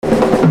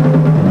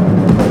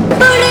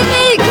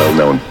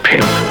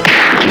pimp,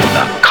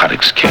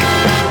 narcotics king,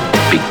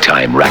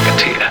 big-time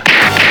racketeer,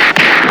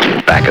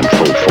 back in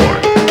full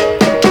force.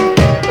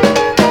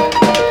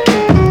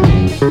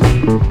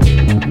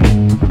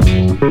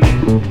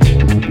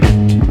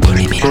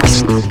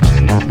 Boolimix.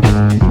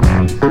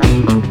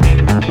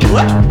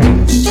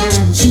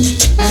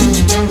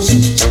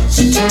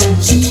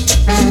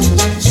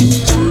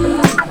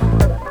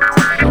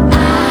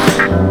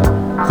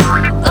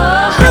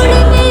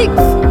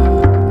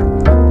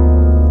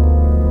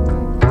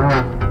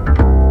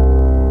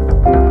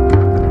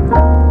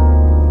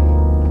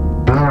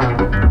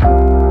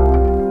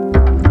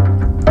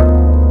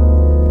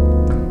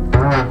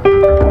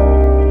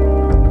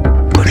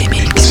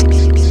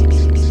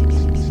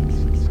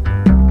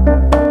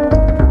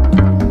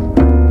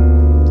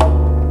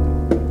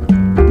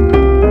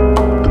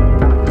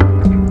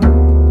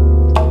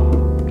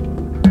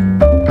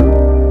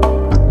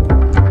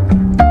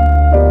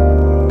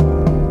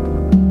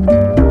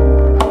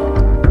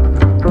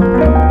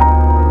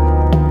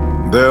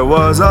 There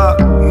was a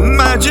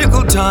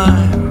magical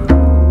time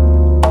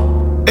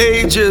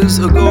ages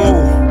ago,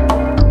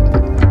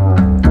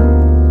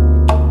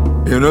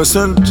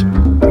 innocent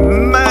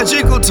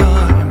magical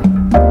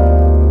time,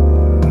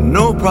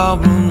 no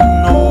problem,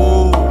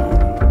 no.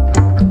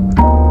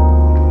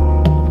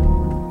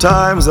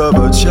 Times of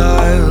a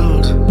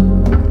child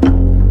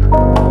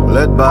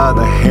led by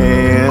the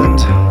hand,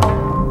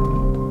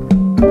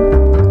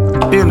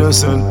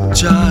 innocent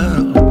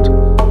child,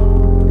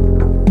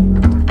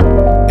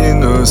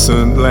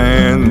 innocent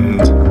land.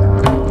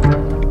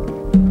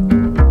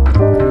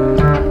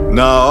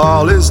 Now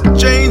all is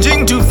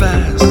changing too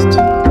fast,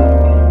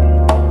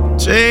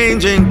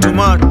 changing too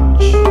much,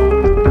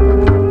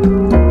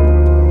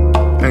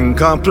 and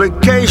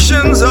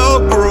complications all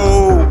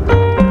grow.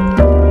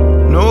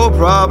 No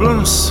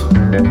problems,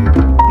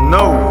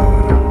 no.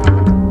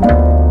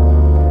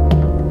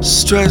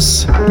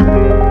 Stress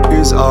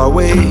is our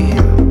way,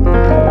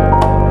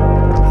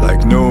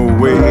 like no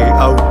way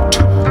out.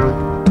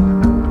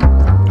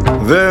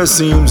 There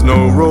seems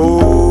no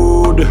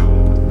road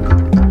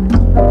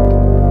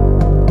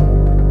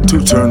to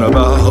turn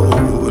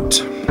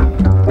about.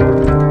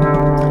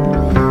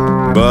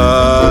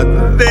 But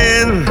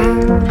then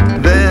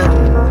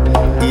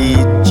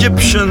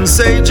Egyptian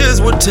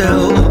sages would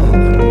tell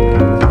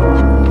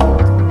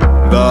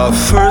the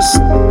first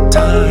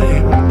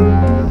time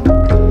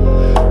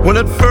when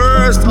at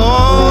first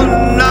all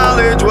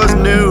knowledge was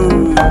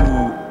new.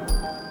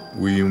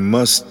 We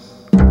must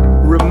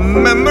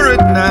remember it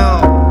now,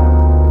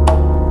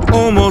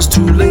 almost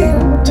too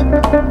late.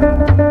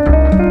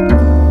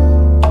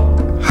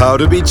 How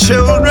to be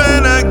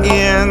children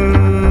again,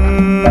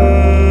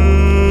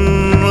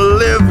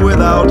 live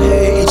without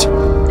hate.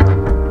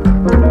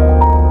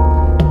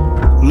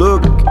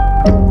 Look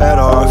at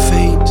our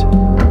fate,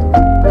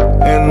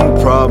 and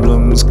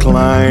problems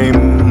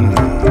climb.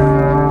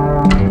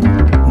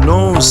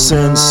 No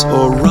sense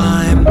or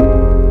rhyme,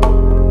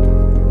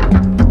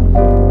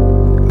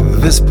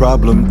 this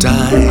problem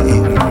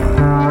time.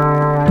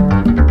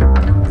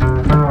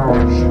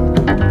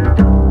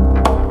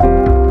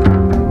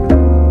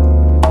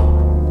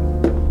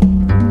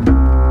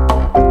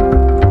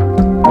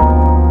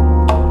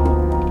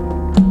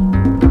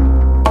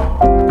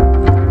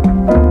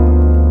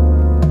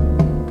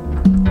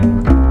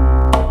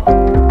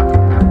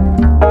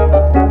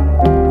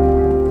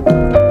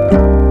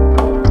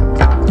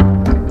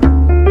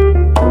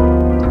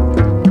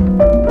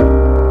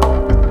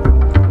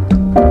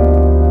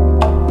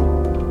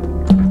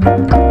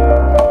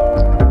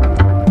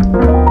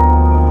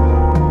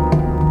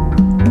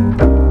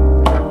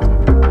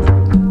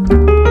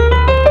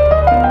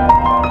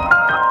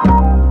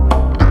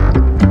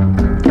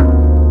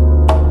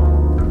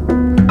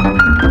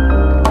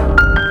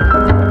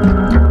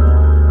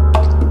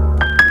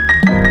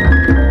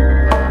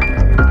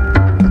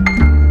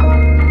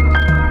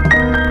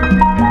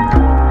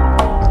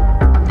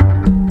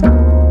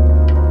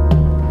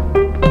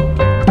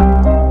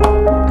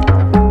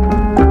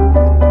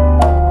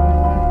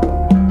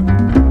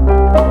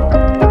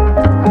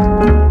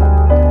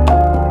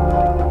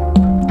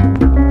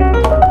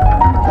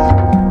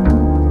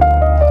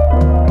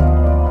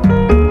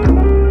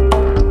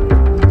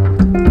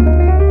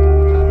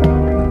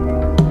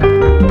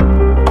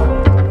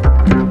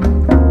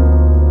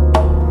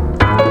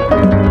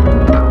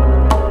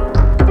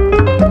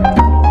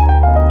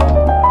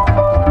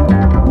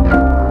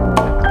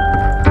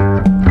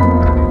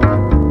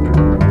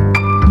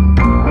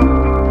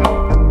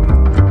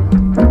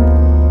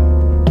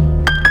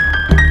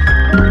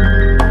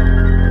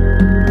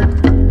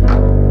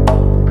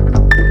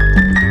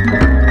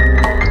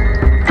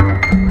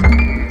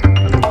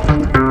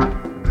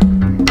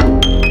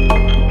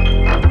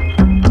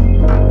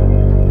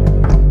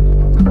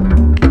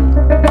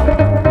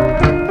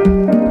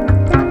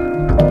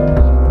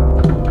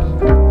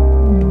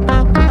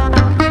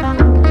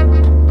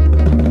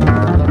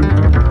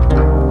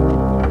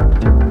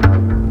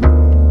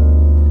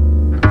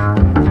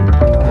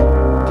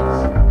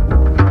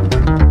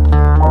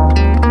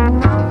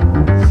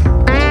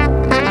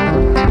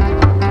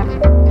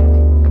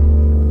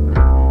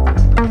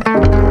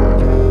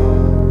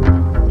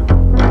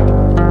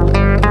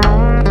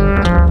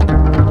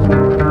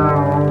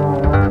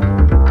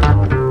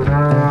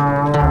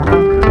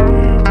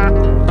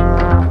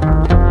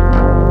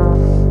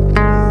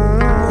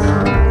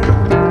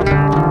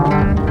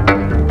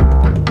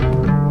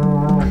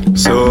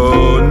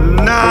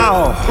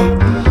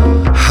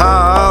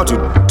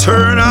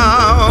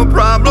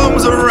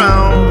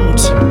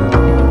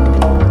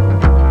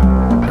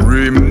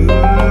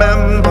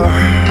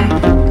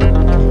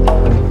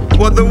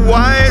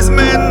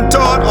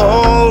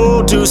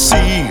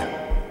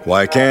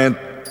 Why can't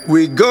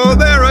we go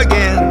there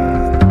again?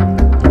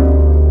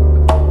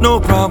 No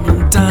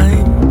problem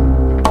time.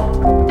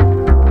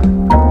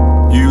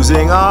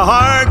 Using our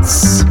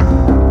hearts,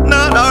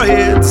 not our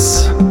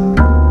heads.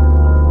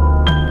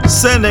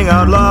 Sending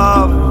out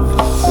love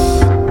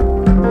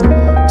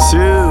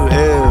to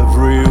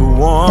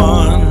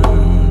everyone.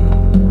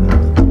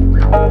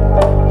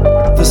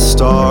 The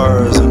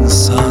stars and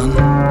sun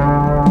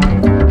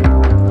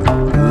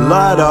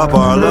light up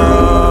our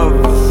love.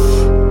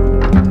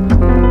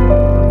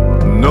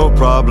 No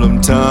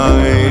problem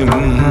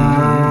time.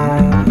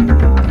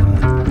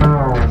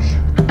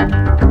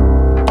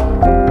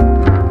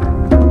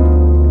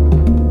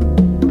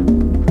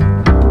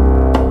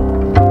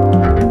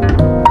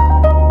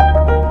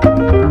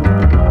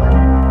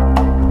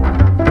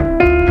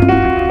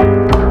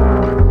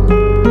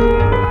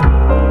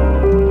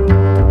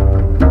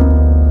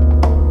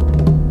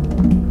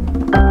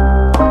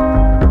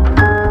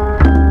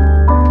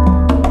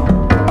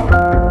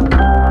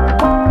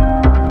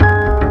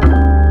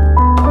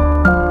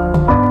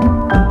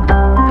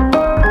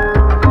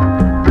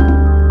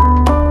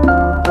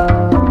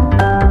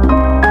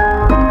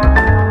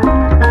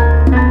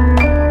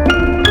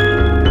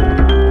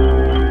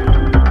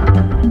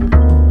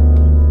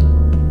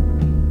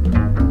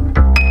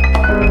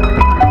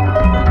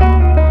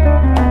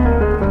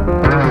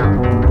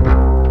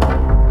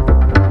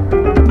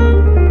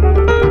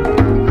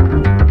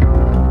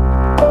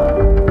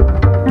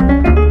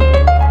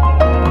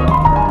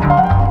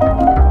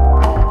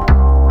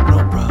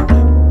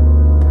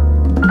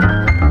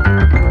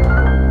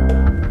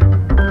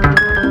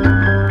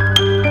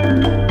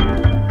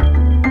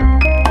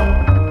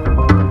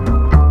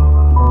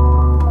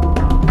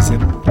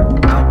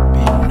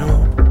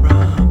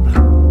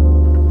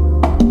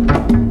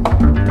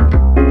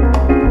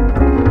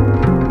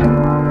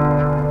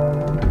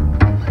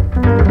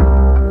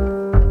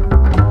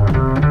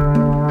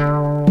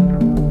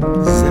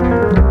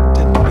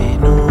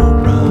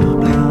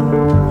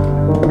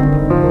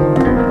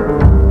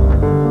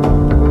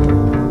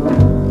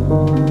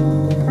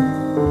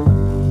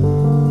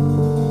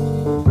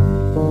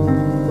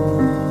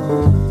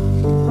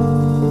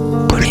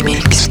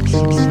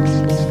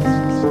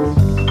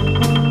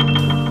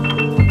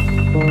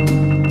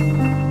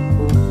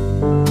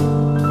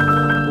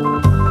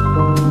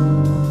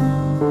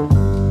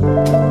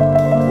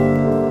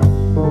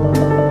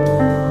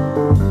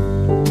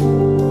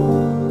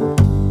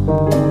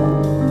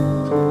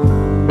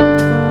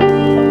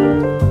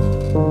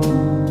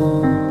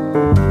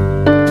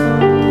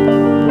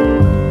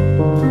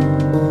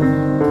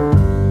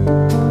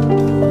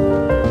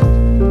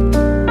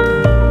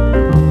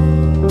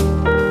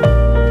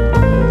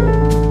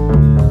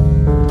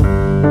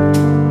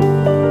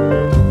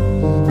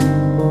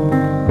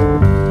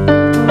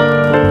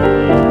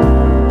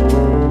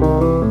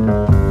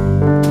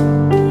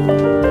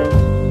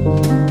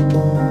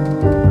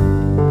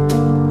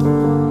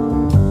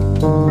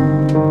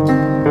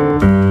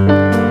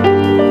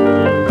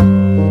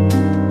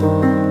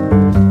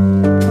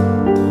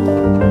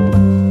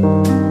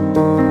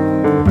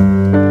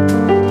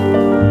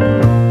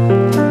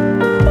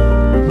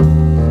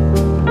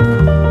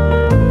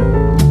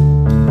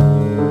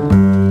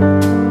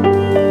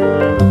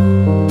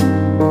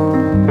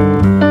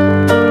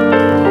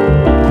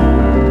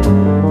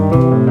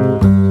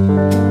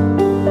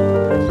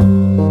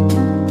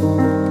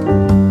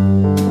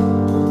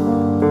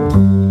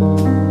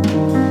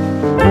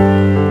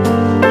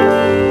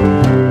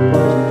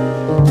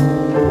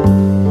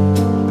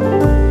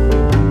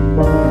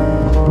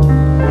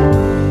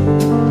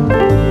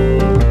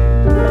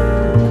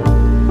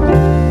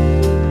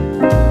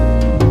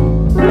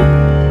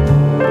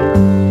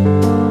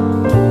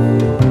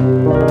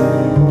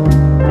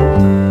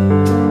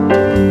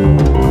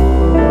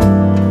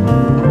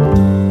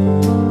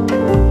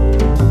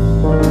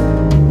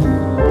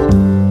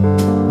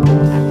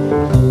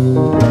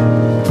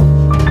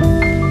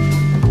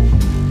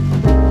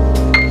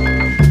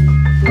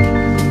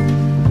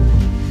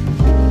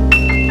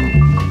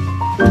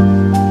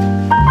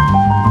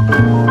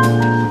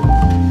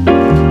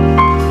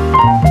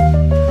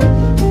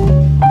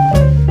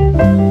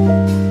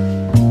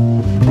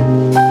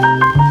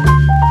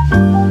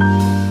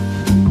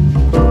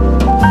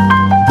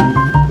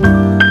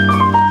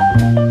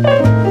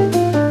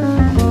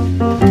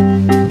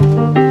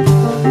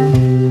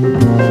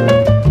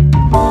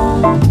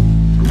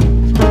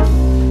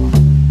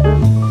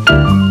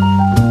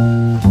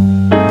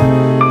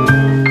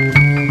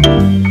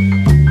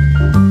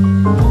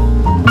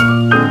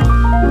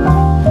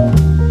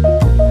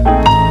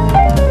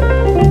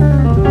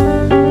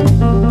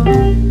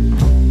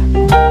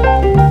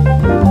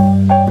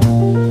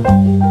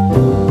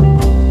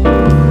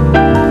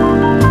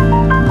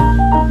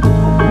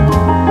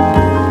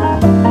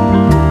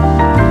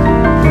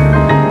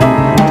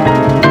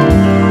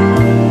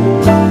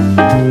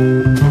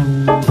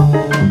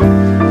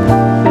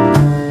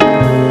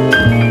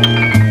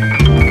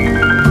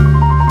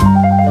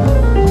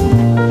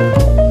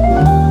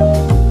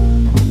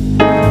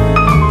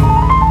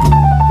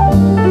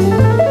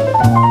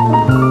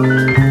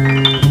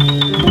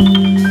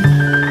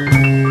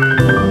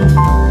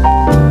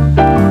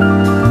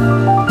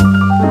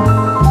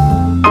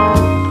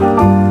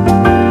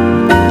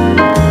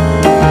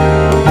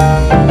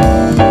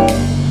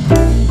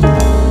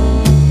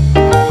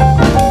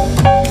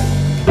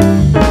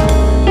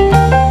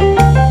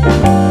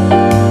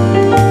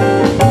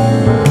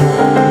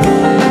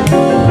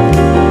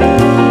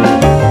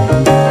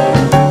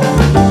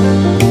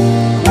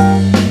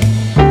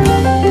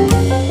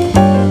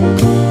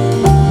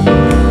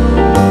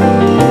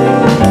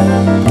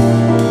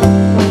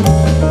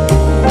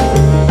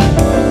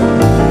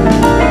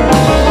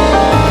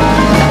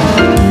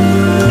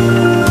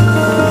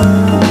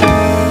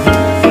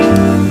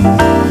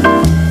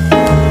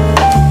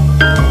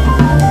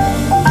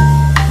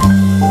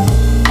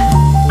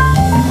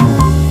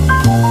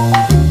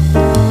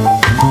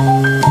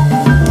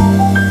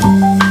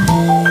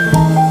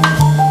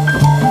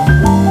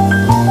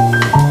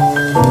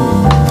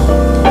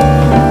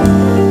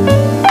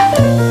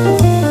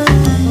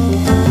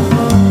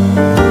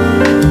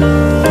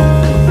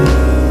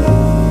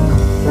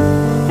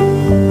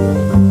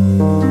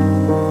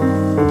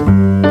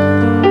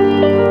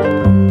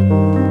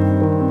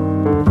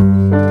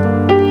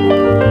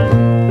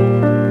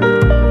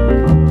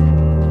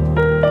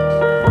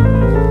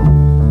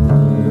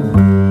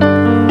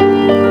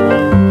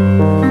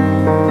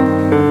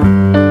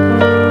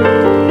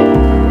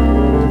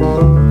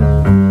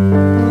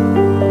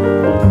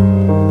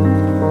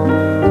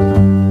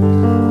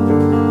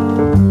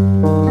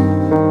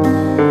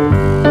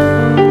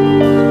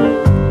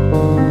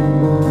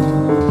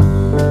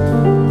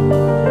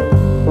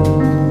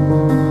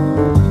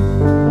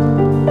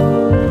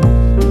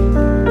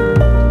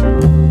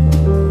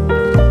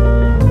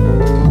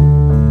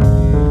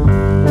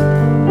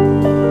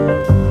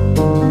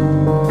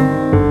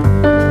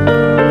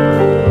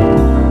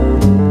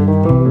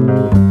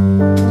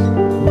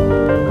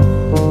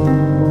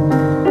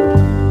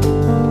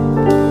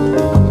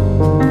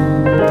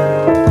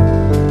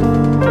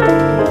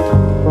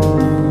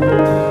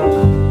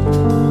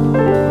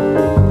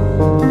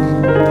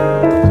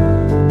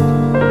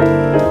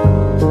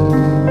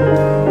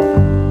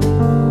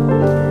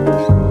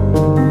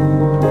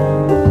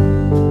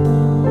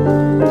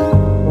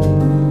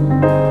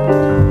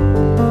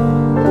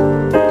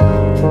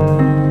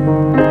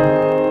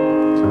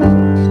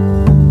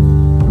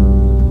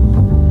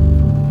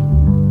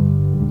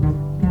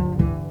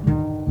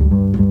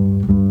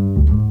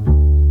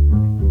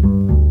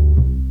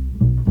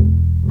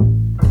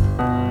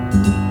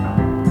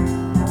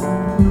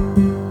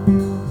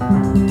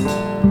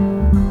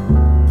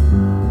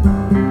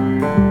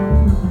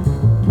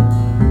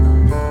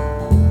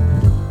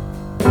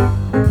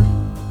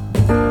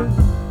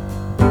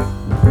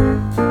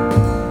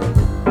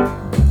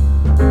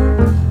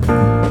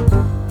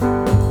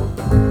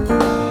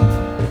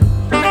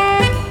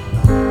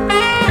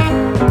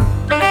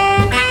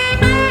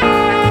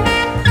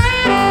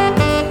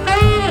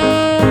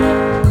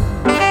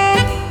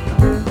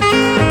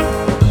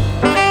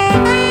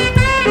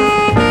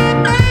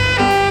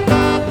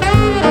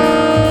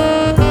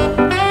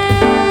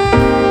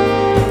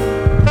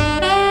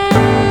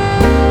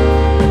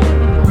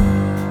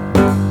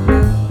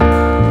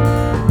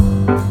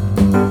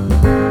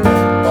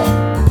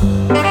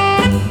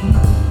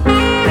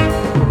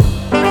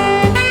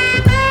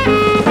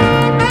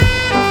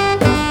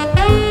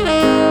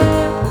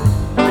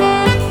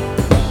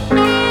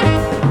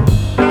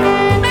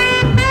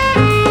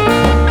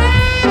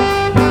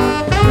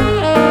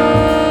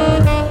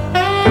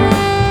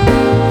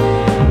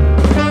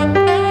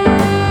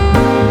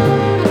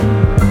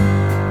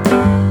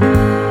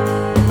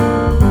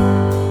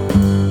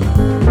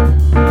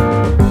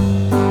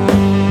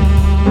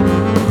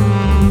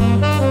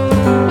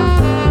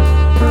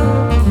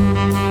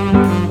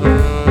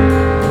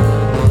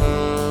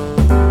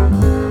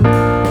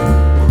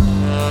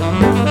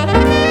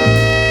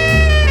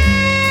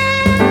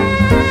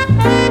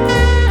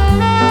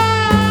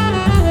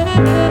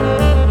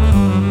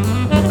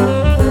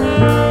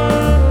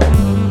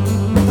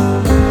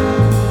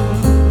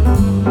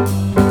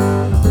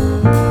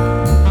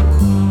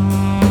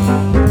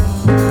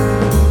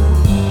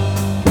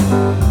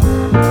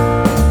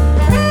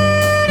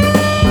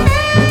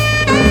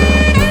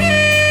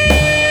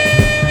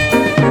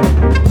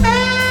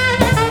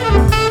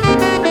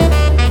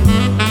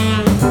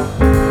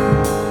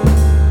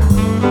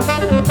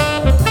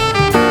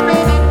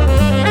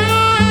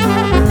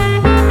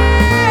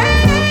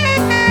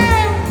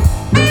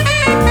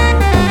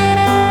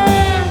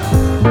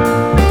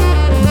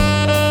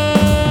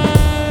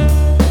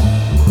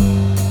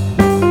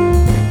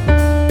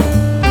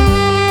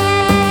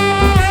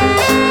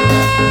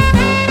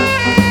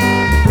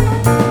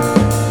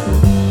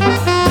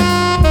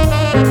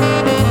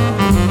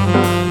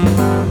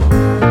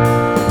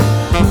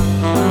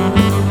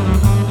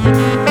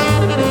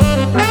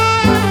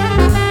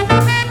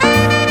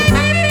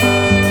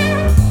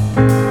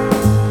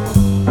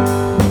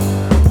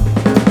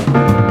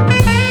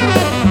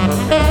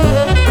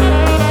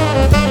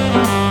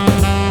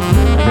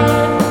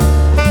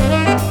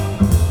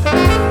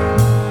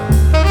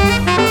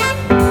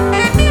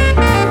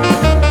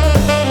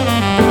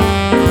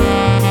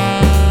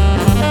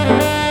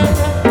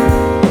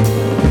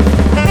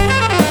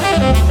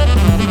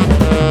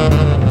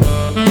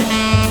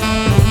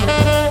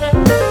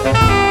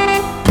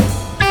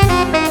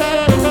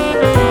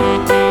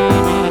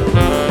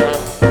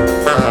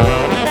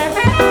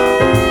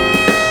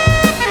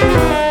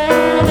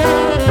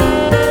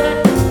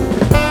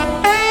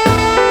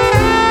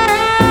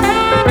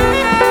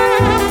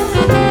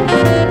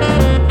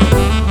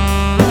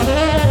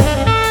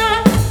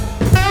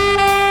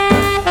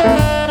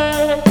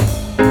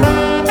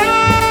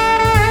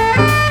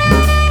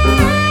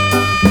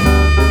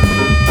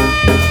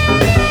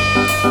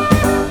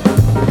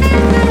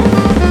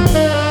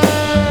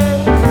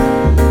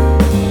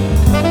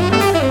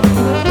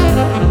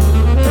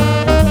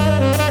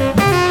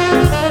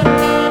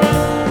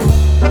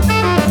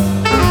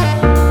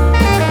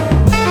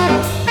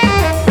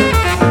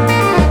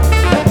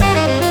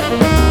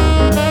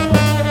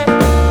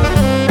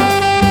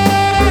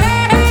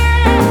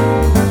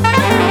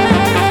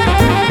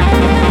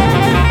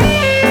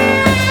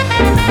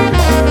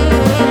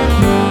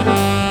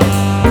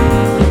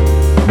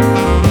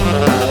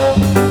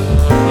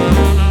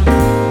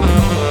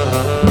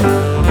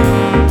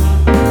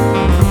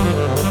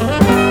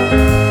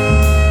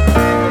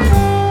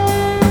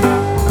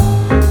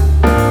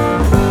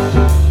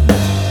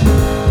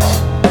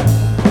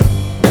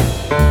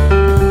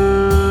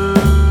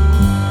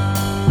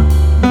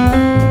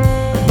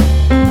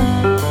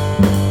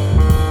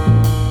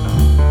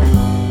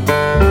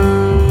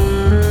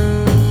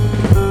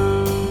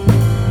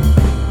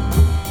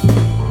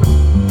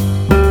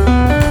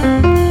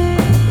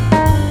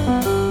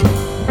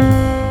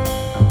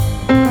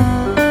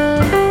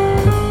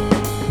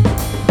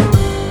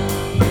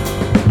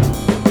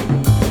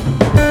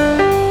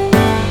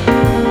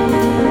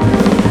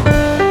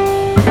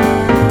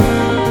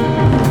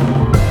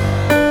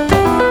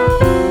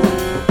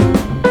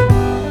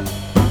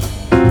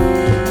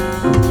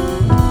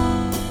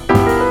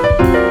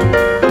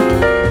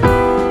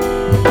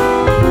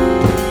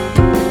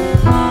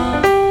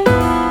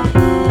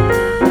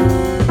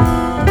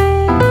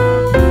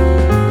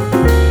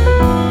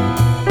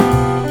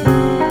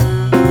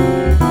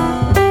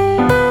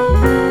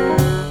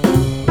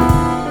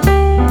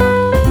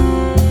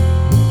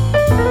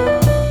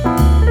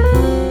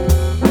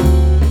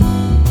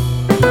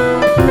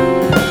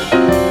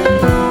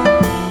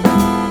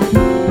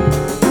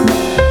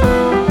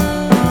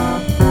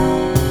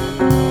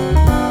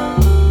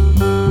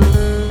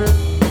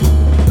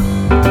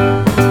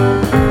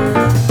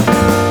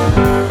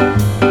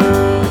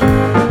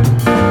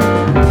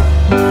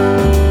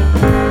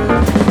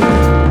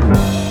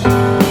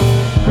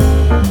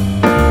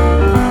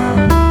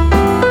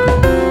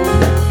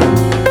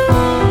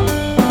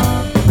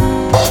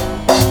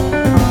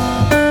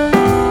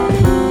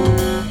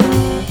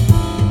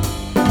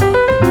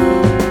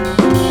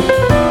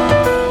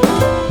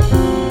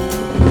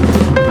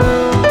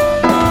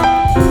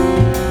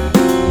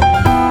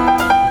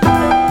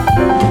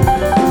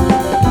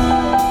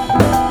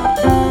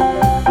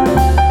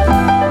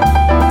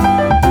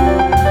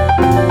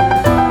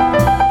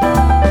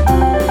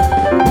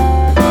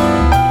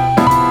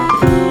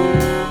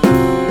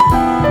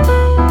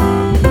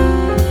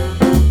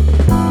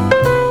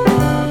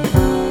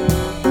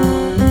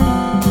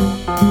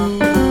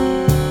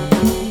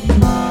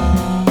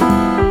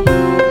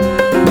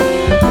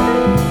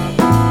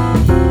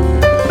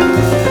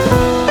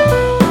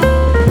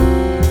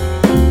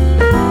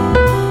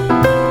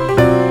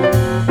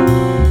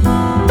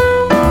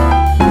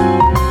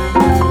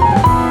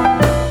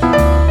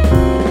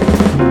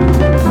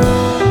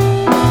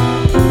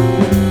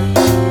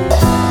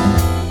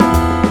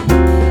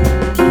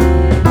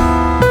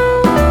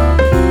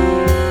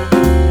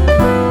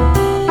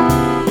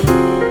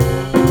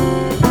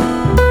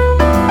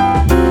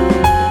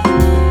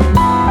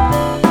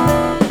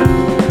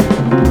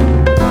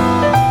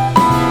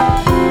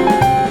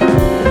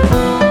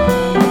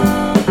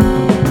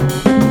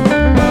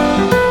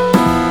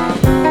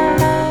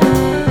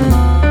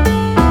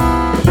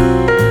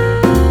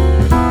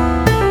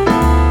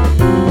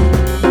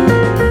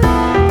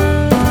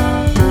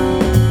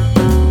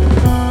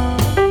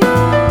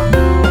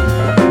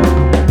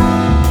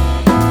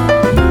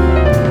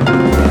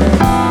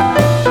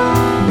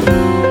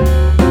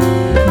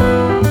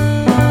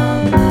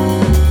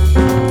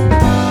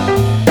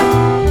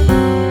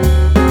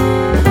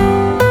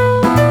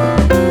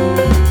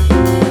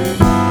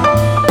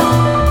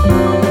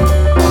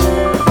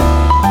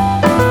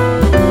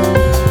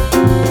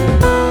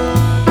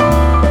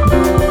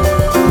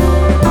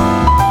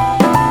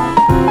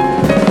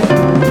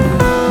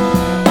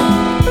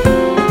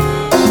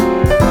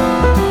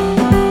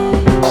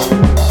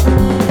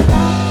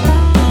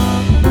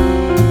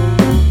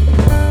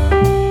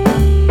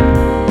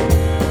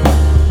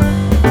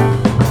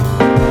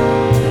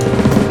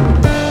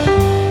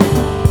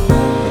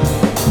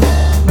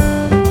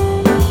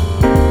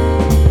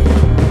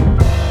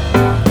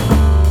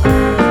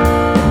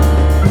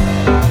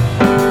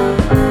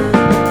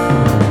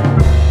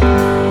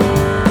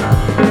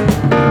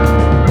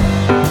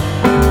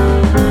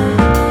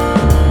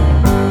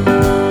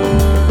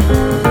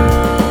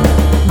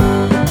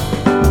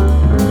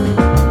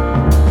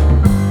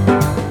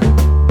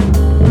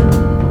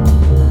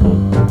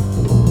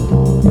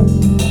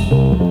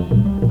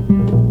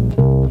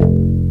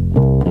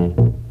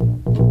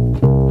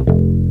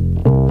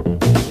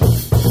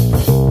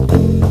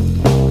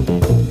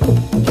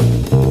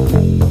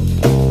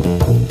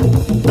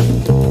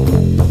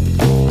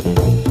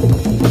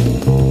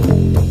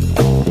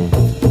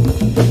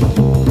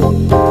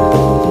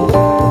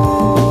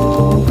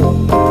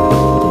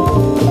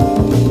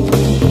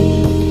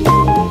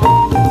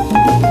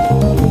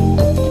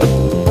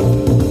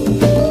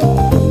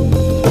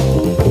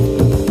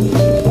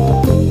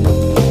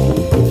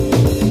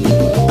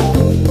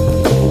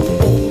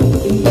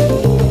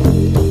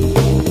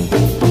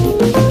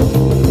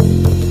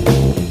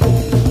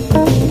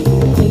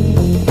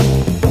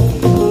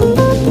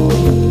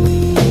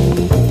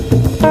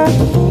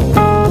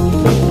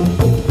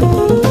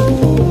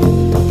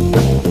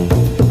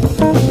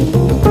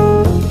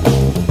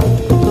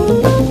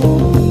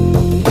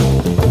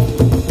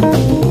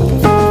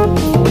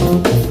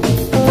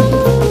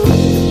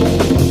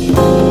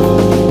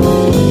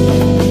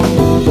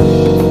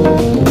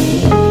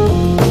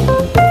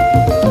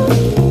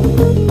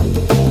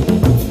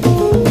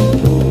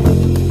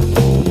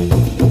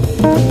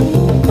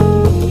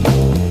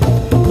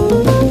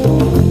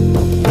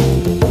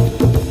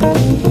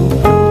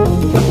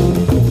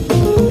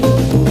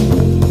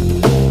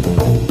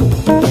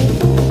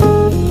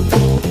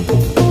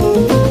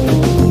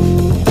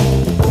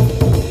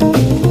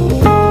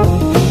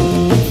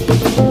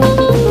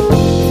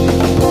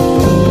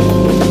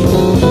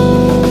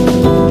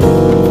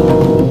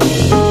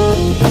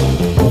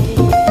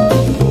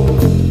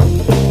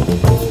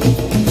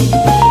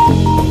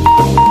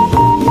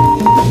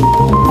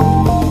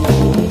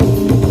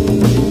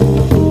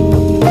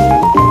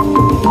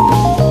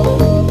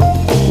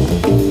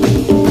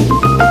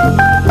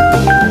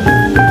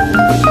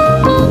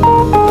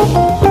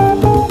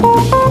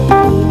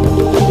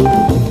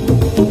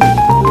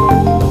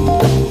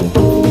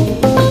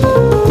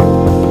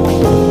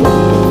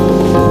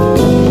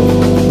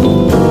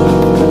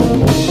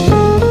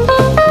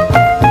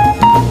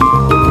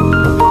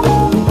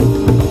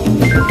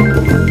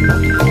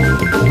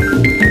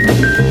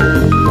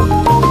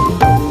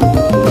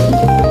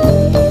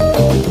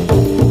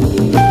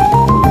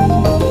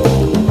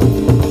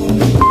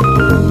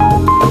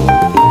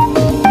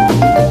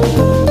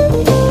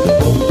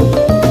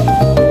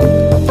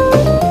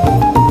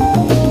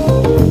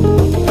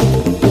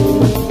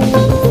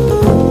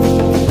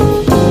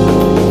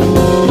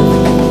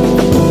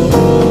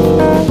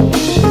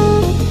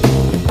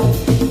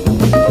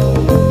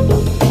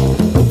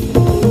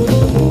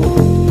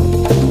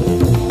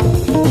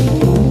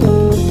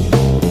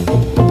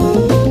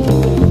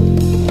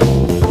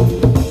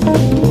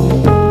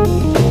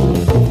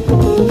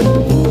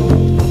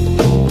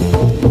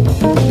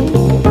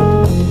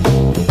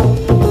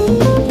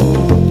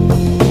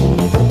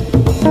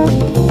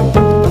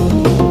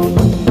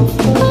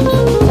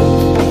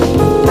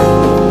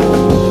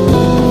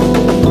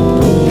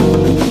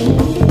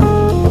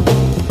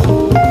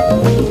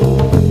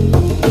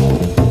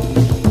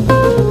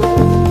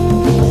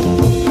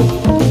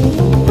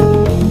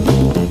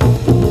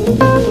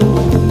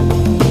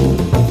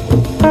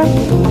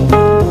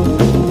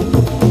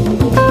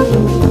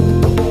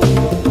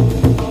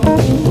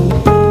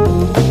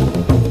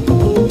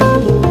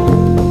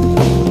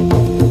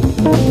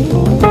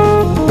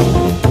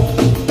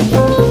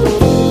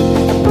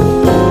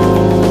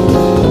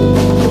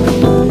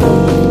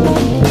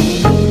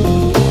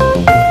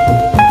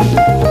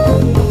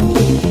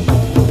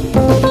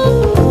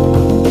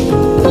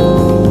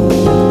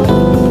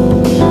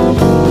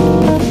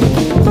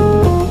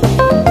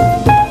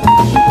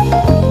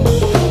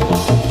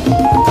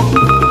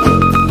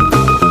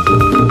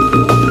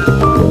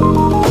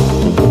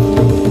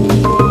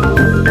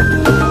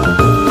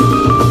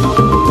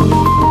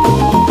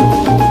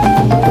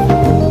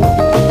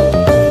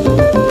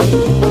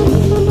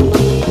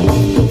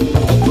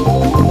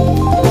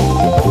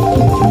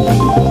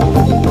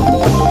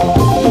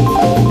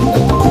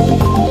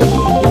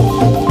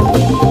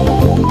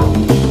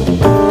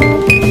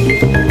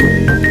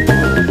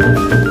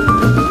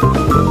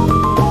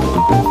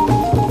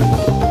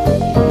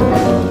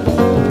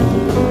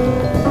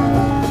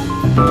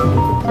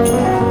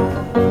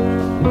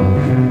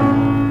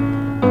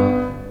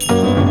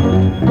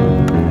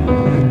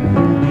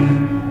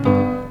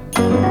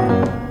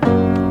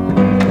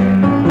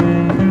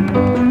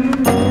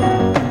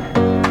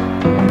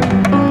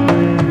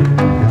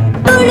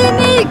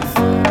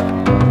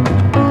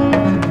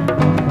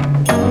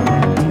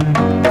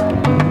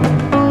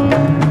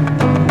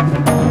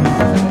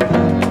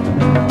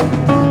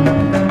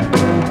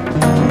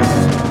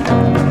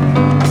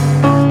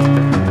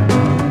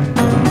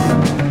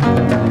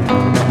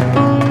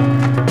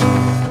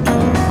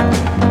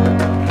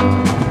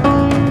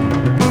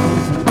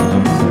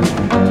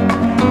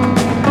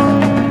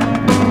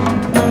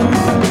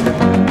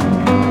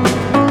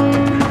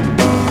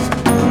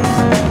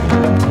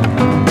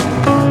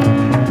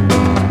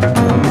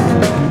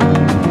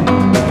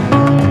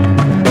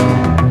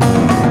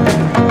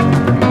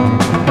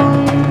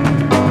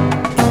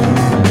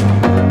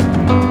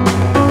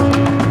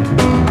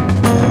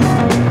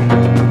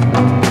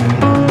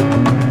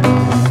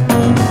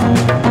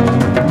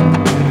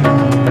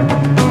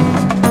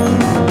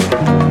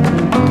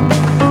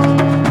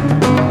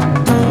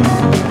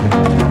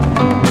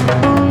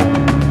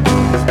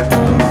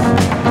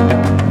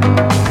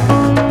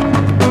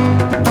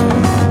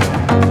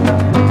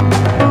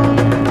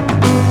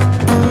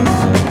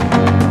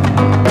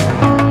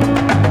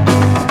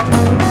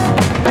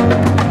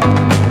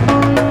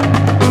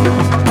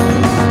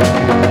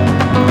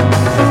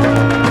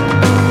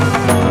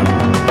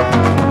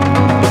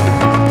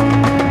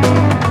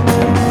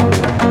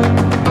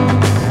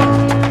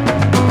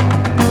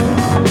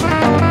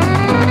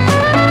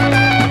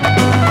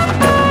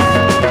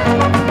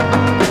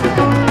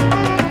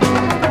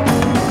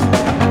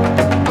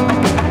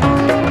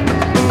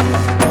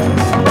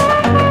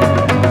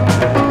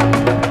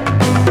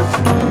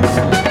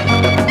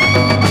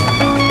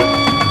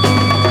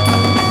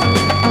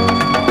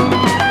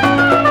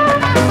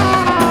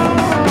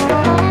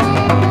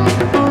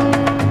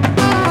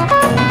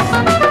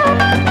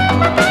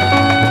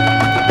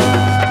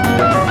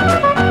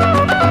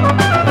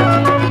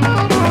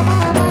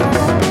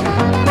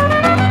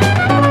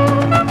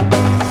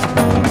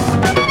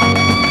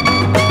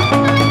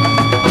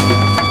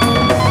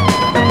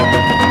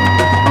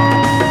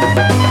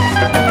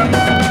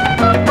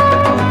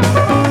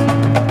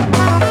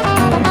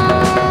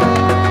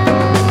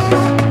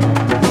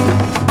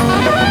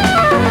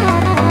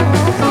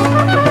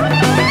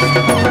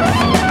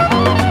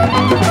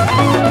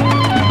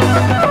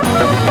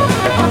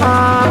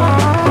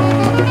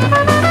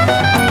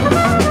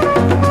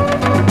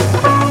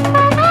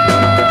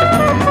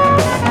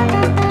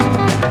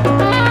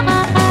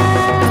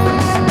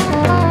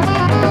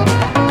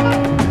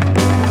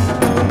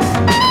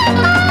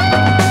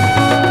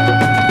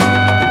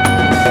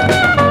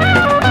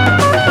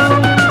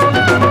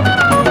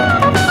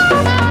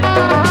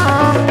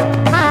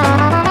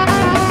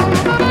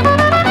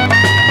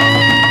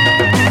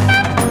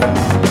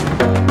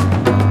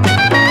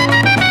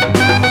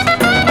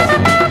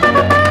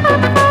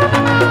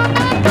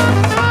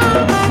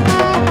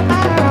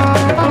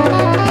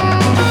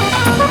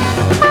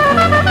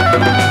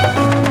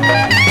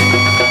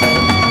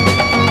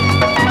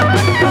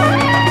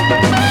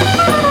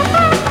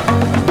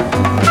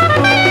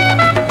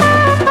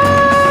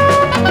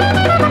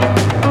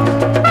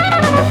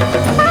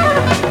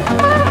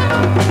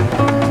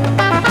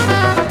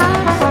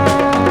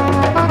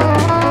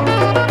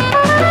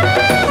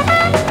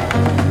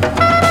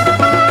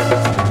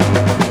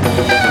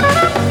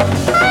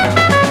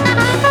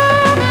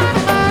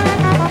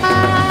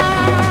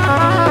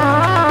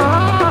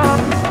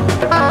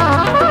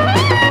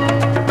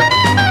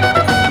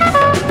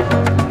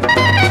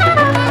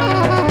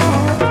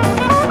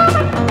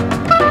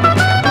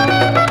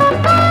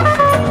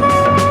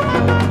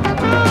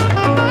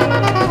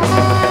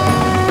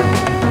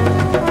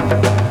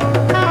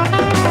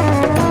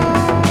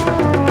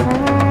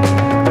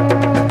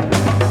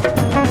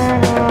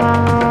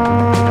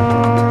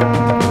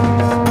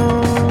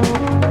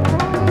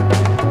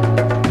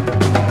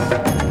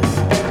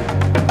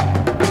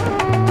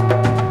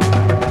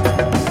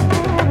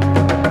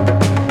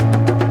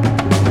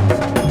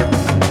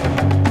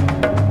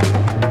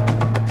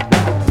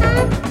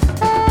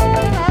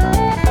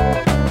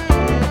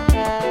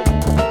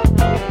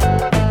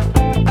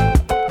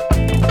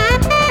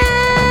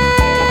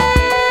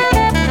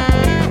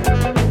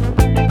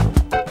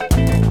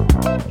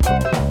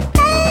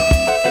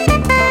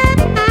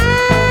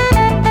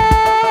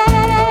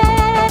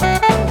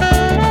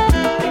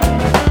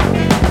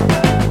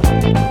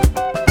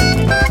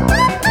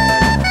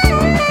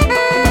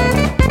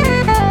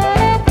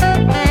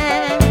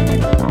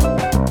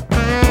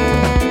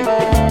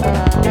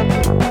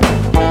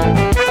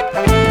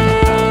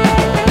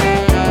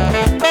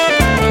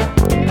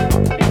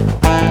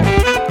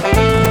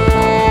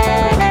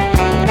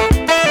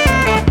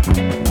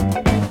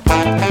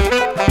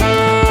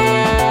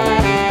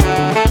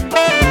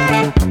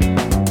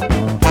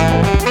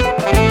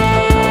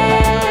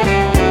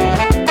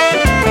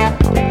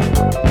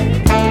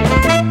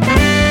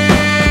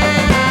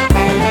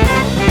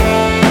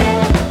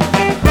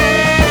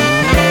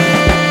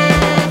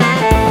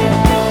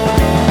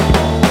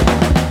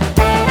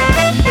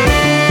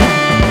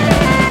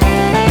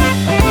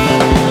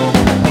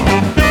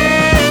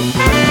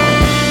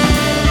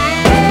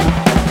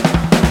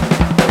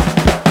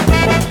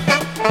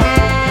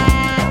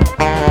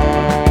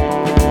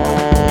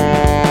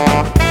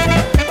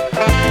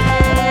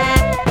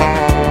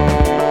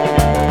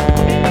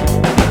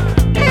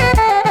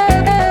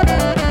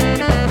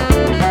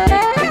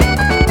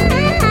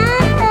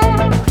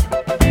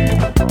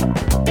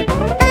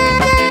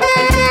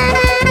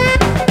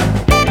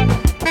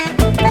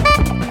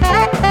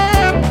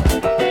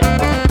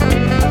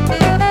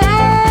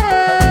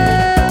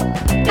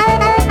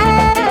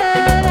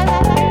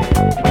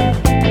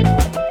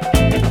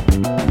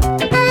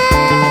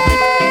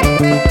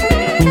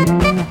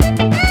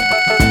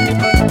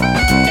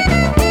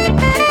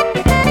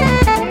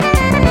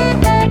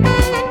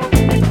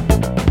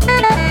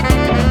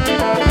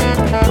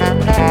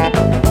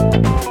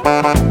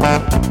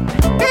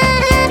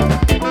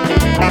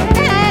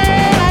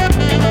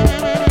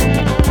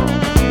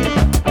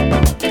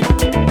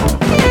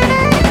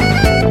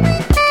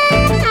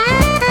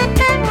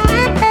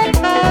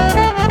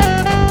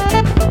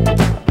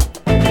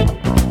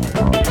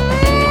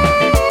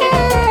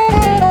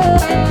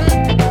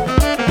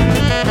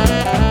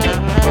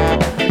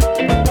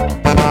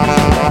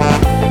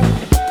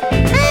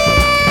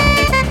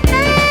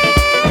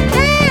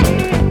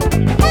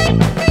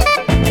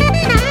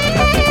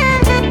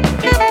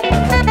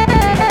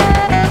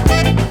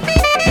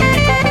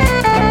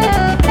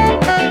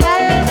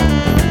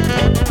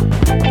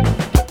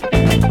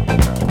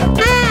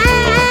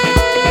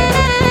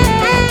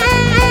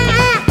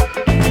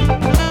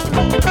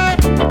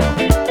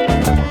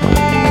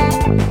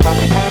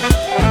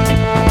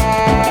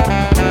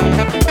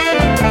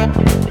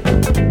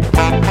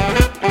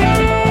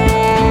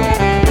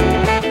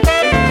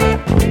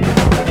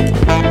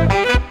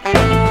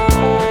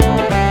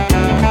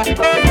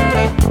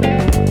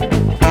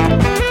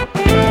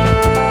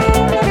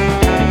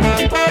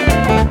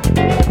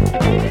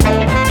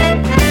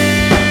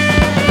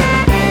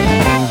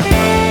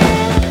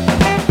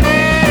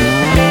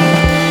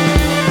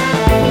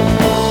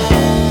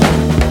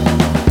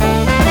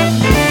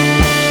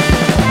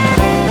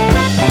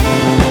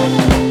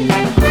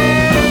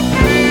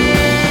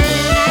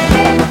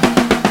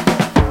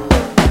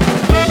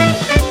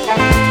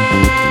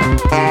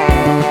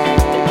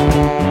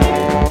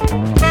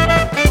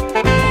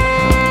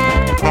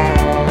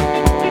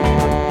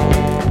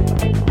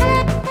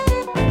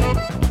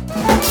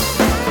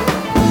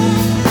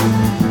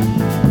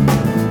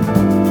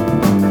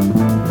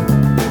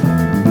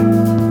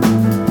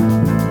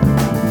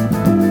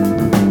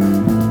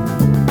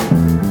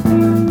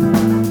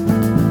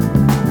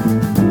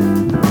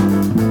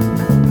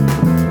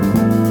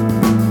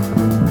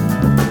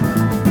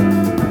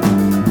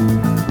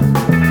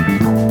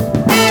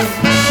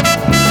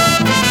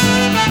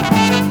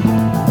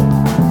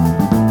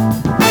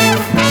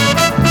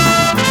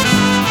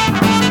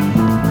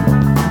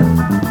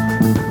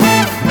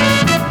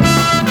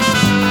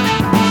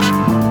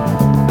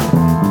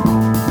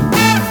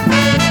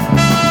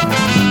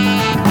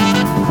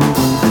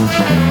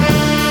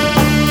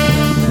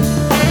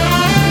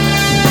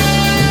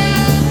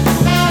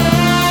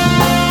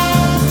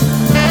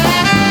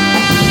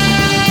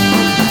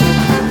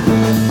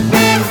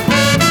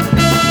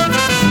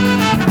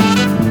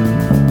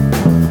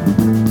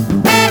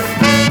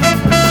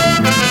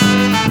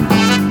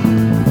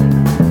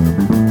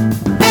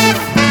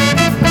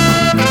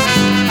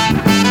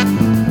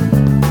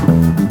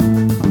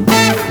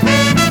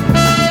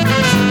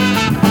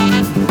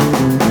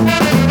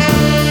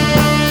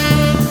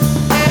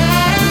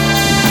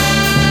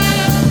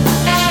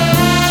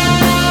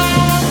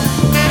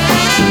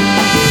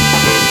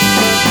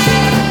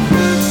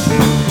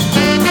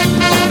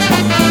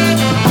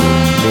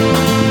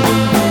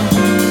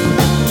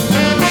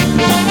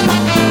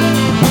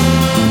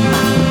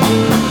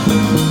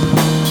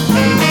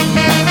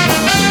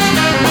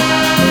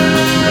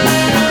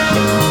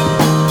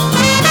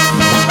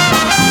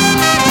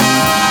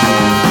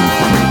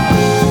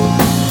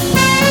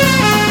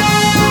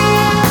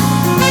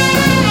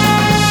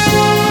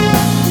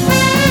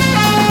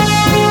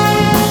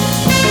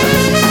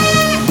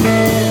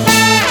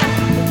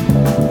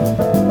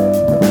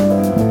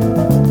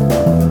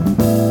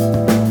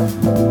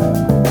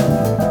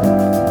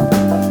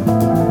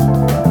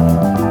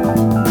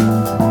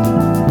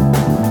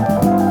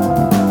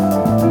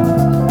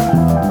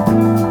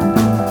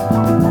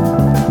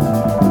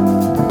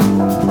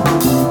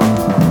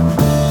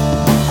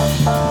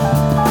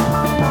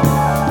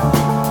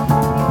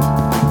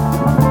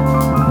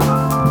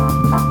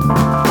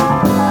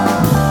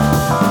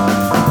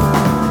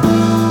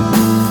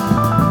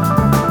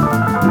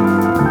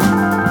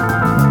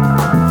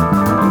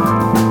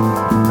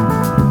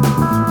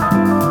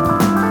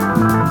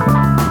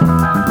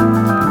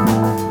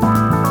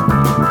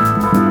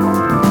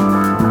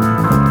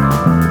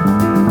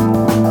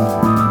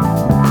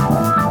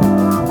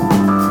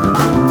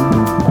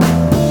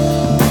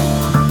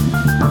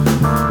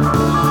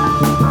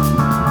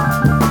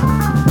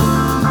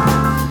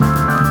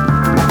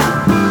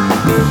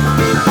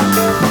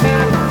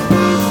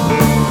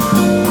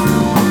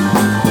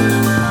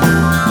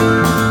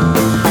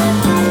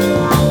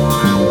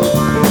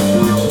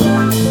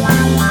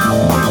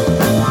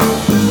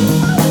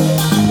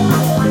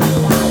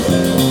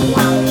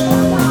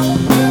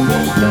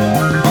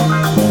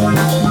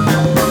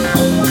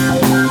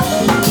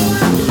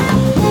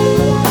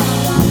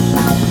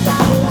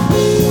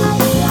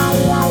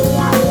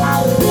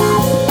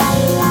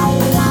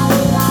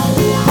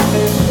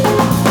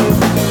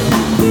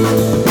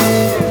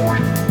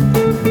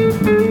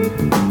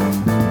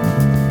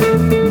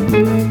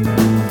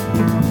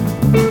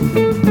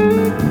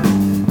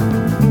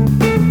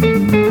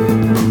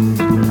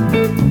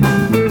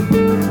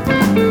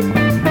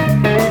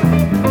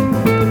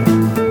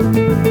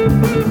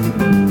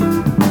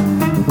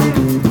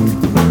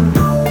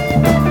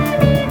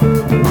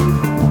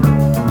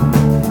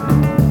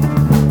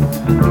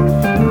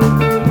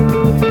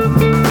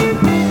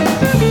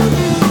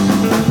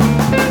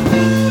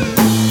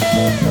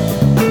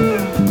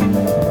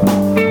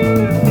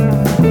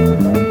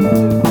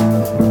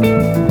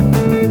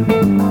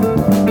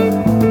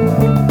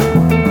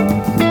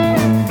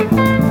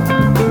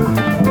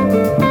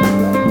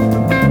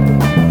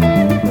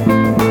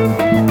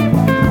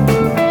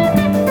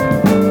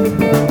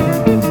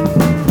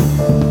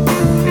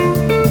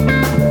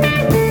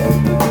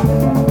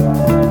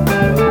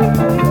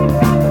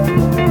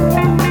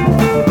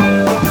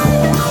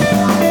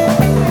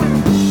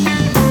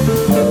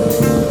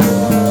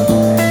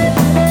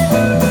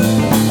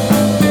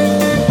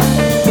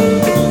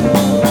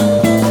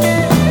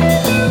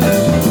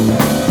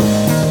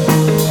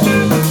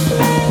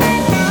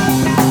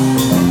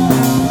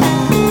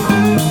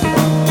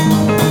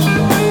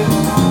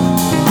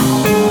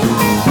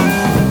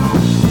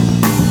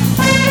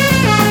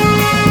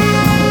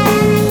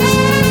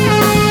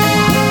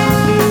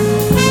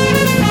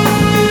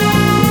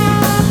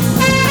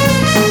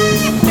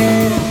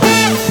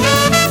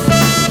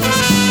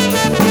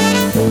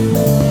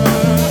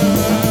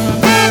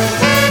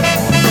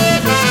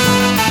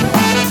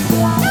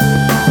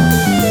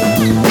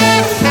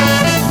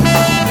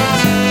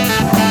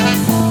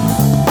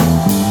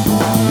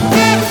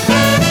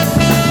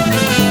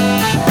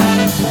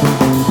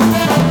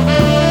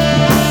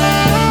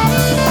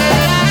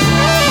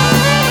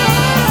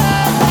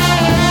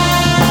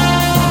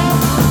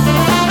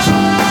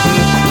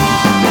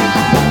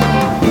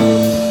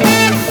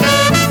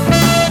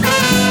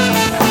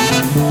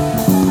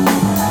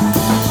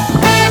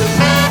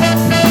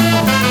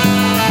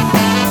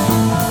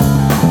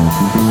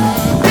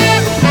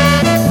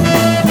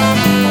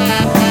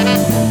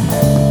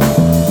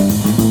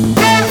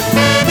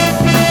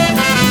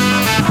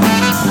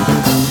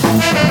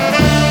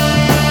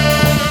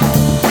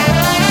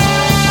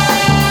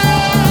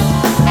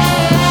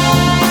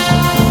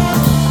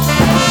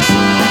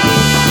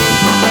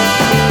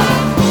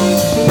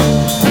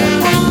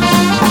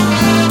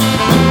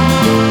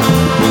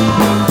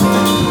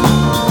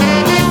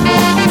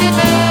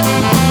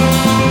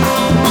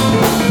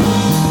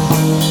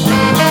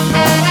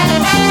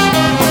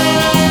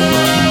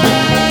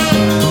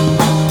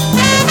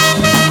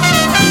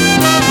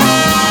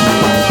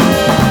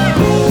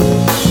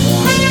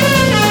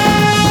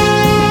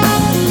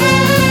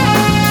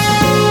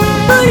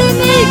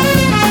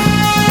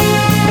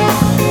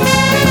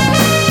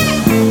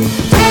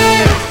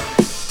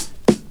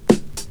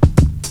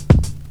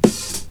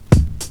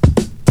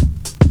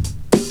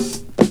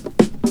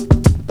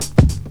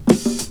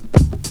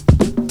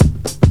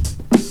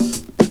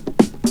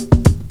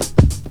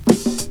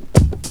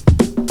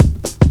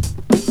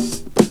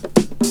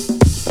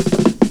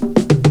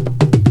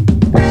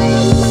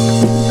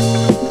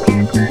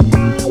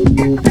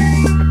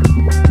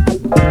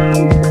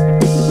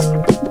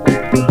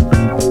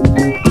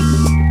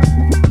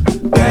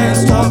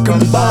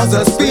 talking about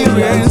the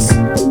experience.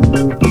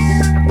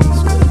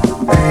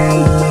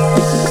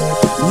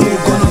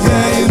 You're gonna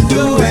hear him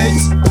do it.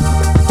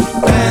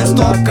 Dance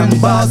talking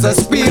about the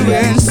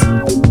experience.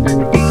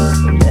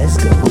 Let's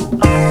go.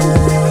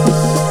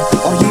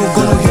 Oh, you're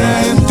gonna hear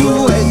him do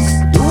it.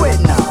 Do it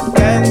now.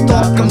 Dance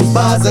talking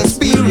about the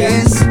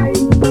experience.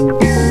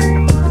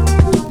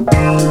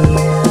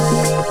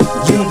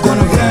 You're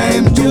gonna hear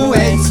him do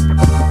it.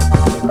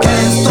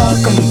 Dance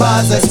talking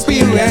about the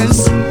experience.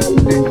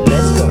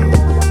 Let's go.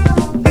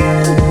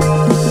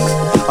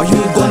 Are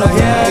you gonna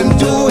hear him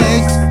do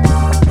it?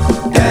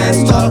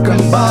 Dance talking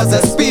about the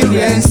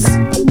experience.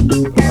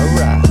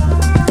 Alright.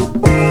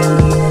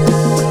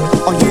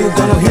 Are you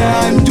gonna hear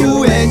him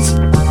do it?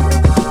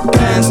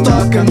 Dance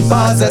talking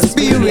about the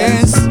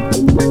experience.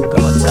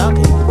 Come on,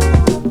 talking.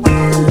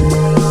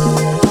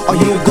 Are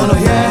you gonna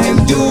hear him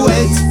do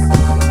it?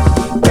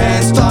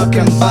 Dance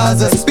talking about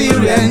the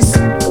experience.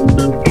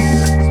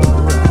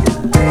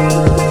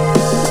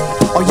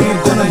 Are you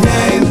gonna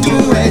hear him do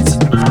it?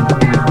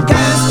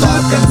 Dance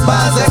talking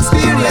about the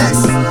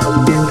experience.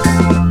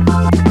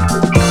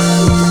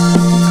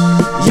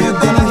 You're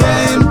gonna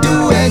hear him do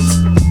it.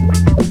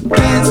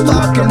 Dance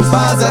talking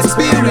about the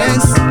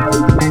experience.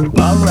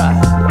 Alright.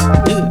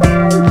 Dude,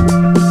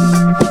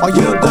 Are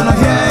you gonna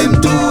hear him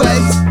do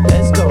it?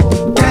 let's go.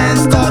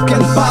 Dance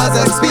talking about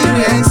the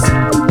experience.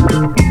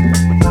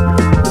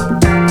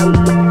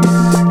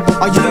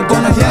 Are you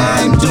gonna hear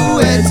him do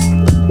it?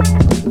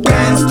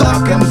 Dance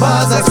talking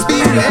about the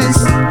experience.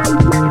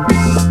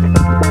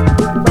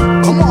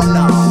 Come on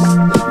now.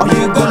 Are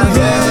you gonna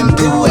hear him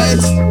do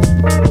it?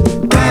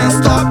 Dance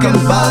talking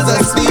about the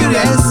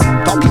experience.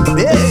 Talking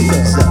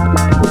business.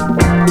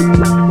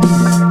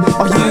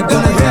 Are you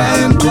gonna hear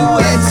him do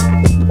it?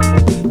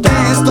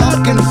 Dance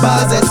talking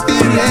about the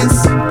experience.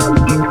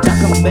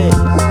 Talking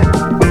business.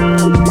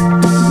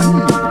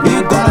 You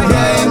gonna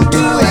hear him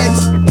do it?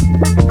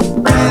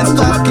 Dance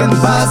talking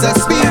about the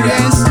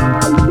experience.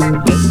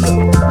 Let's go.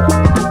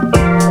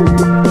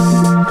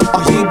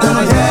 Are you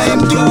gonna hear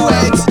him do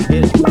it?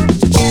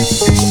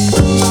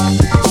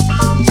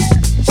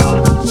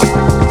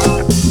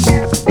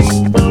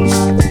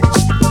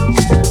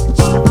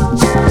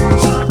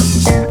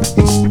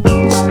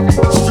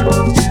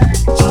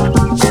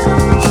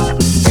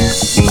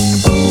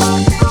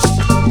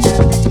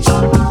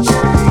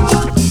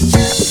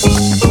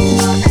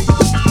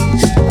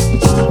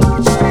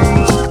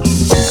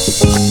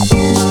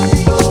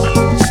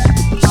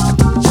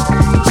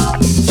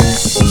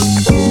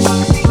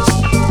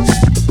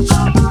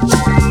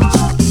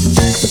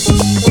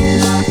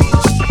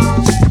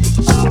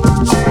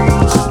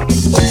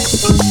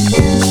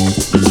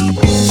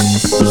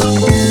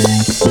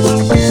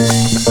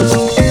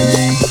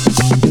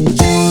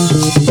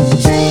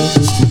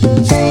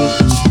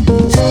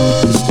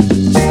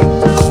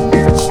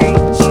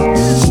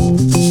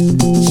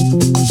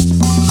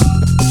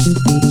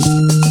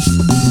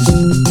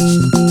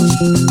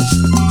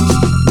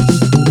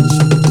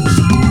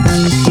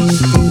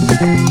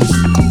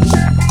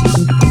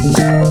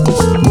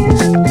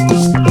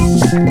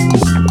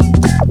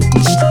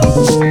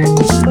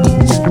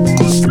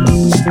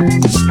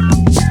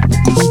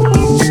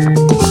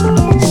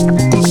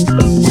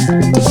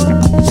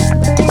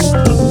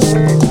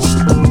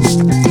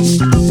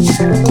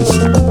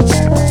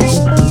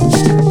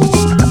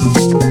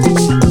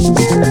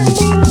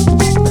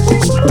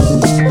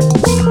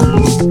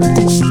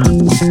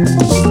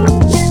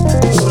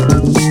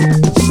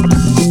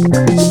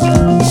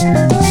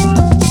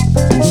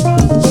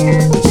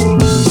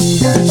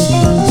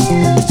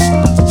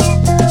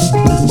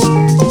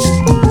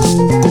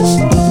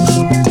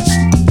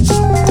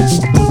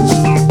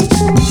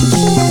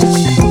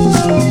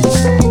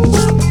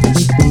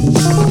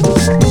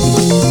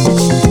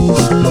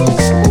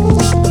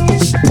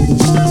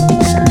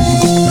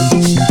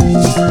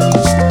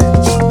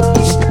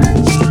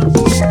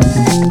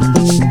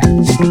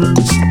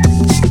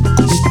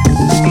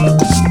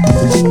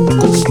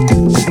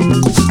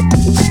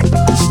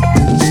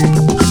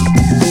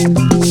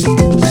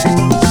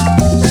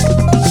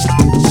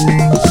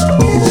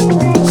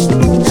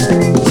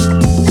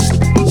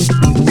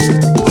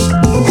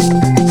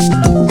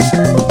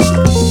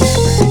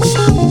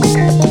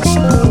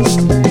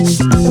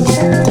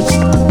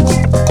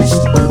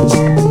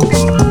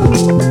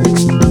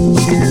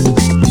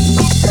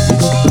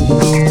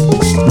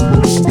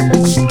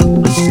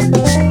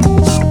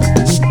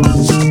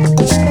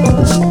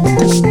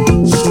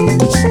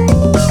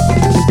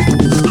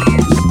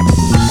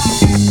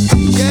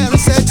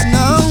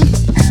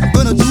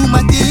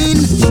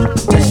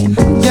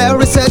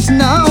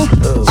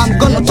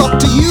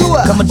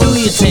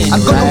 I'm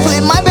gonna play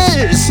my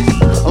bass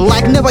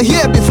like never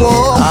here before.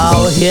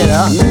 Oh,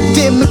 yeah.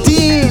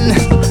 Timothy,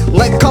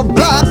 like a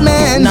black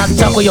man. Now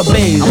talk with your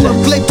bass. I'm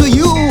gonna play to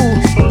you,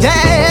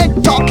 yeah,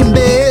 talking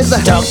bass.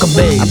 Talk a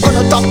bass. I'm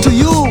gonna talk to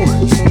you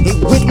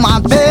with my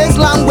bass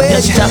language.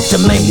 Just talk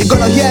to me. You're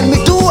gonna hear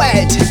me do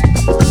it.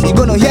 You're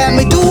gonna hear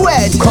me do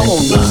it. Come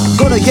on now.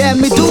 Gonna hear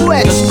me do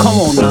it. Just come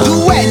on now.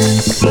 Do it.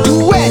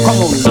 Do it. Come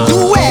on now.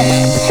 Do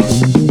it.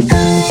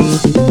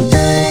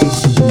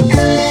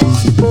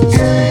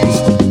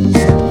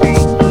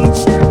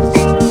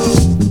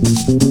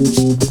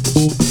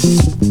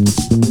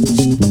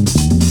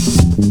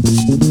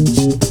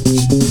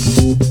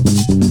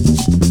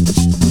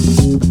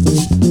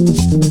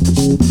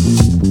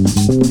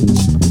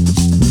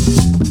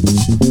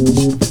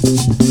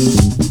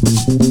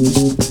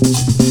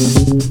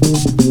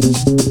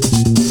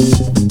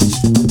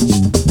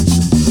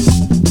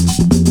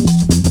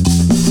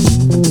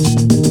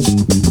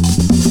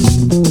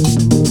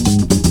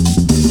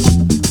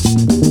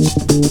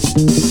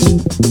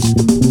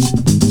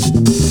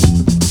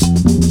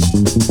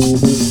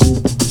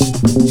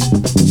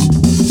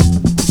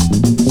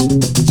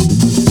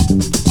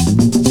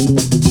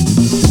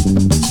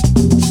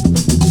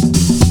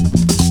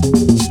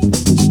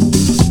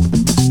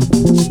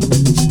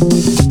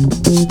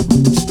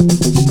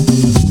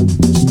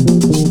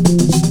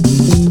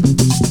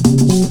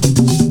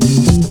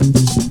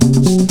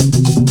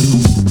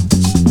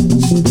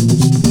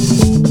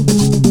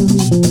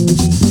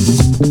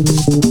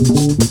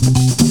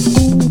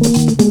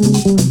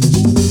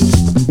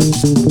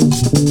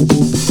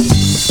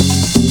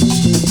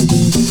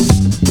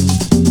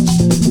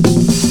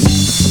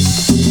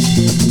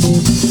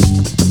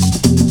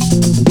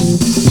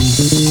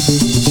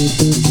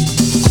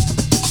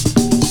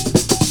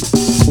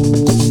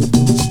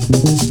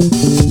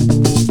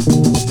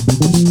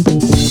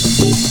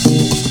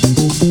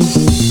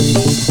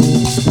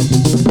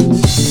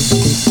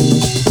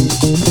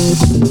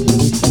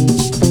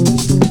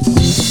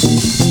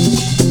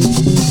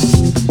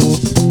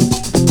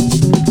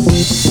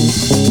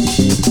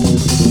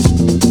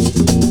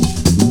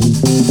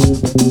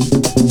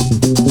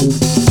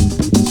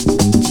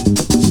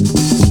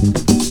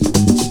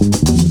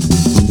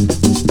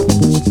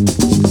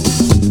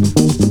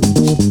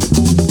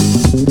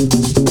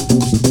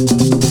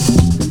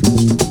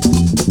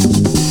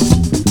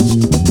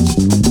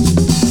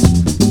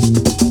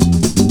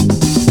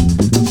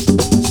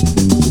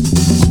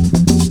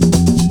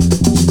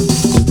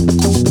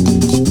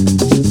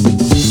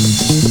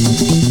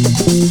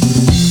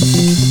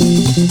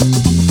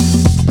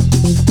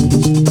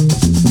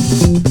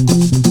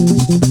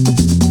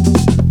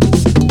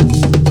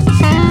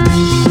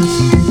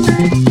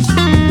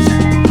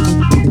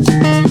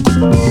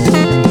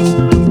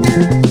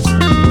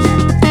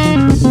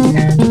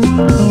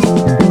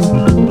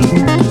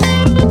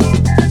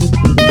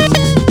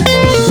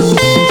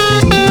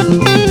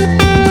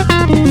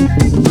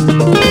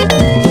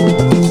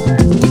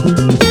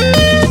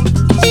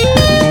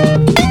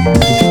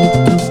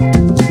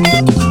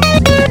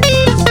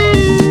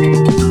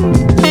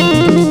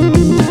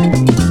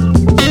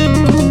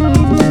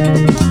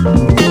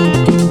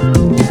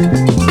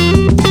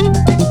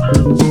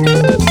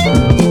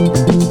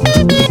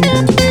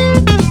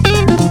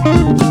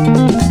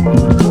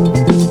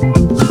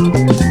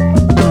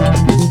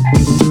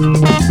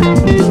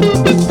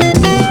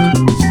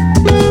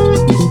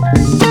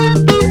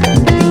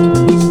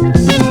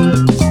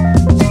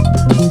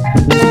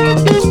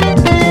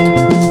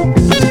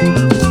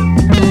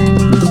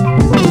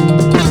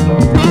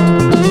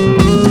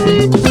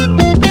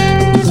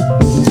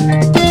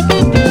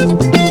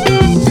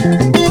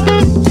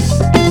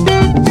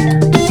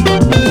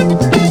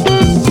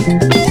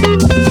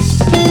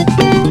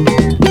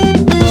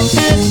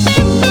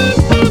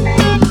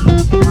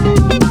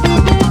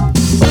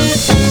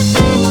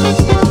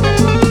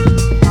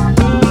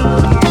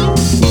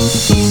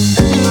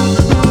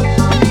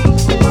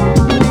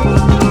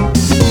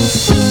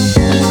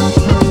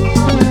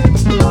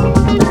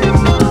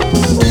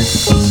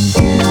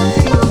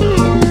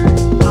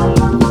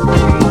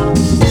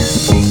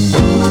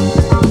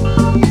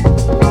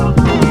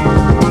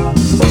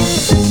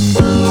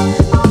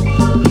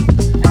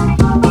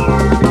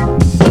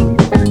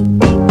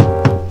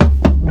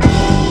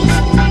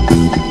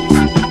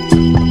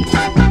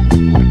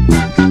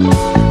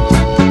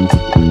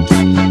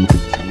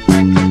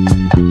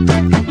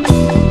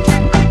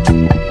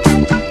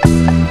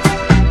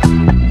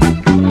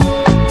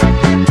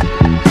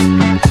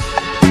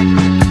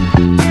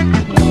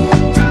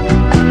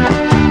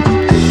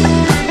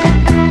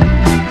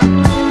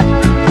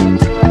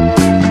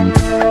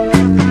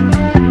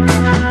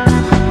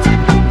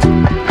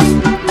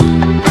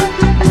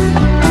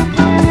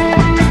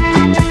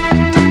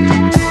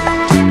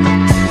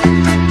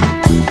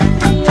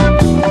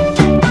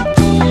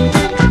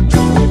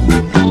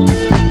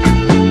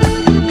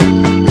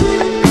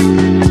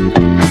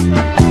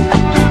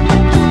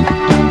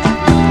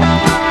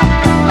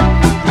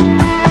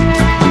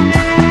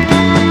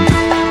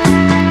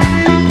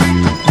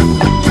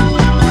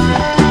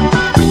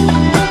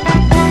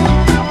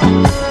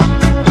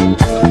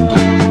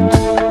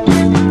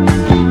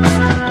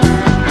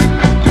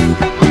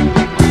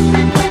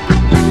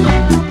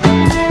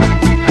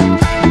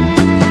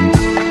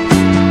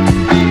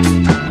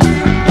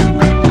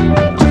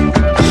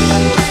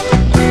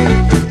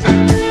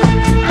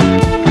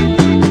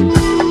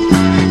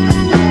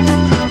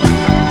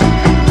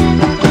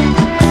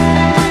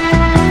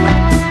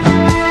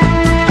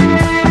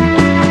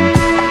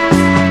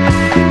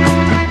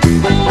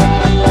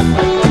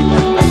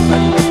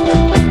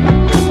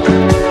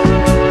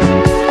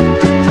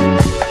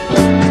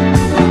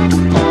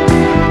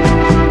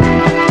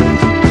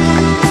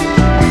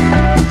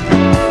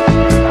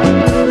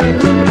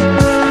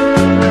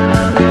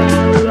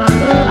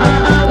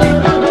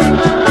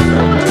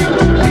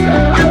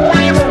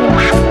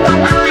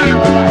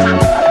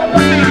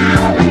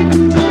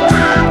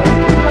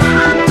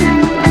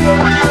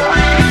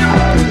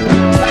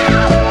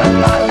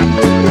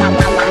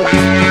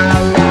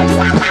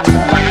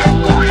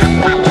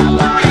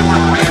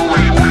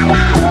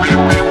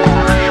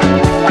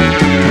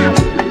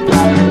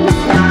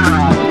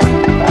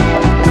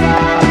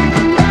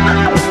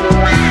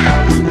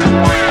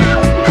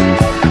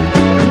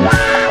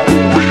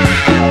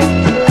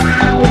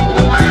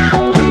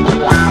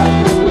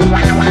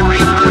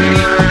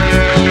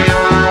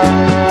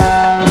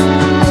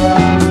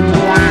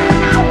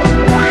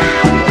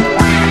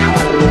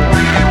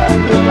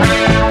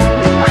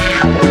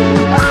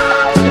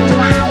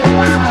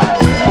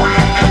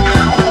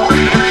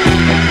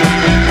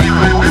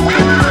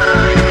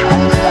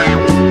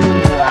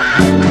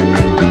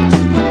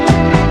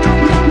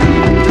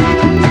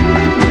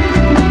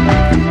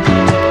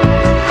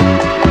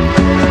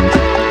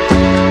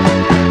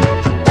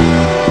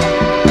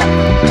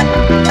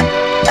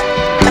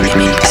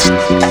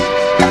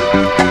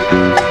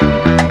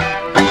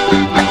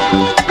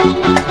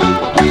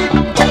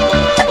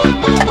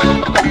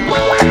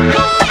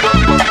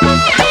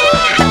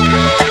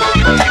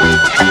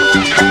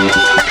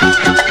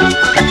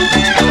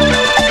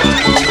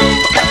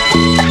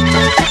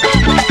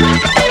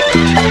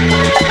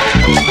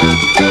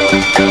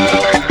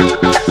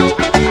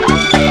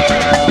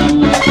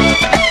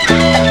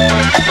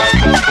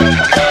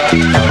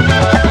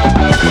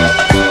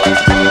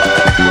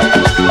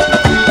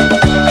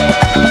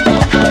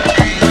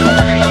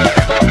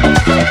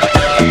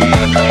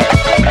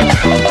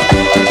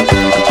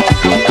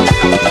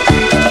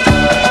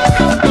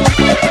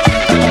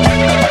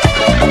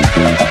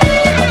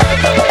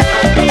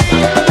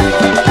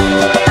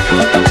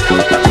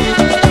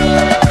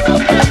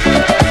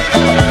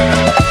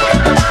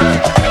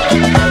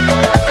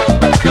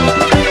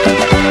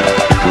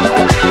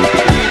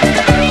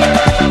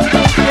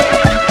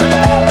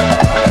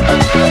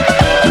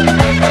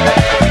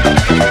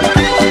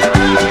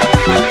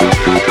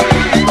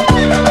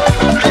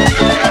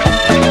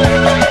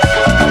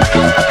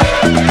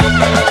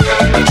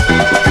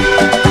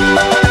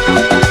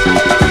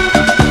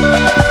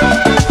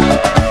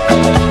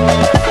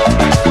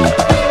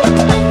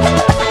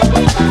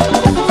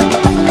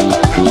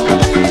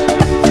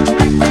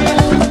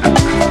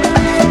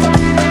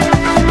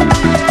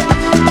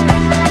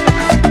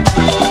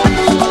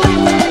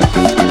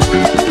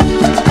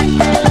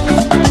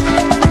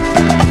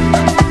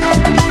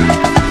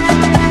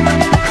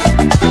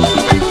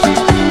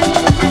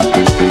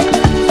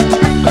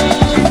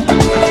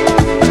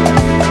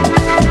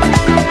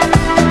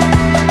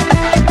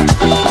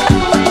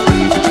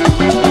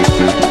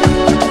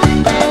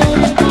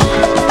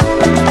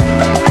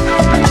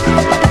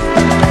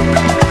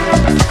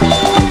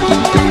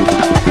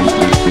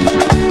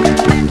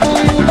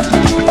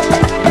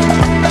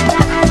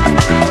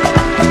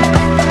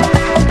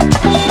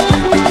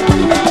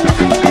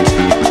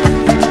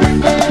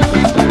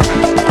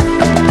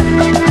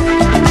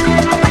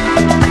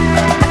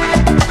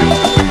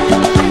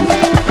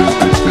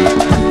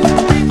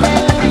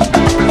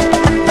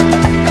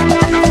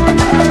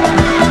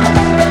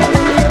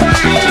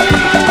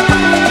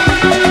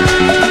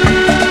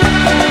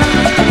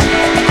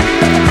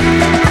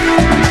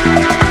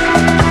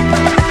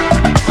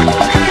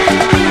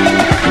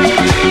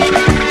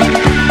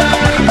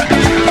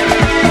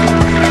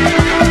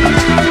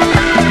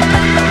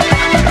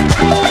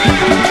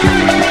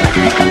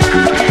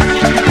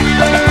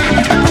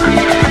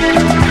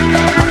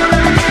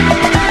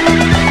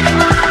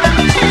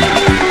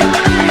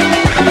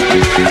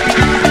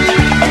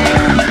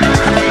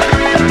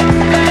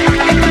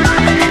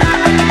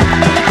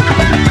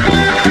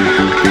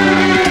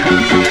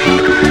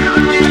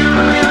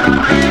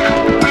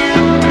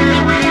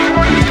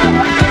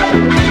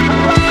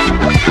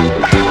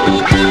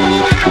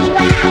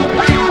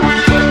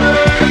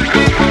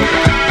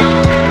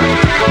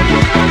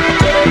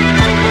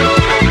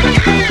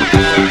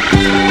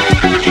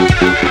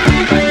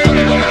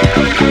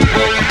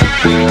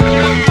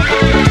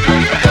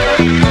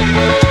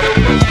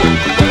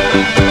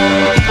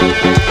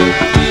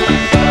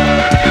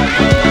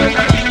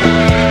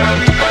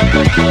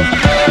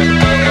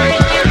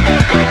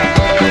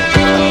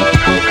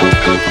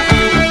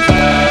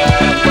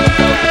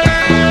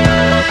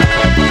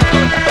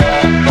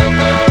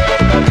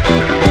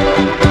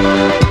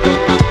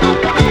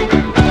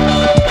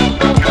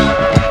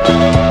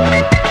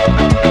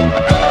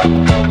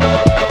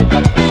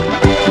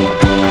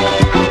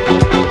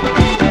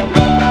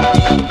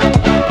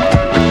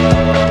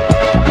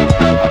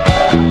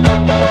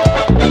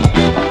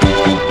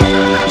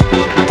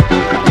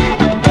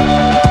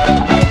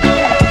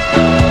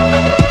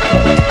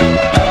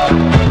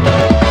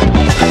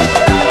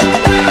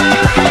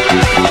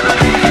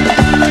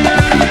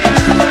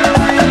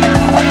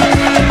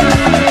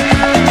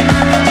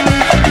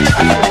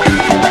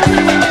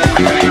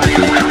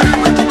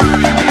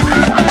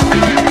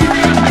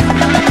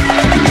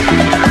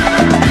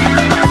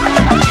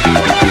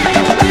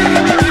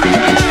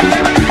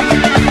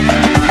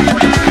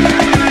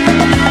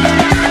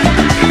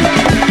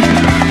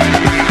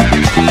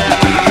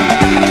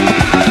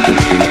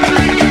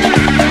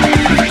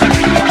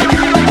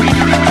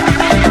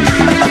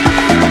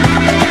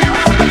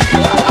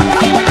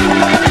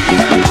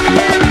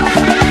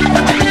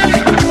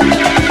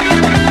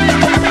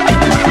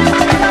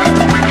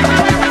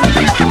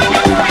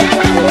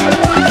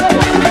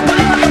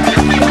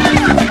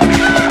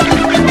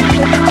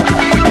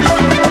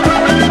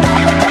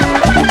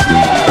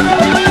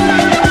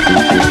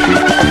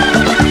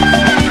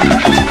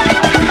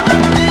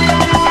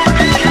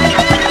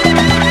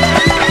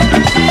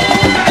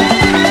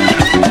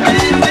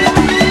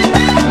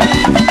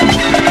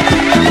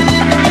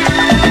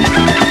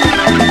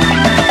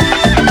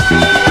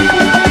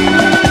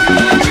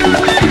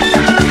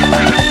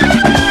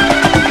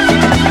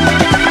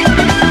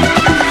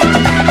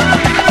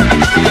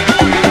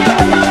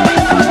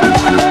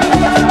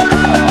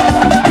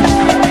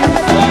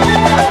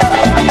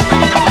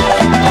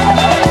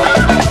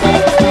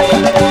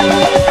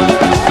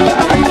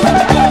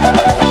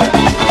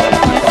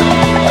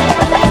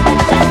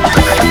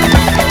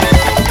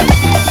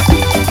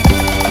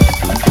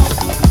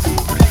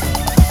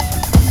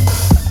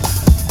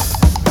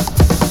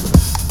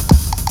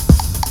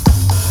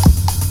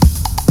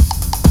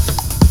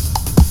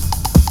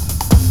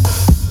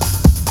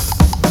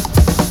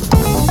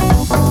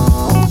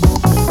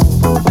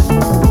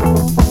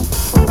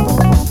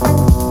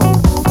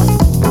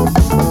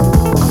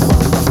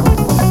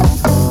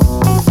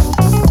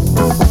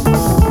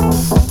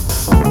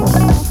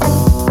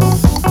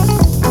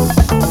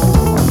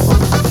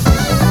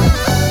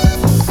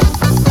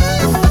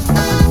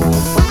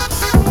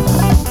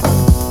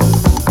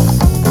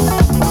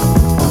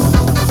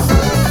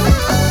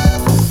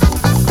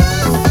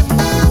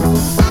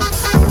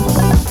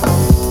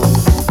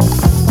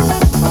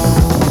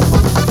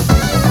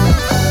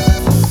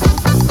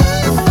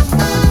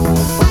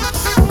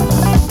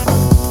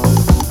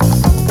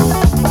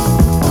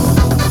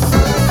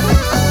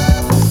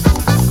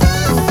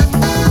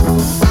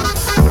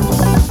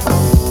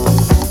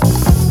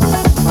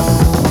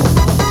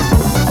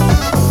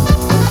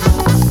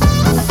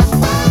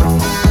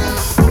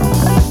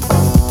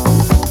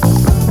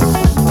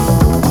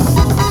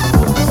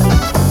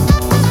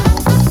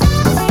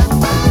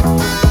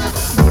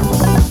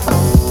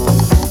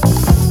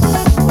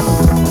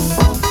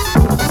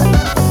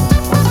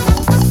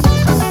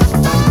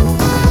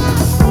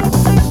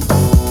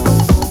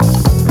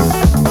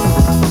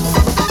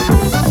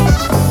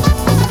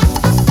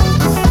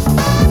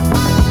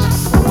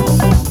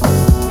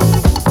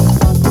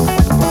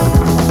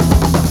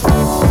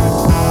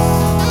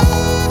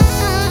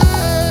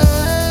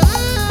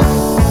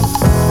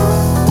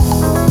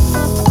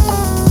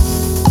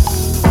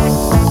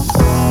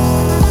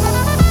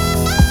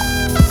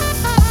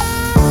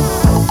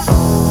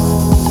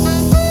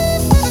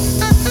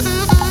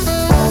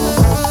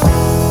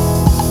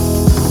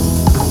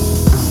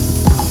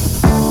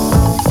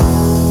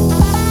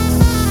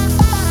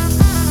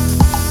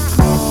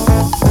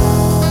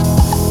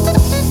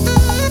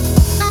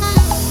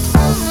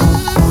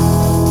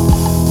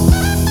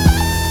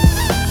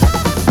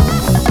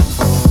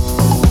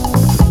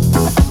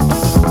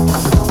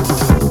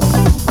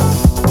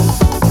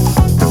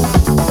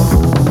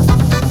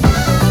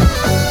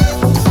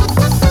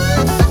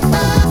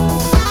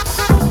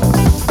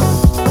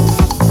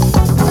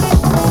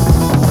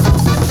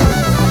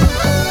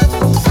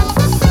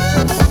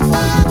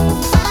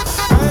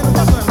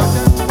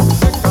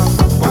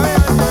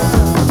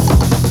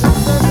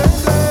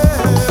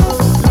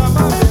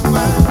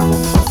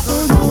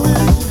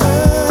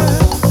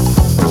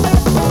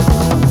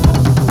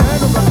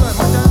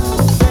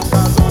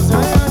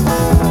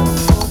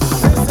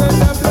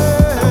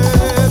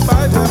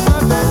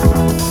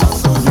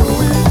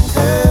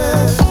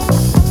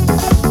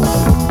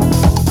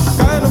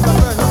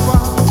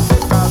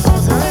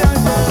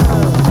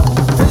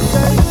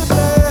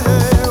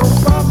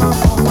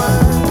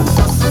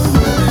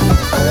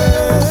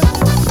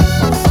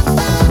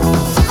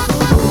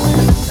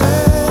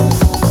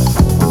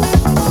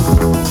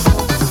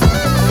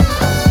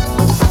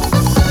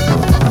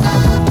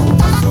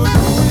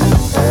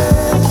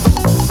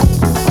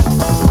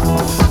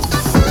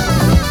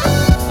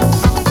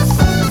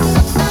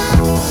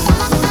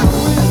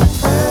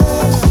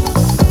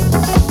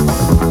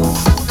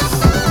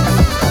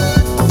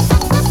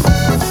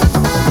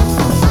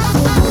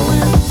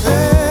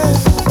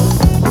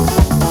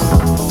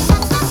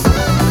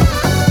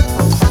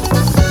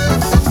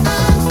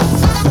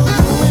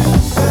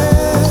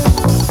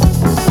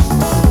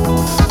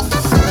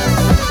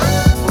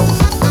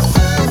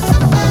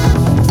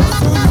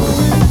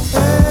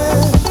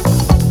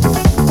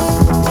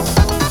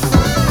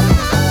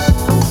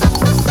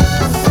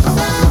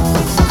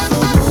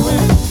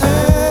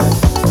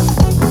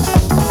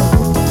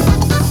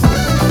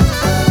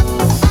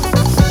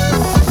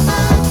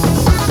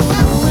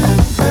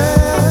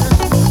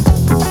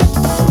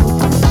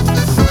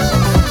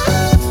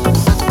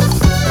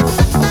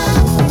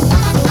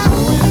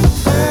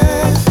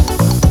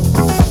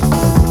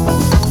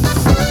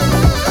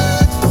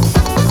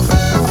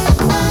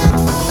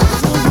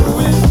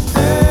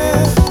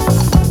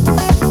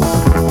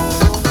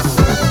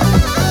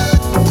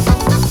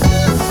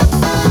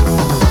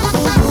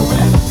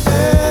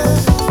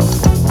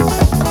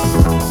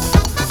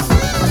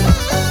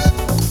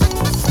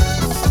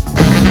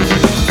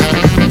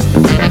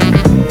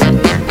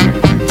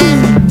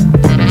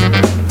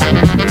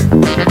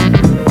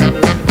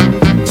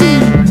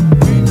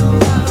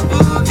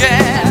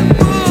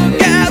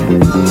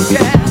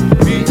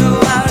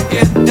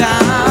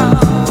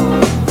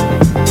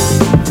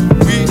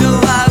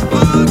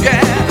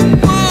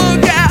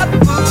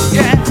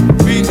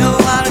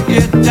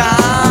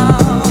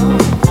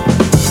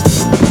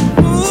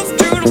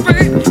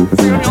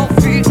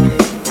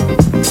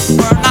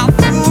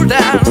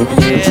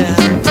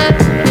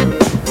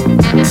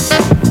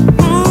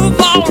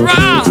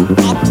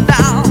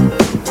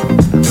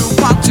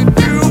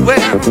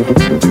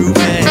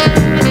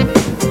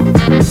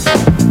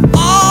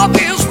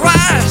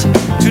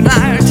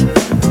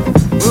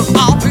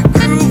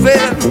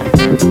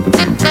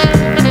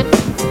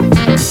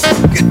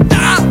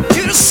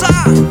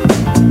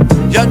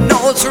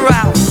 bounce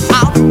around,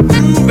 out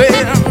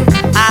moving.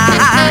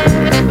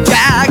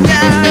 Yeah,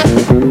 yeah.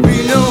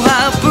 We know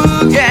how to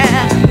boogie,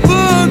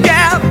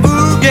 boogie,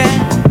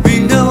 boogie. We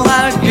know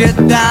how to get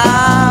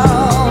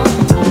down.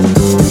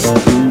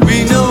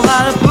 We know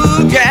how to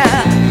boogie,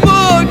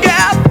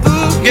 boogie,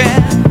 boogie.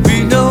 We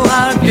know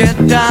how to get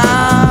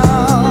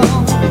down.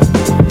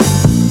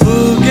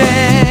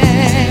 Boogie.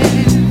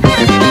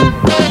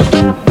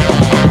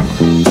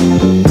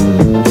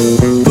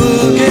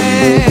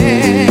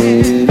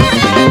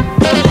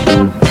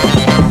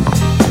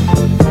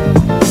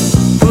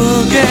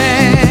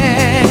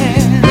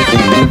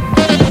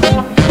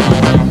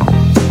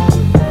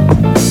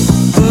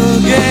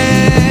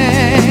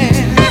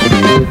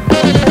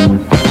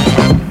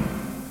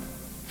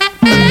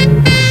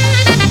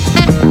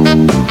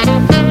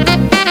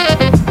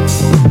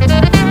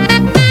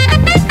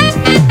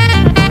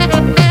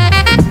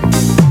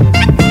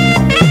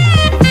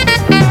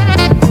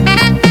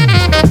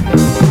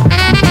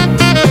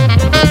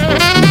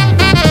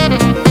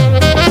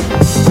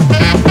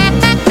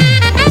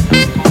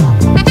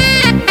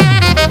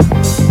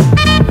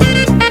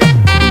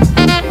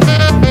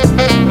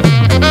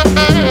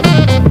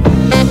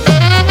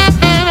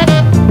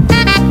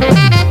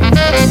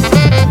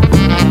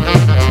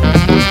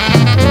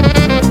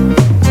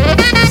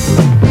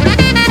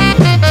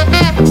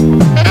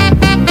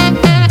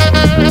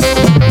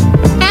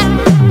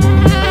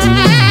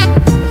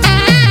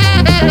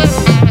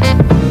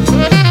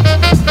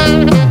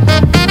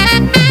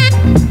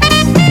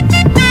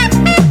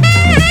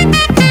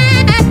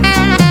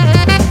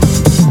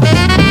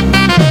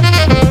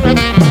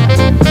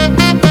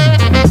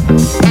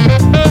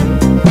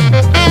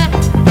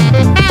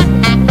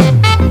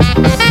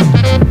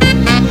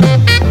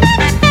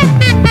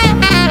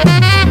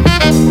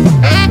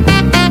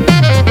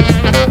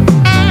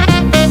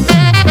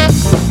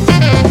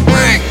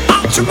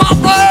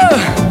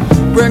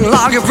 Bring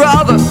along your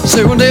brother,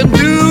 see what they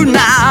do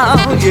now,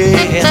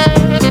 yeah.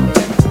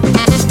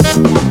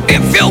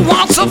 If you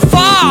want some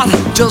fun,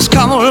 just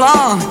come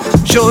along,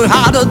 show you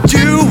how to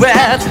do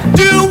it,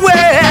 do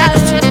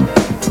it.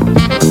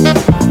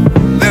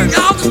 Bring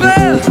out the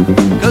bed,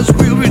 cause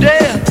we'll be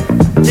there.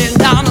 Then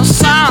down the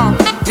sound,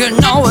 you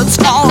know it's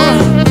all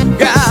right.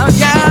 Yeah,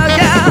 yeah,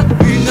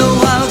 yeah. We know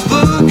how to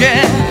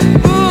boogie,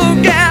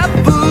 boogie,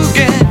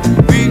 boogie.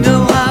 We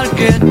know how to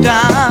get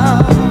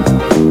down.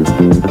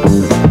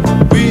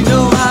 We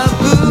know how to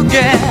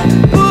boogie,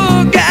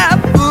 boogie,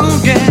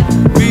 boogie.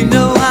 We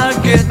know how to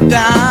get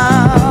down.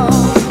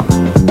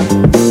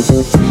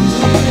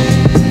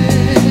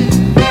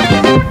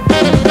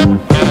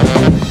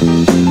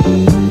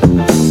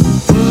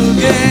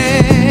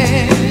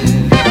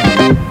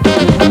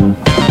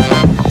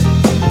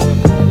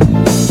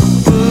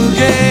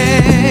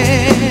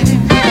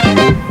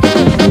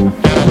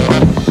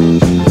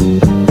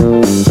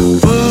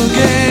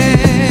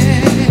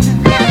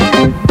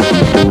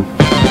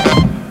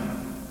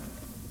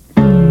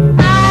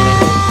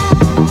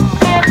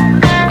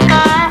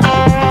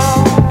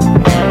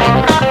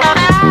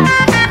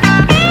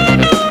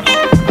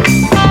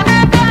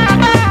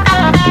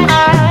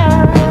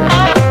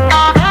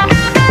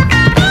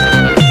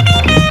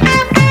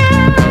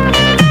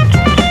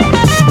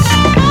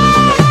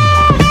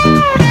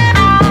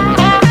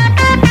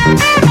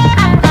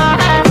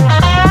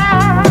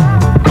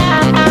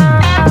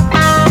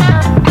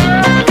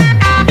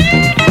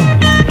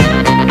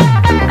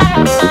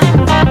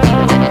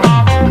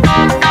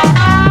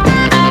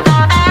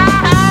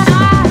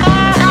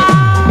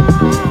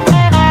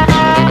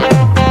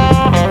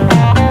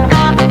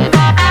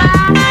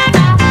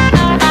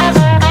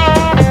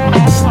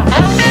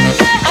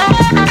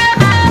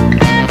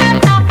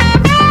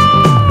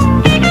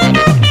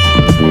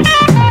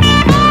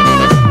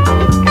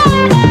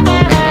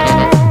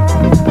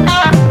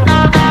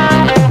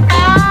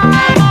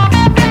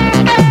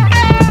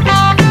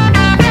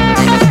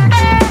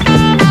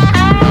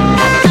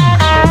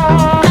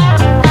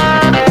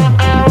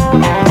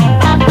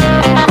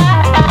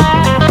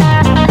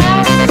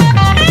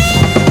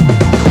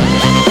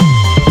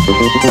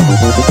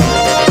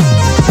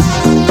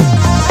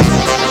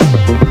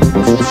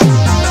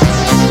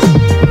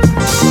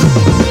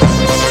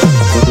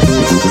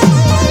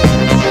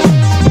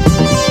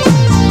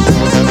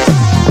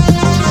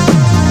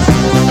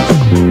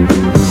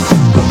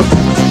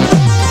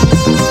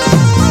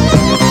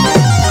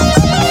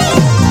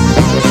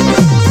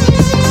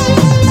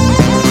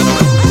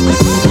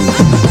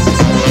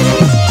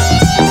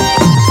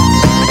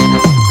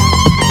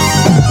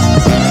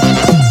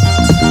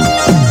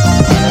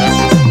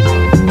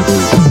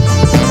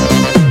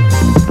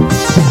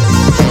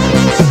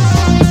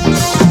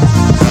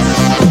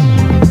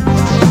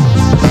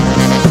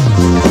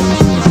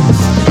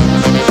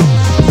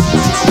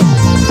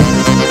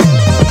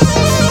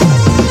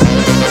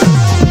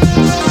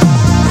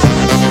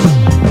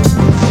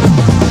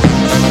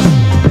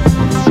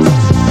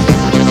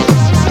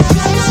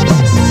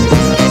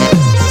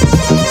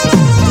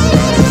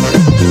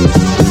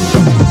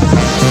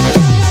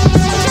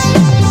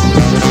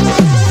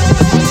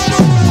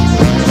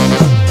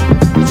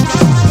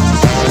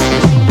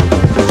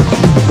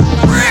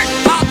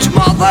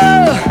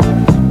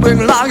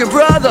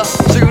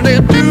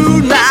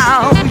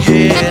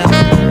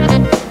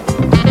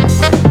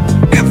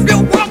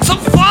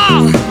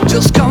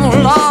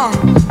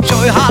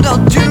 show you how to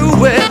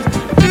do it,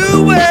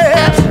 do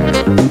it.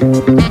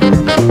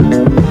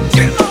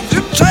 Get off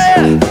your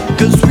chair,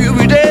 cause we'll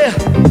be there.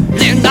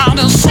 Lean down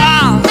the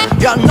sound,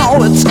 you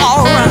know it's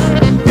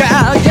alright.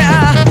 Yeah,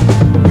 yeah.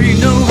 We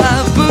know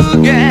how to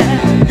boogie,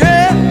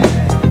 yeah.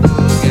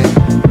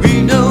 We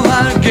know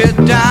how to get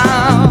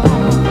down.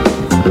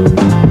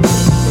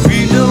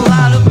 We know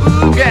how to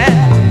boogie,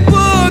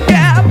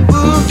 boogie,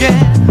 boogie.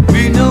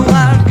 We know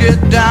how to get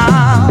down.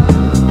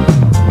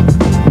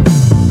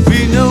 We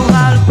know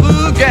how to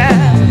boogie,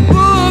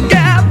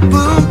 boogie,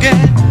 boogie.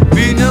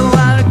 We know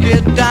how to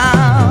get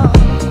down,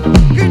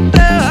 get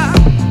down.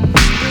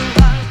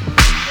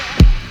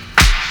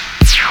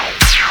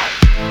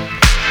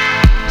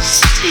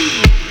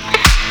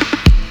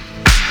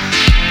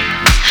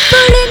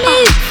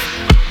 Boolimix.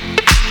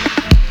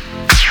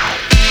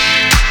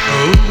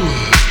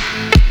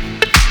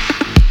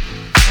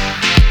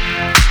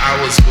 I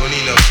was born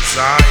in a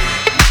desire,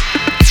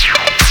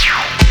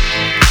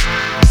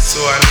 so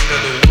I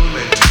needed a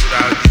woman to put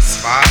out this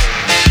fire.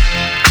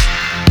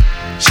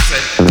 She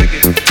said, take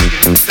it, take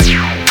it, take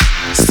it.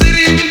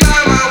 Sitting by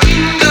my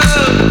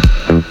window,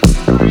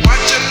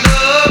 watching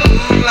the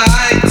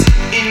moonlight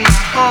in my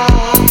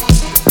home.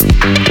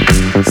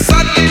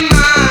 Suddenly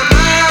my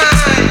mind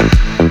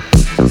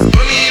is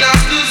burning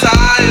out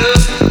desire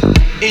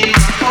in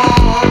my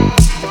home.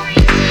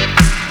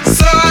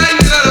 So I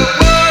needed a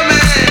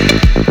woman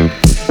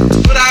to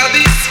put out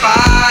this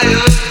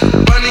fire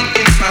burning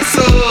in my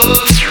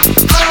soul.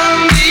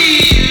 Only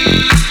you,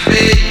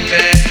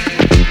 baby,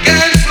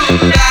 can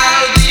put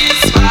out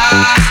this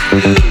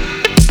fire.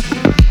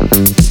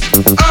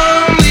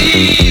 Only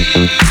you,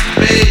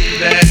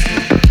 baby,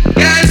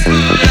 can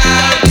put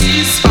out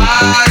this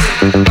fire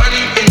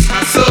burning in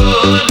my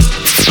soul.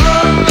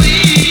 Only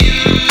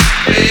you,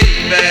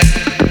 baby,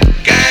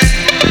 can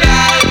put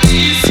out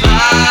this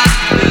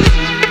fire.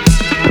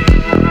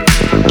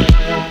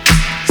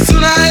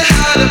 Soon I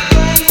had a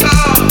phone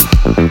call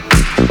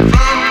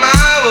from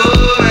my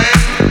woman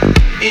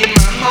in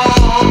my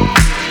home.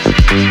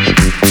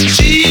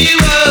 She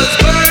was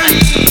burning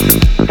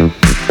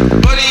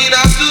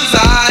up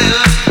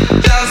desire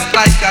just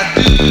like I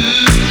do.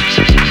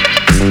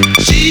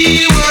 She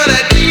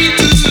wanted me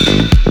to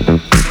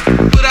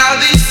put out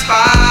this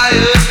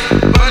fire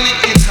burning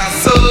in her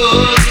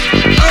soul.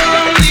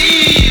 Only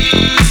you,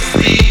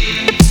 see,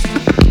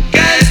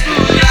 can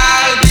put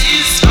out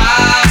this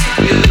fire.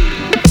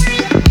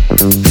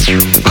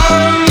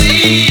 Only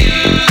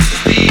you,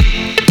 see,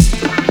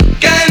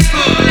 can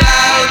put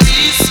out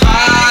this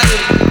fire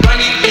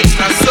burning in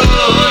my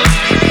soul.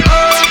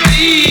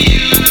 Only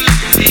you,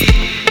 see,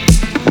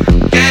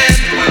 can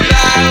put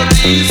out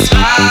this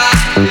fire.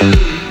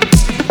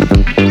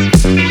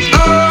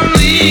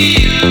 Only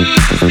you,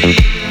 see,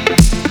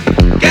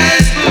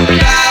 can put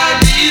out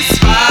this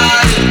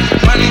fire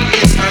burning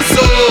in my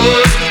soul.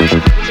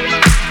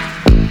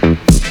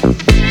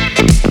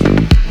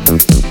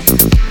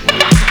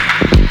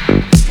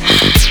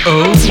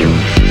 Oh,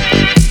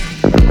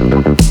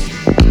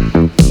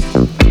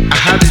 I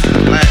had it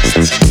at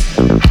last.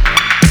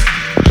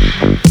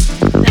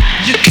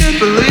 You can't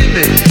believe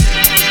it.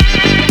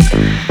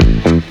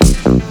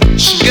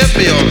 She gave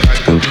me all her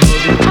good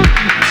loving.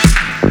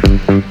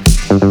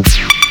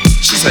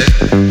 She said,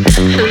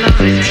 I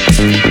love it.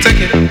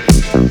 Take it,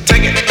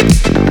 take it, take it,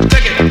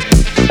 take it,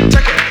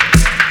 take it,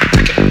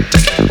 take it,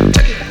 take it,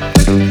 take it.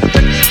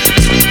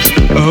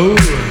 Oh,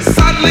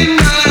 suddenly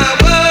my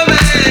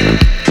woman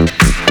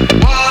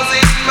was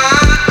in my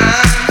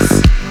arms,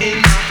 in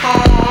my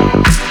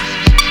home.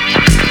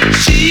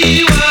 She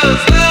was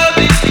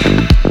loving me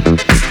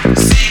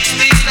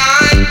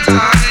 69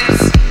 times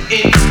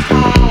in my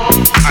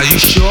home. Are you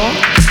sure?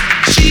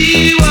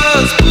 She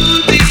was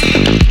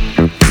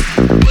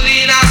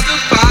putting out the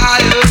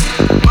fire,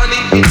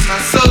 burning in my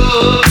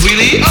soul.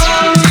 Really,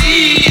 only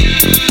you,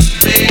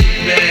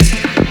 baby,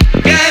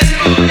 can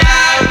put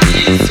out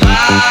this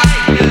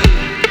fire.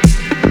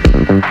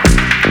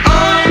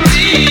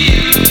 Only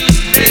you,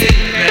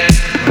 baby,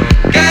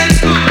 can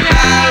put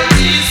out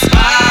this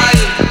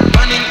fire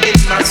burning in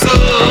my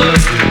soul.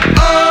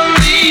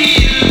 Only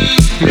you,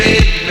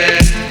 baby,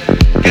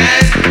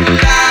 can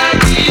put out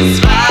this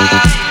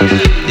fire.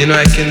 You know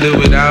I can do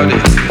without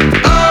it.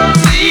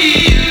 Only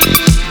you,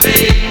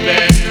 baby,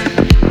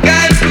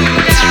 can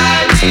put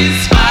out this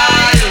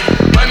fire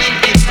burning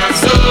in my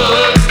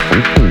soul.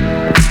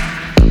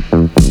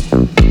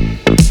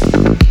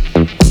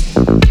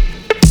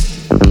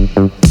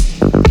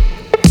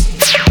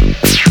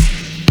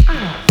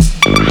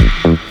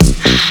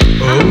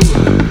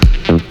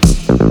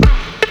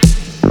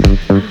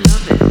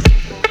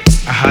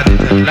 I had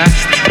it at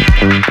last.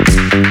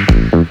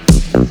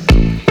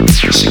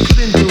 She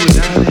couldn't do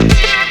without it.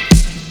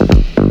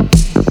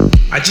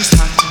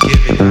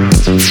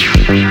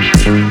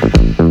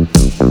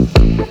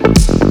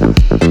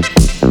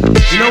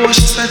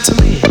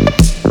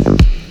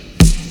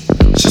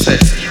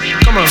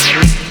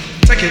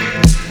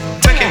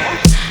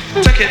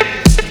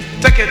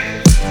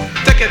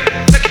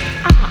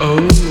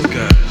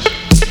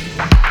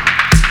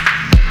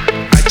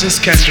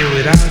 just can't do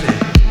without it.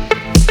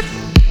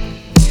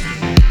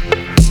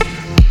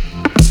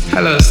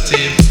 Hello,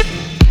 Steve.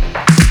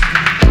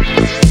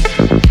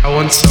 I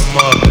want some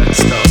more of that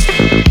stuff.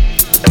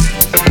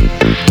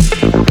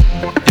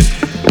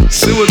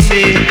 See with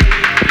me,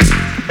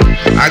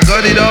 I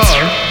got it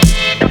all.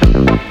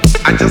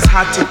 I just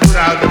had to put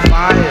out the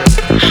fire.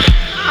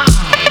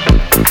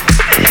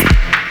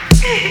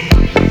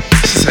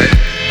 She said,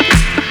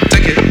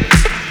 take it,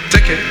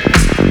 take it,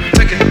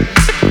 take it, take it,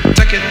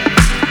 take it,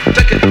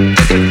 take it, take it,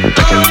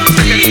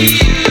 take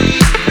it.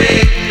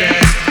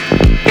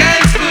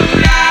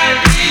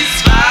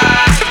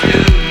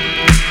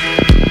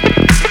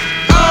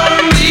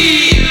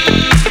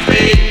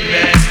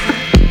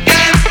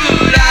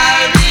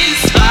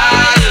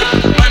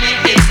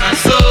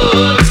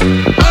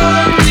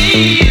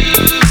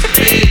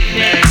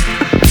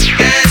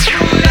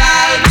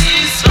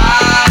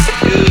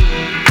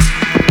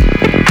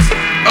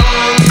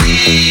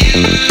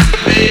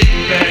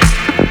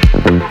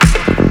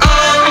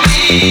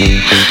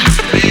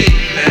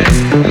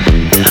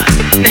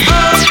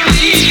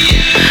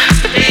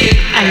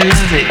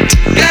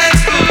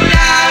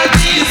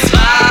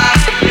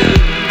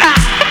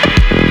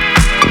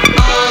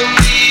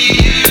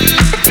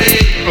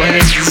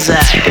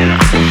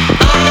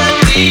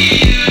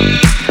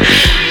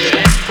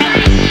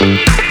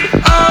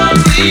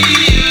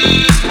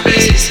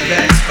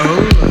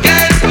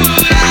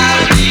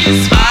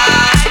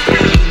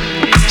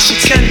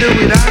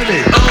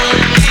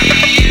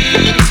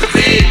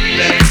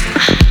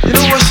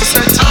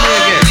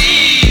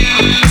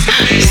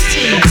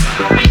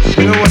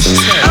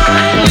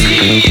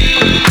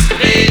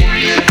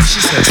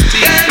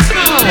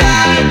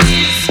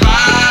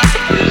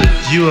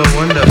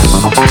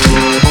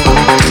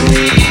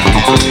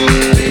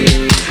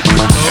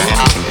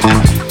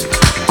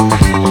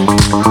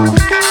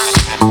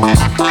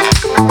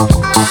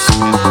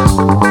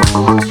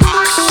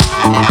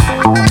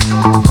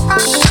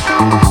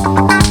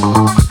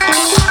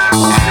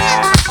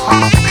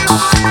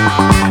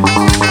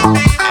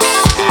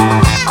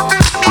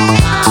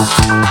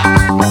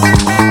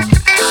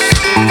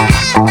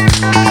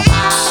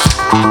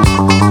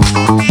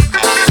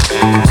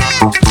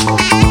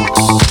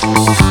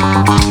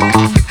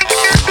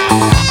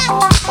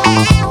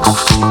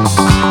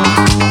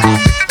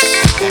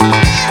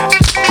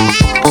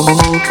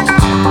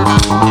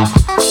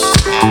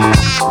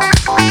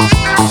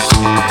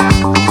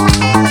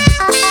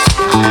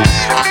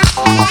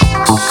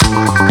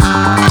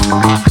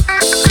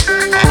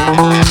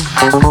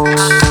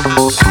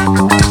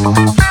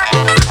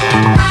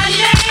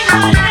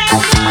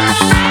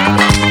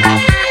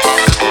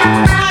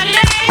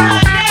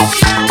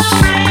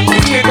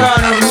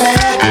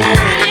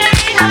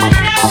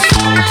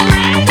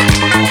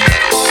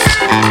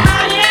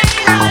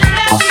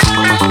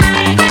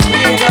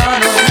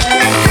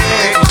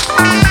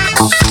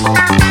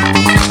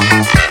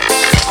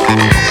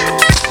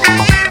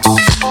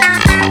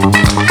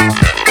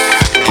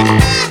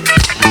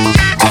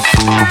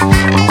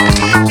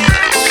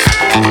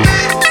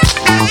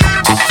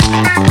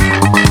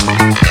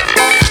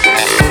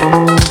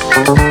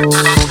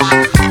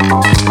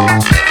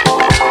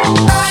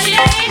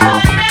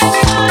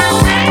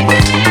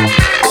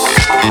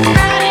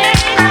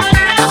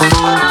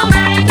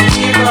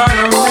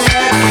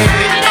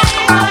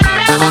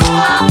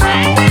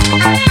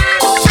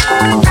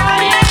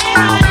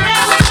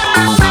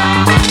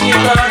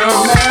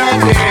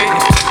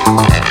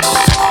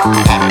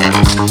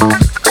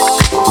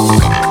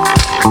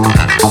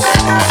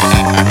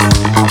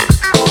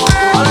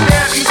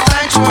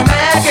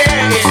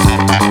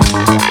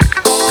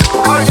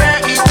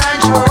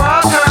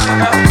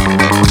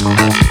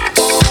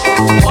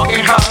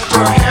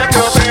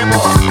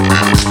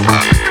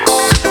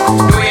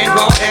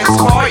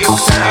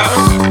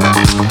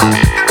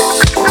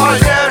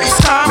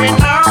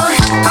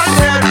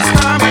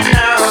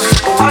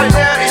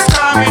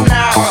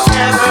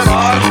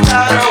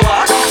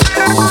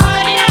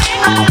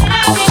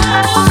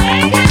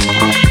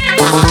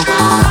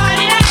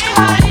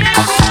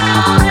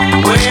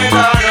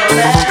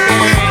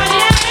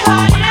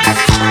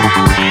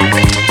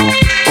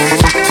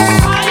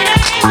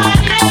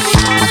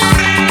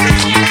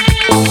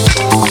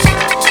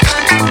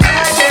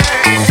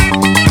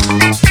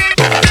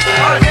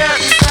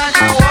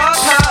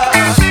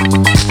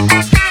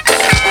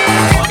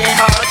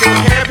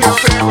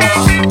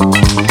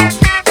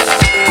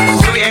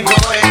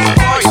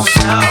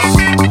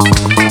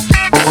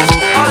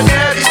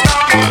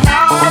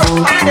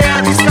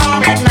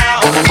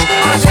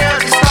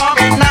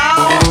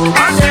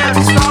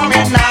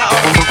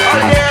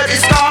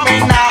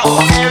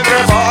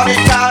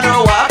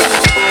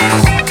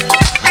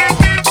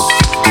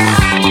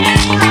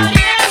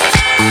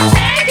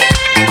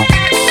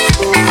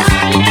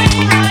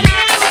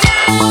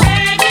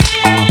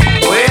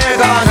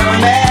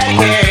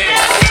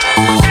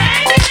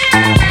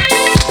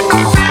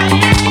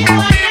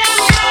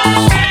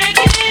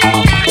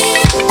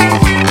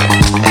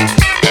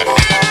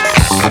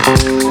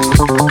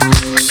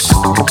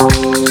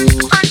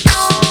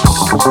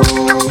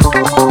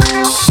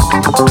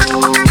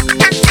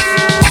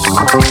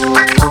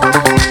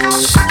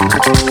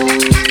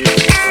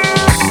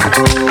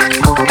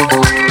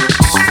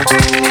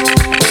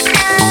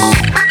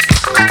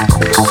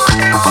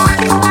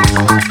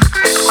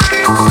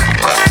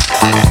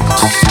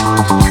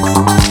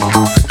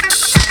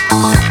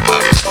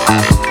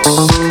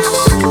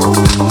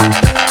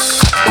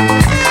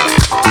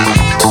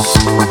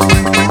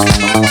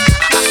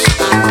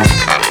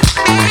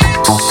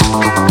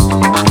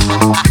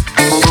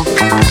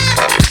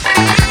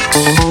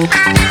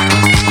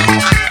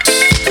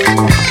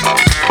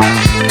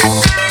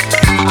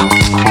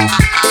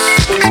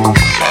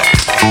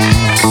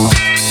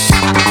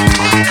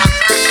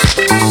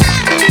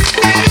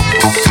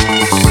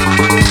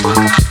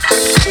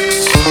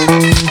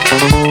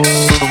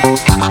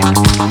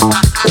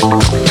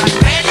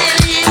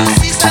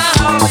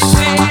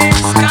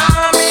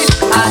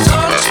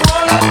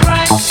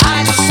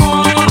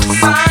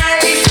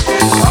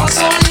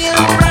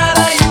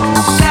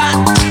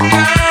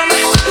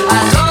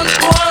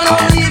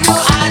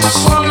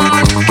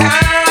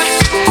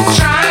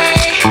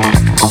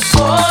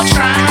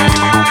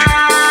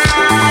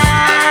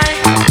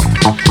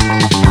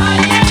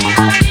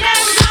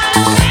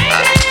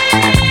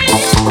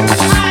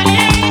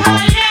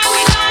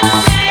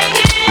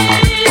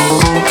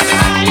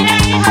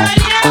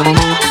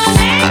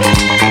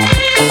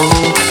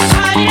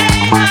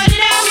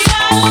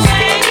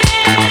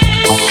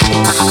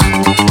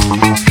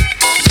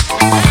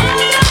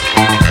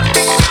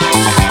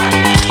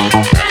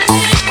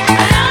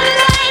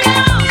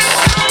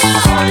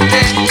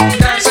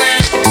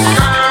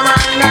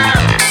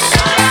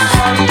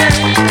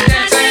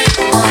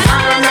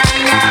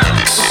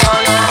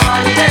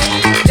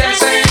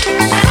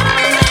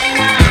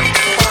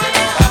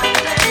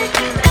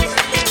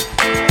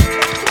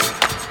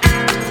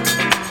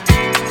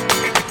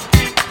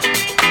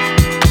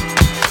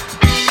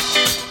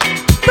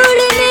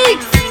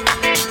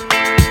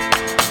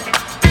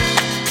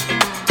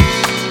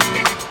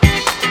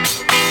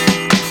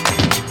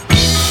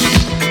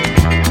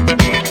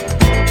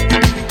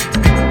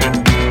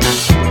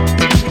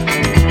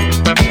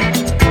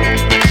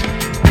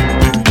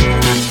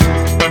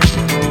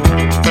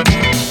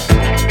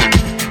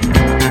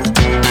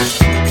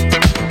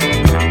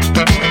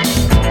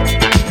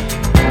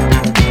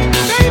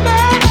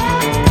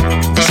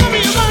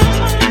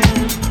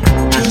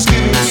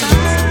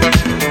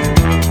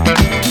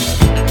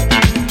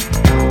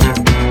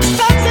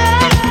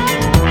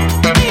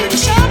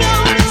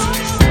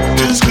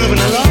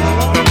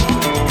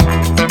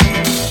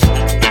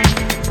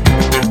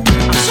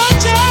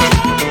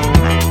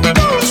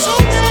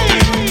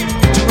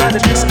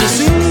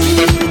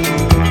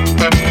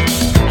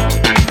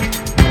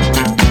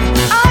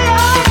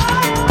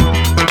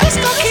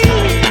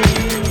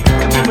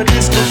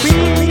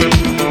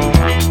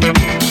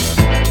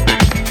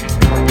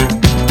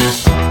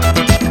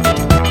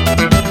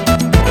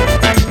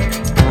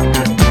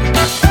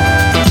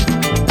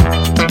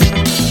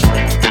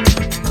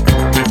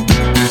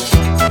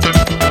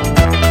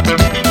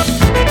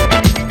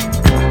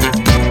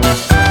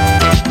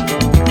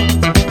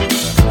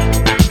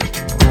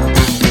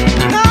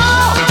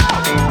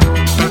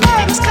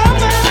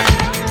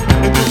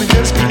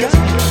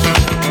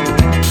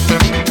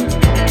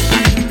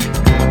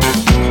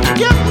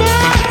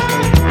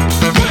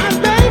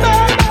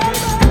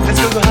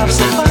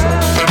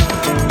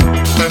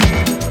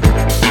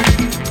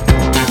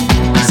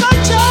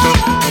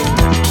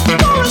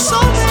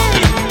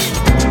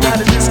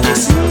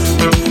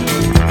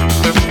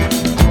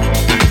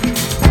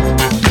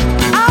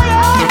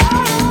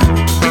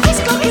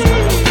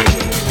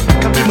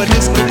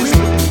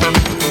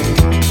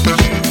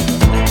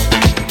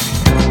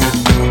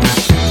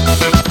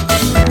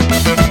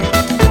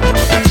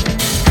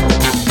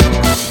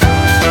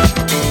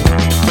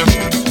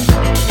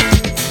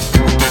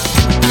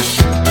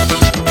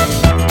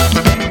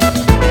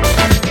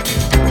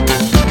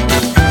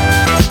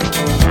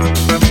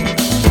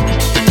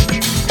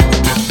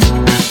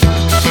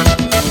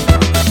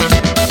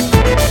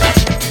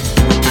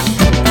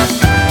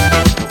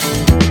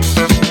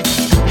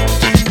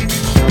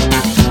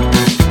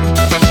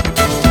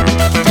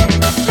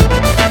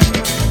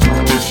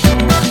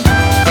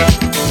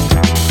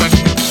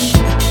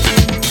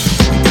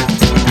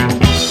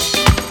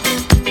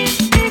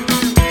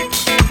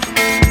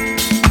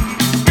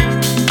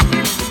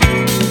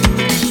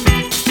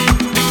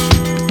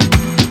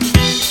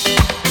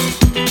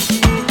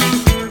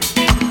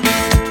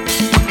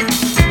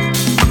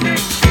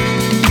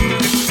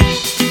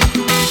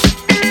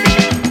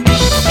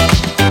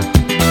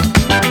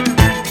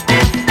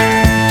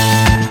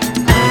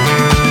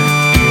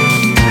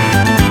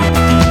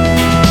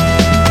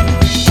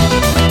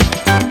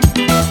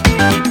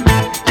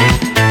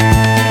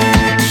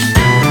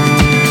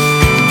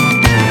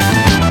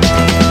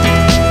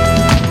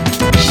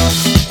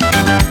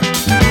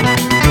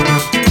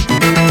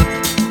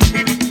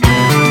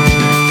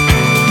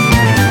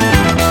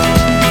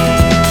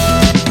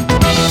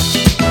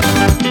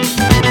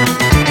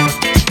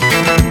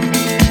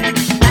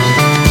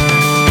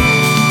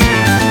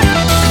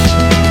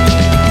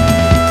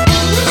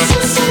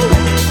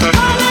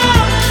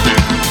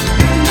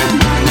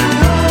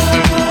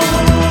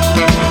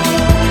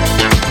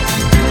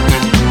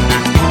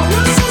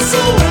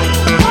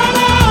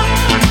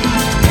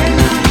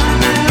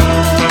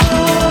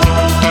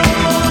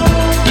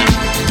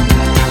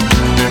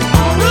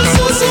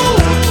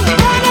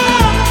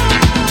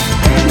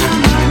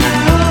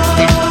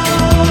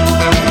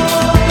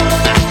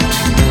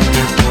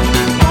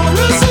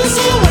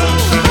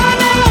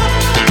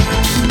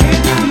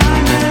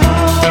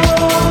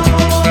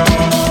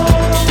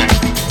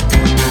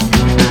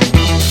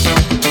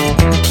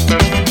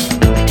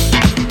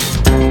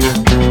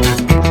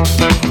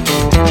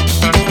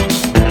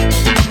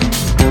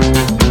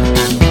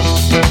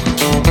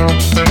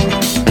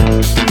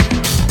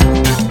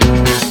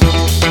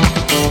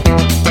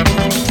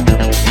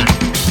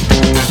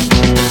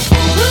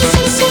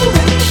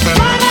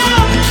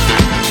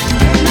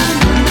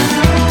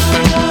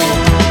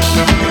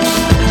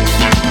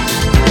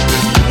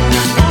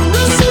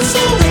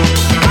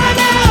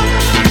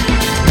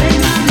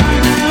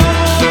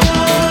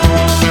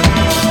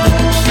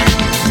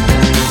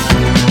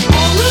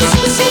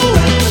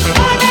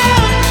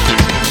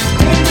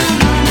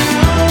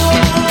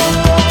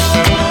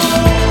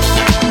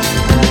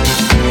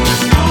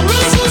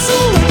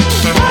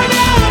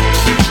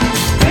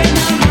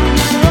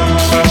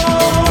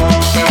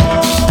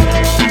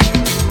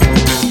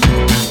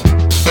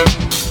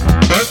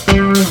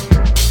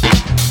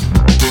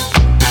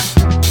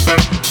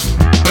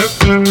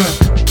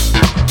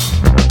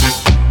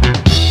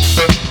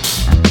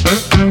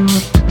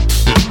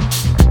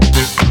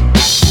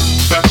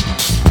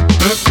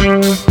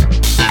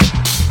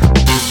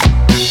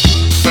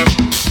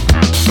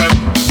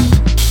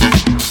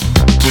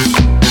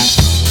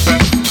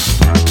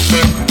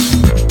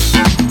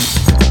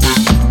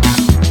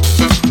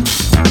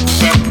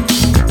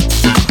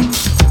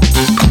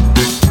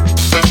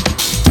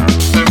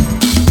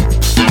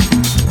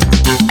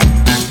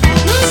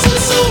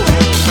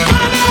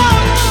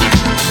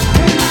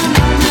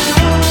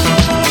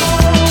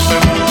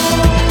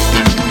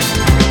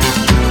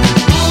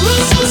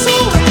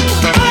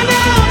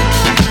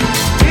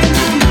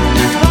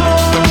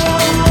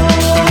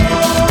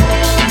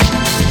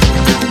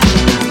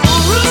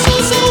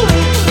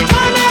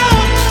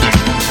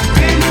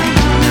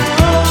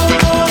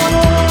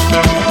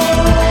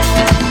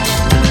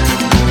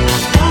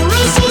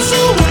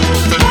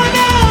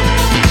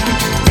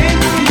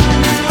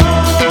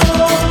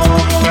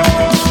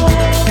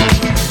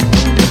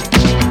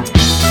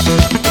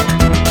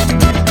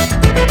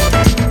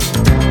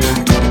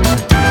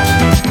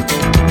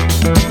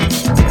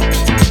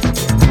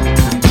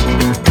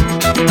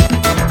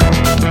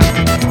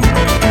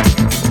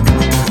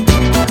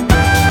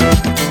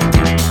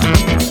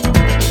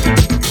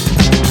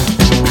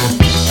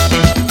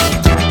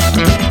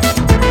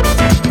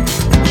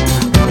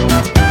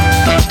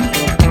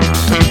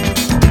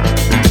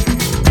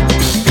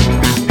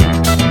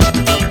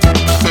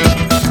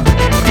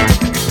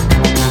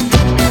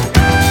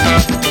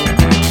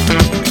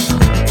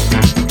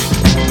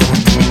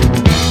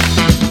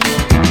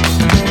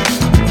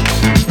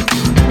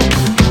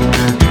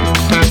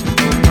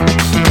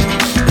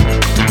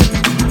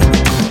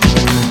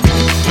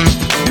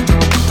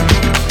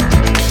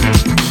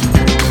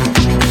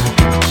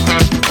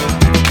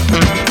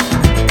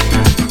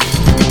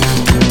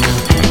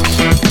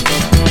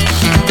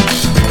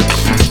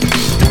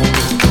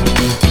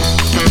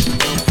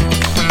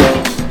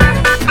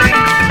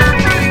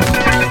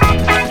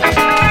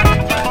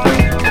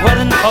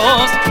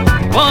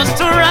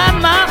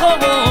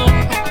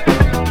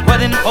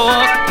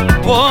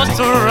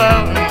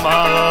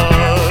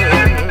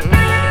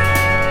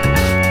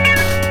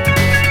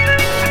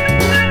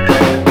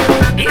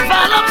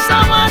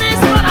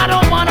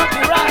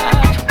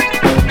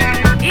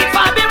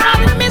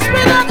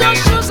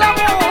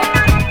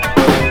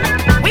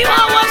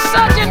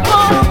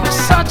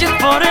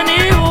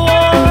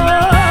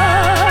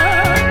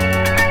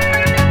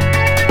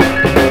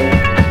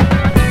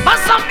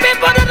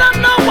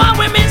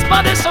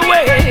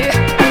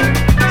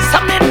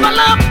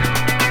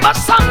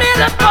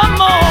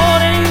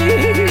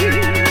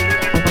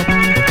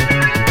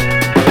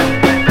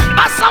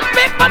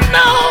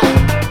 know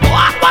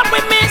what we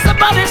miss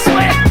about this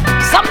way.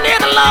 Some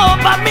need love,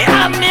 but me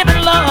I need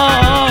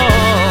love.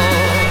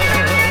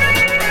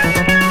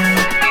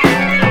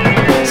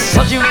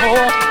 Searching for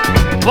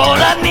what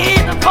I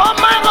need for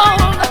my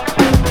own.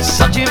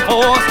 Searching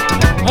for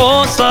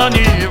what I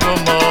need for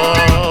more.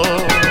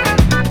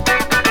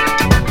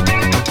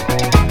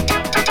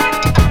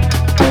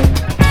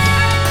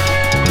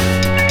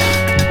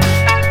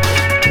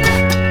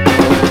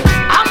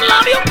 I'm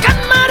love you can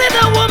marry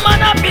the woman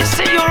I be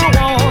see you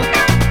want,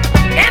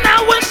 and I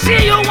will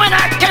see you when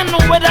I can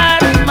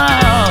without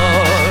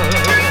more.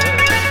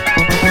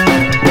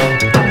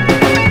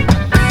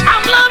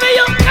 I'm loving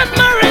you can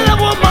marry the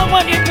woman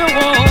when you do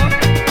want,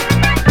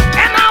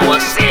 and I will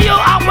see you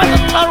I will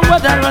love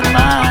without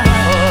more.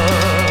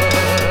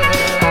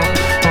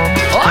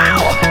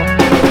 Wow,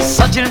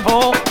 searching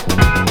for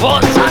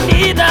what I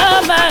need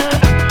a man,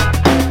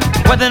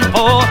 waiting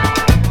for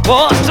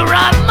what's to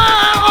ride my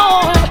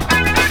own,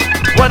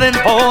 waiting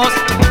for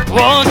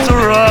what's to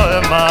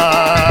ride my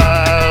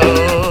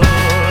own.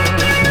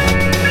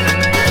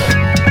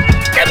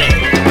 Give me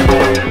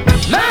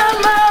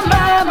mama,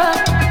 mama,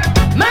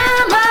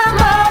 mama,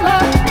 mama,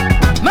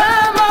 mama,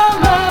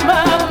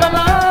 mama,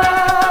 mama,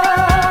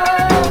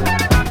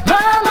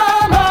 mama,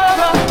 mama,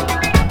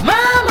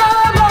 mama,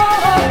 mama,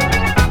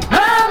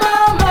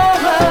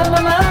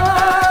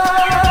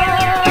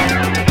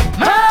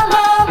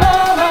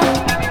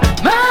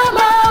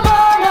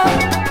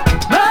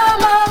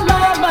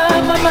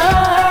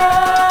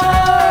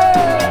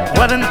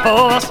 wedding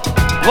force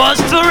was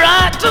to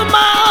ride to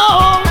my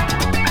home.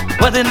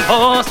 Wedding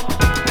force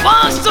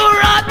was to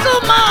ride to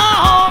my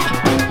home.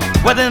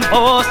 Wedding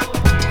force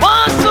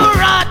was to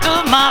ride to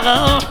my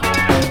home.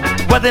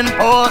 Wedding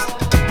force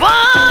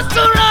was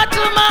to ride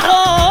to my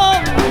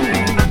home.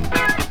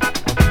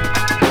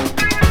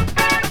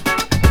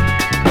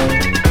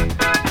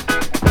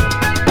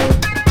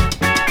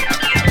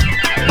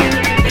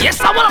 Yes,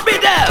 I wanna be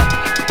there.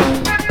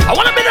 I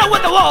wanna be there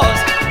with the walls.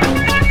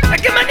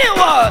 Give me new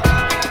words.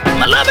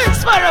 My love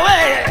is far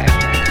away.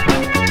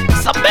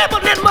 Some people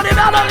need money,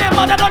 I don't need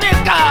money, I don't need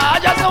car. I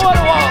just want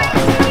to walk.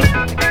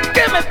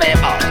 Give me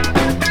people.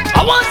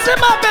 I want to see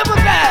my people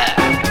there.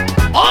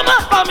 All my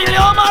family,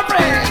 all my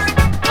friends.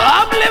 So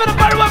I'm living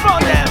far away from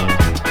them.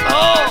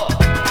 Oh.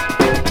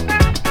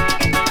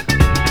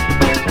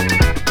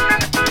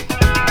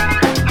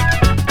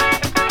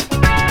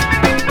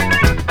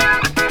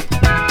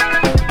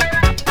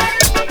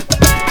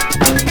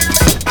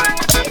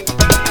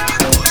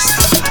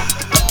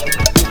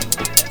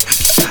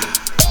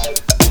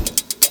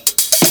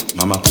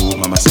 Mama ku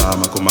mama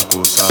sama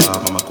kumakosa,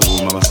 mama ku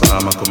mama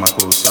sama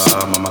kumakosa,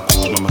 mama ku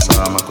mama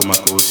sama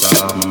kumakosa,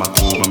 mama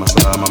ku mama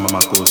sama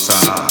mamakosa.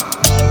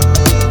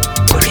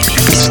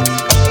 Boolimix.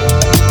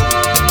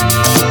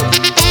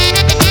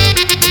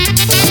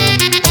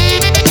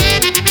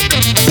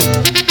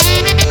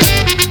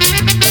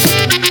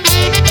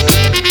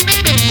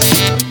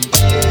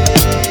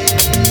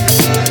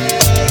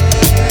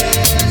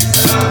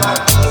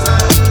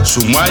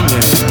 Sumanye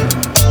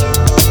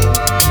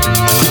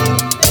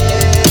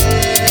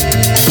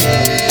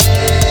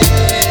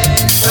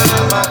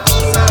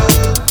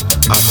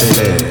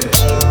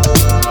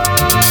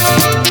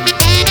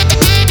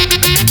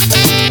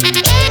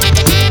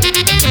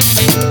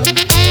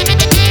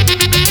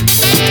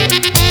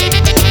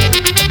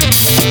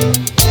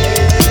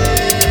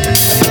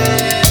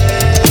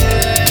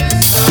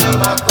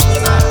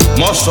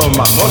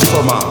Mosoma,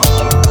 Mosoma.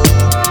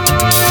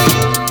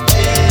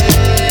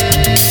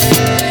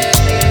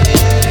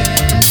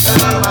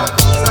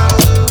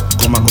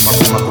 Kuma, kuma,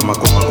 kuma, kuma,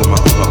 kuma, kuma,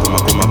 kuma,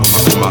 kuma, kuma,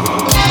 kuma.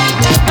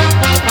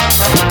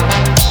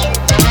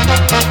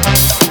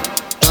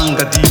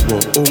 Tanga dibo,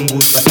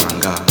 ombusa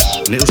tanga,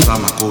 ne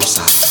usama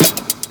kosa.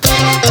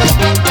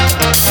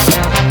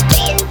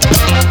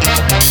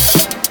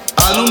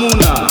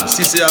 Alumuna,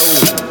 sisi amu,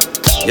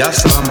 ya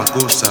sama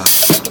kosa.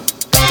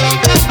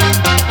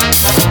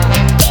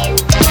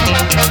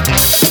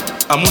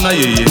 Amuna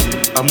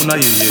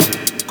yeye,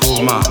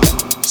 koma,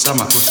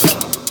 sama kosa.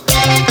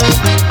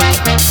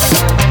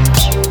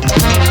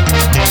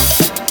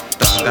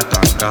 Tanga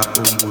tanga,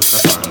 umbusa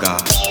tanga,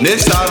 ne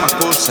sama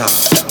kosa.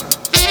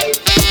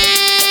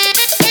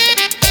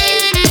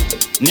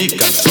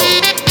 Nika so.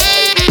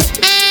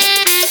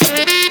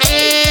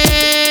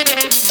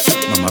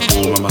 Mama ku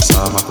mama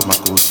sama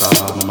kumakosa,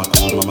 mama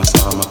ku mama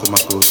sama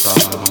kumakosa,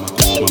 mama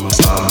ku mama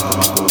sama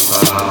kumakosa,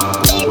 mama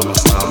ku mama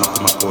sama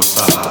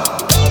kumakosa.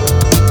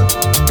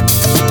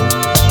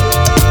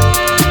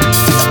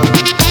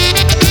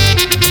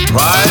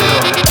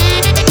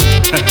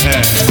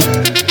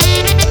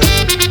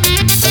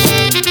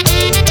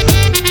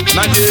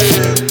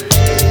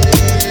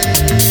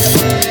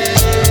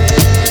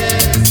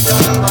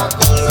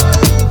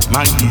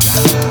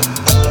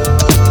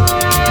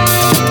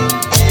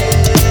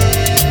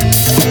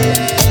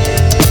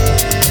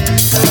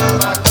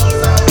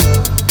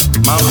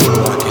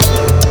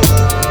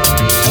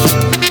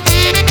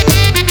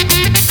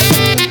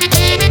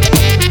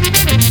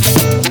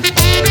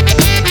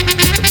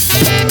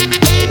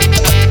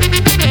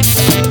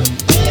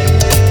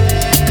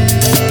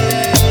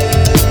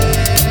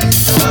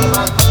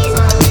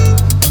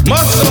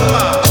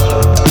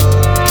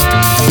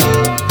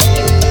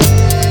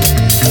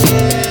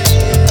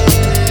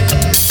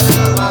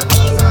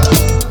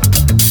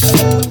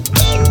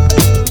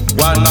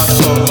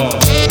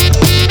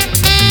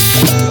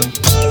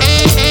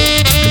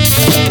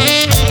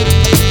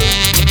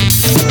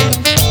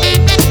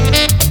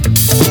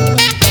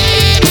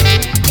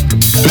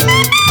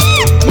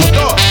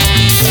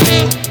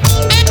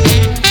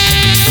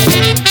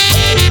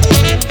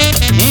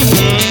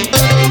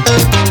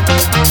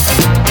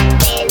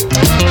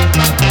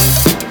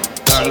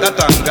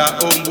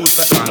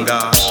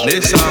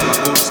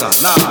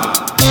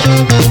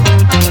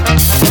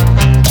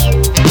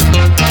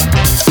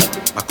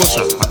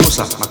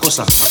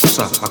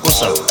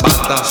 Makosa,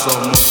 bata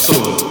somoso.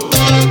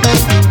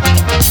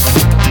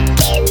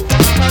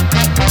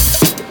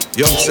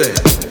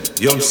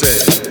 Yomse,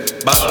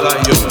 bata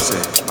yomse,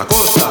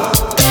 makosa.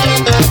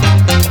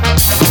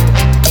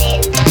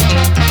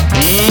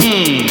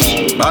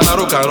 Bana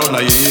roka rona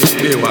ye,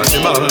 bewa, se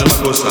bala rona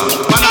makosa.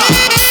 Bana.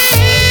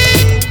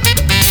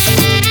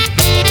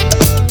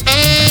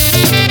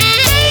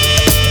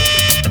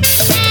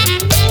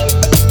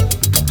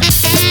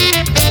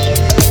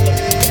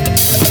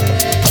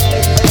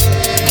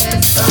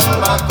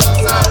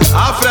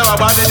 Frère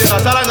Abane de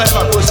Nasala Gani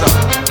Makosa.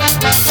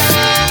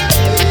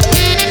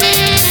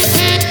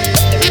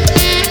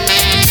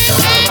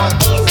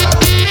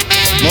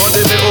 Mon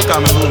bébé au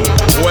Cameroun,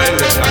 ouais,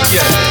 aquí.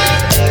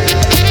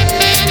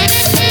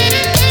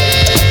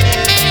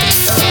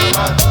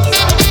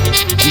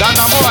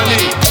 Dana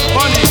money.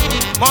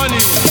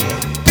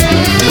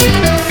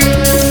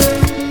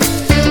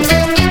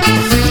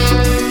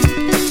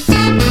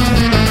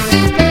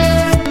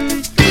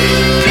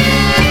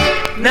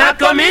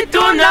 Nakomi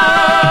tuna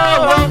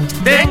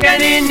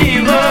dengeni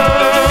nivo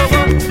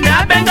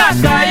nabenga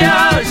kayo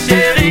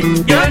chéri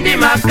yondi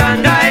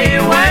makanga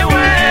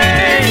wewe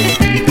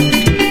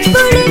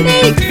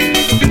Boolimix.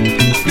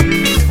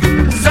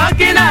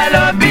 Soki na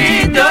lobi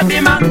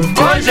tobima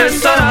oh je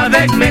sors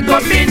avec mes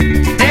copines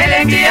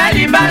elengi ya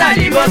libala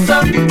liboso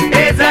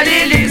ezali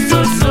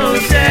lisusu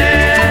te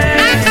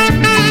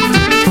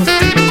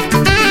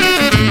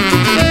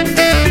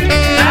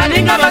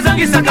nalinga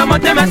bazongisaka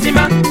motema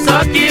nsima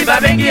soki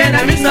babengi ye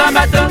na miso ya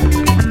bato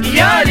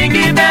yo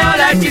lingi mpe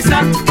olakisa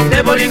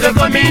te bolingo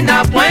ekomi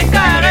na point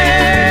carré.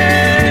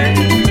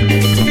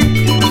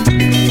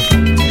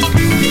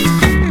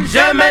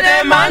 Je me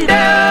demande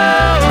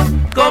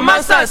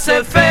comment ça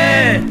se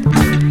fait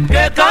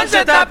que quand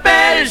je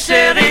t'appelle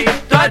chérie,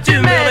 toi tu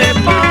me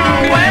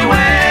réponds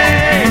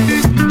ouais.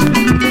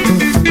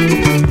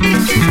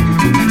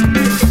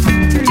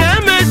 Que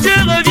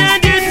monsieur revient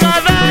du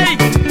travail,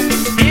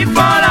 il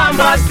faut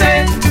l'embrasser.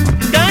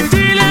 Quand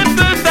il est un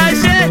peu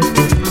fâché,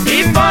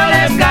 il faut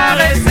le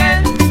caresser.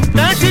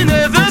 Quand il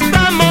ne veut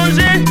pas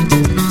manger,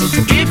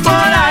 il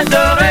faut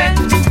l'adorer.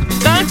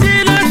 Quand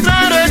il est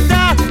en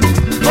retard,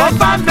 faut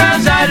pas faire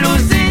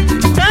jalousie.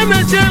 Quand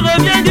monsieur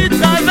revient du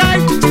travail,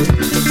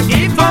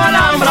 il faut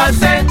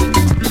l'embrasser.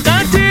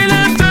 Quand il est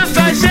un peu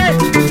fâché,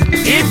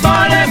 il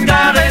faut le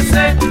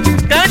caresser.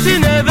 Quand il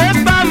ne veut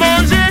pas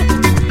manger,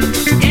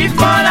 il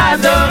faut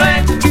l'adorer.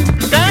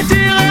 Quand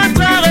il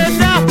rentre en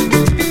retard,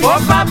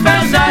 faut pas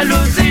faire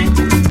jalousie.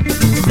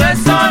 Ce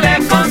sont les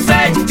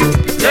conseils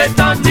de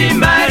Tanti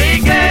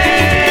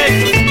Marie-Gay.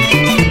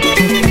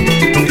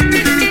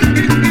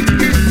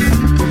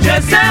 Je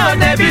sais au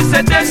début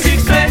c'était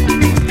sucré,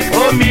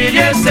 au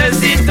milieu c'est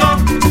citron.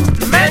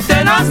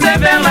 Maintenant c'est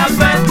vers la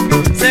fin,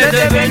 c'est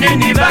devenu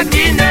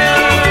nivaquine.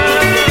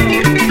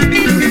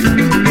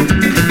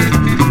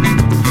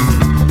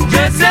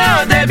 Je sais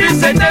au début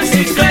c'était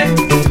sucré,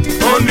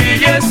 au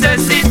milieu c'est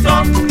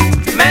citron.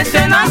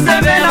 Maintenant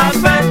c'est vers la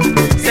fin,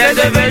 c'est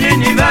devenu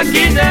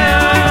nivaquine.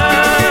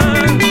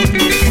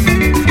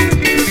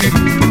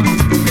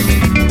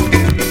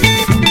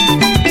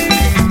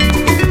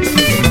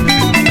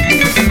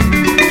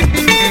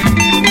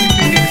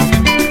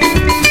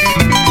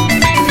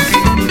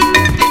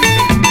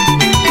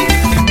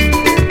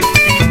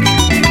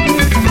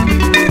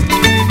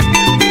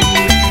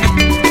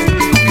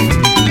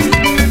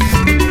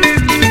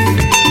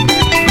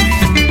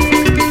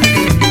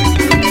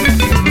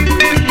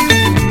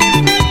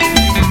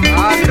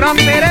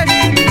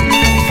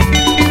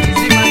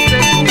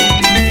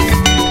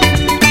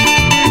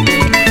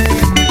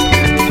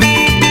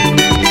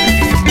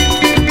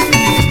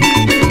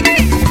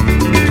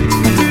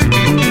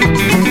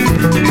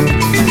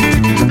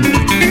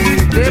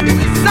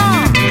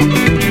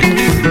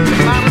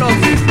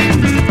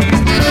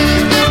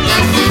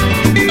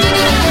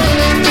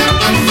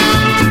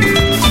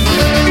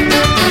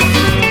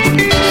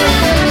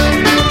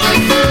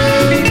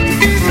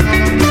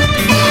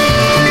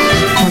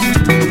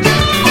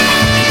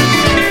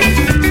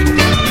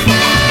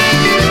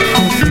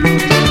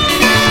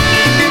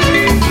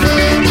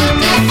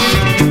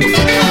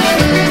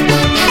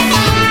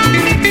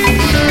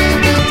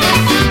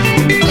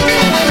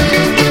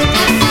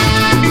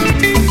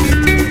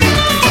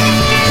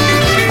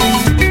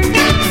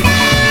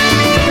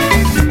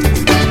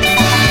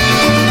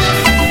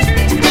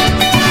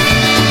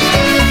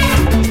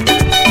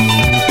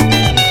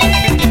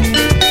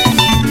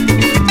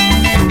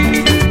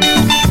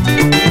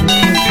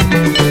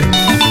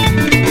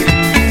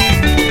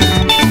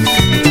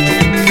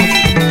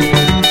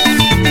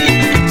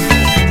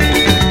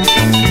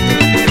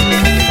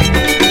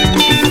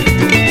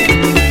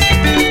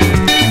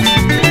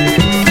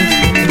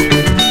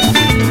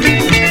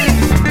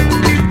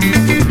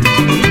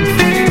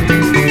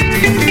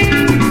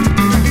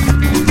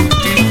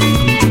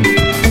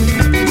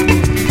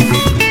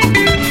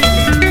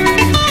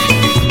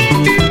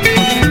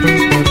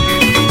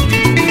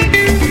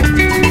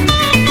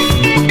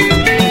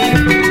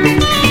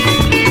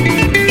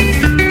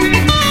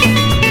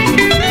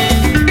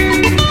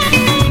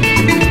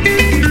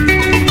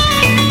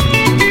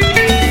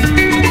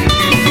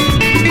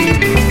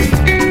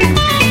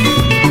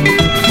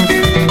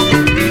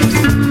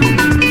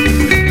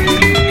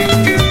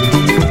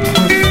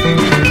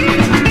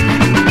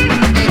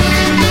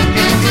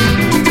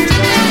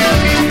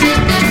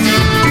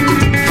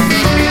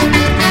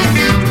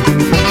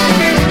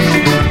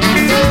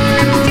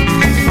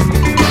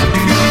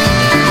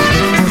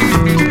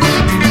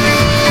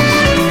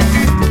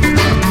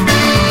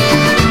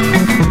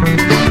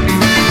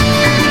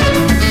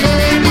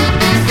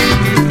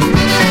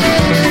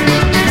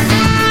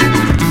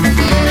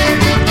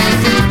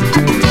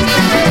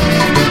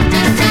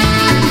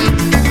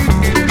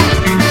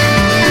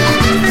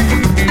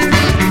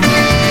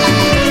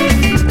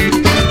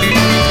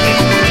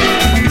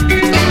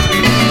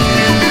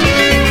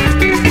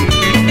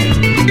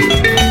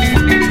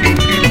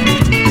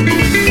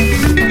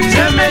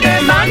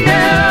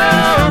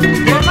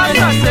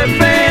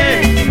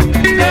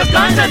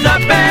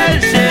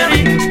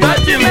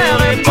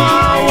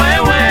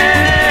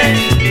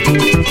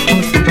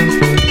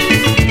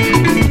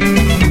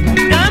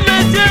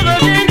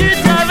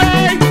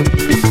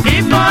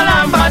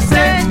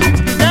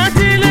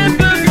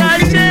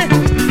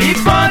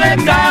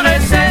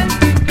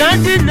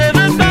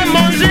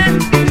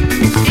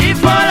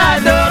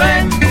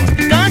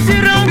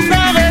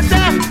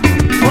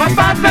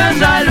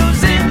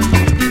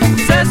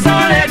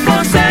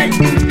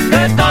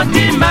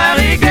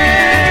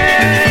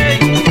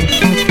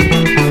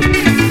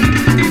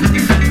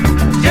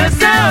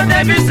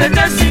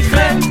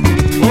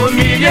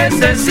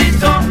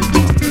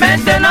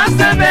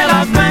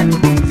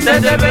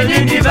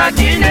 Sebenini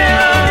bakine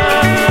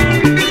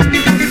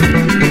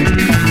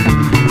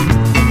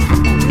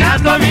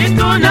Nako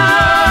mituna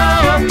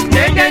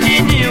Tenge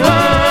nini wo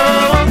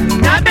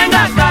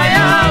Nabenga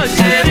kaya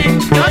sheri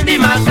Yondi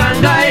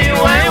makangai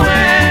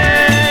wewe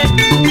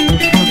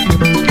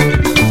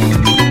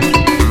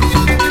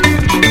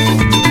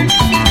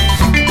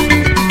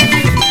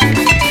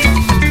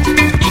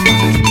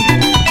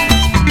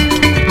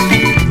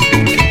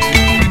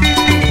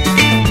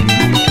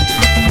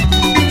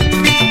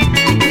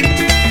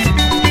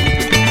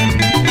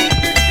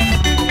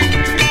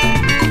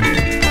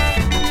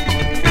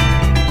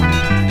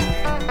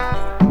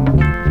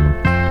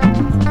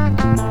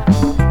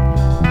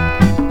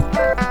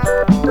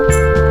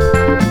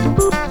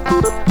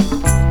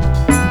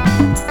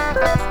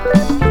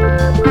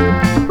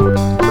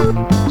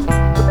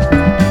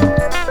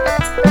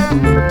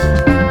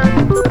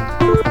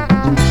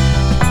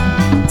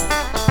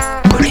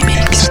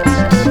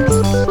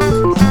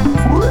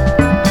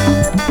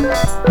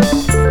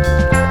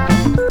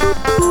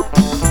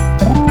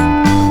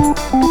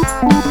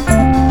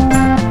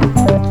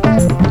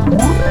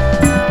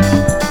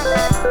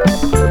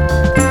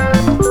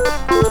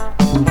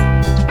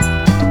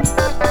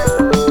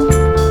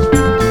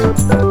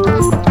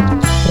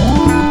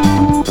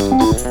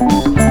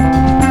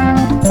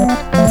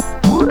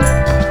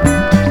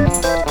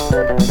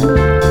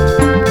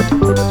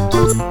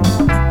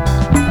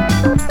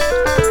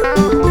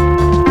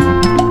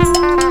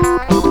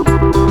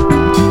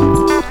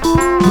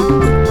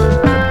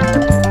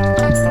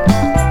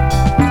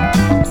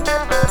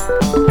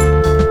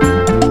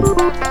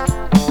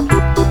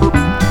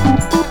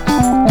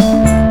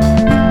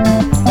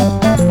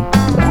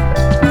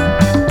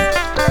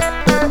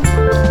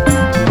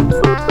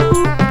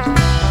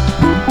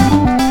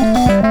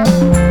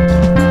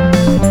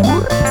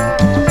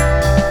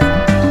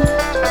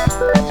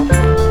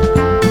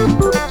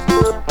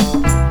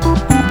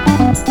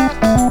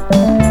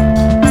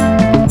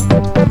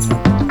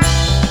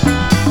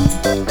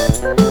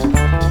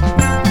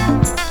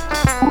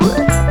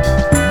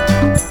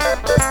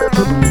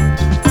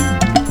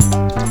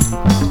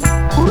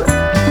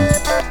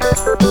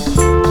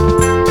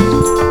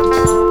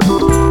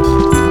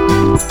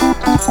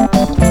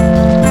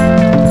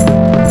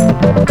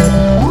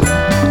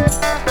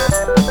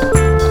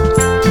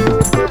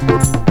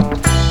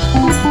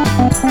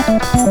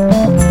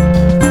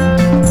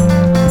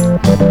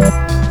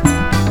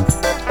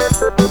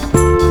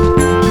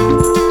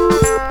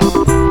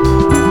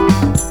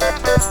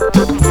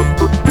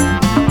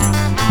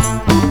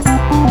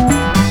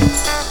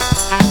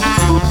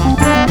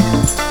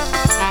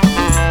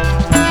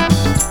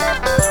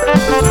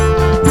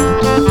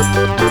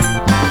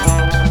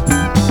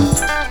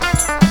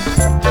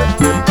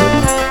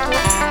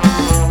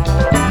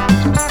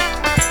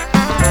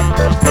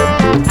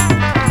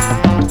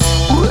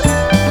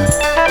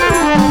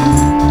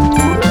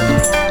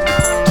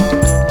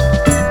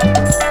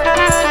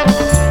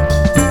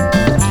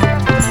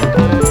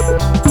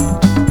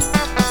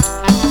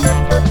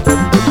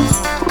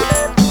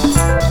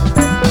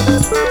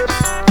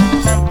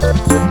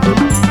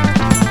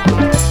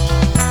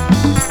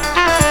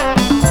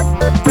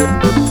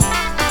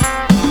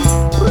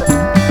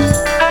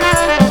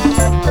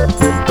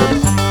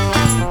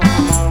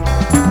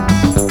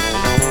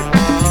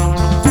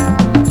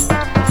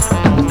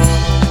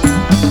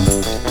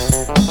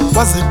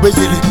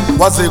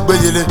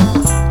Wazegbeyele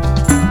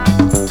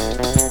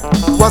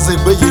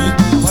Wazegbeyele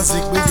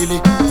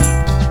Wazegbeyele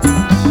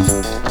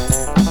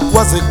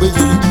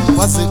Wazegbeyele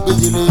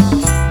Wazegbeyele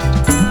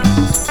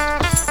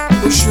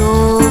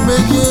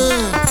Oshomege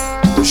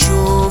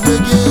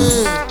Oshomege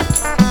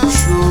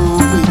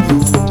Oshomege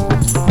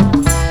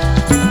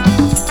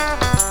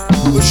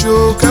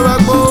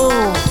Oshokabagbo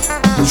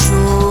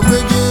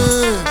Oshomege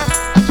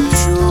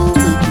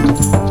Oshomege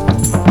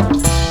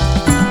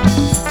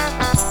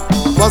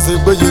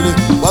Wazegbeyele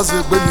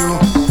Wazegbeyele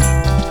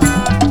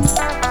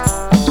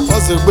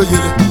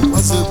Wazegbeyele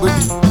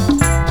Wazegbeyele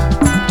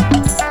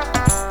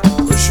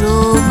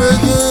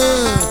Oshomege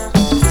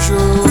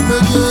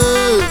Oshomege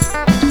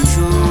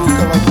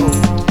Oshokabagbo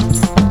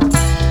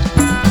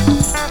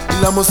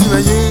Il a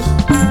mosimeye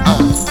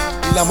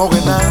Il a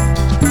morena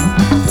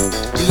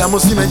Il a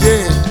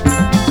mosimeye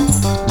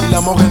Il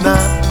a morena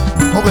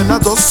Morena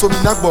dos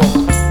sominagbo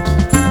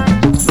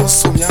Dos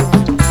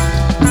somiame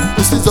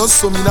Aussi dos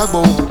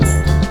sominagbo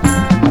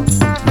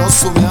Dos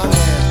somiame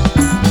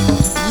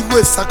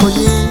Igwe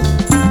sakoye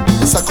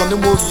Sakone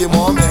mo ye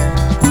mo me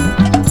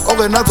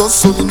Morena dos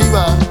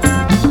sominiba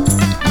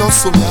Dos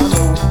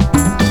somiame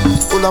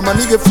Ola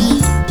manige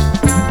fi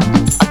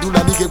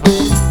Adula nige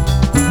be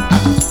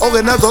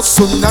Morena dos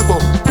sominagbo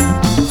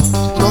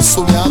Dos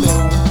somiame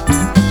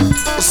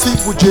Aussi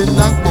buje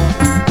nagbo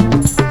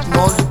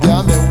No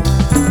libiame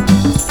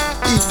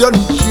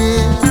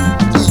Idonije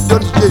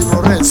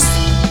Lores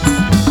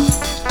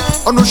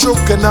Ono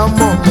shoke na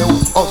mo me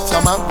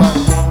Otiama ba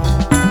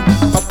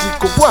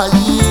Patiko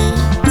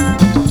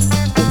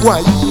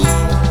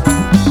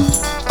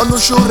Ono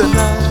shore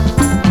na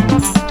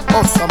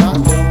Otiama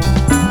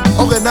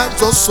Morena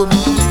Josso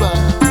Niva,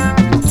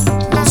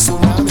 non so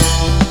mame.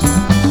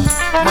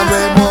 Mame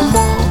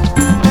Momo,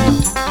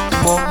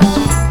 Momo.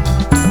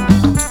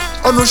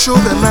 Ono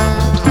Shorena,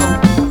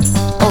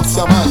 oh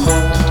Samano.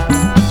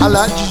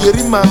 Alaji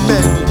Yeri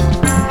Mame,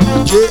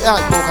 J.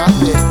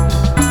 Agohade.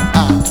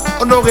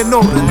 Ono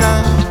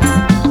Renorena,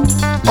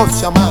 oh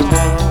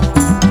Samano.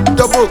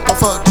 Double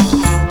comfort,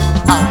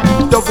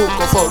 double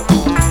comfort.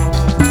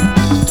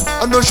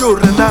 Ono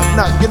Shorena,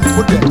 na get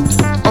put it,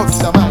 oh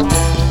Samano.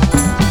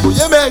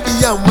 Oye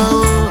megi yama,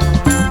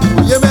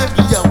 oye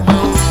megi yama.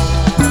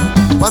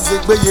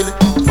 Wazegbe yele,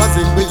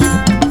 wazegbe yele.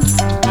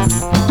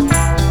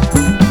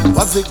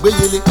 Wazegbe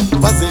yele,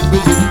 wazegbe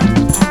yele.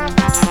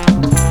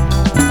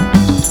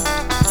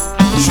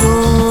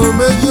 Show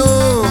me you,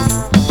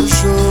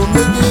 show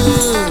me you,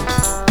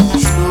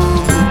 show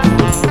me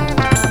you.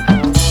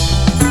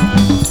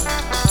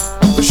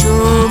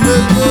 Show me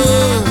you,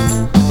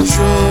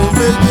 show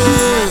me you,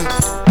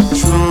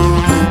 show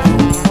me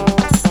you.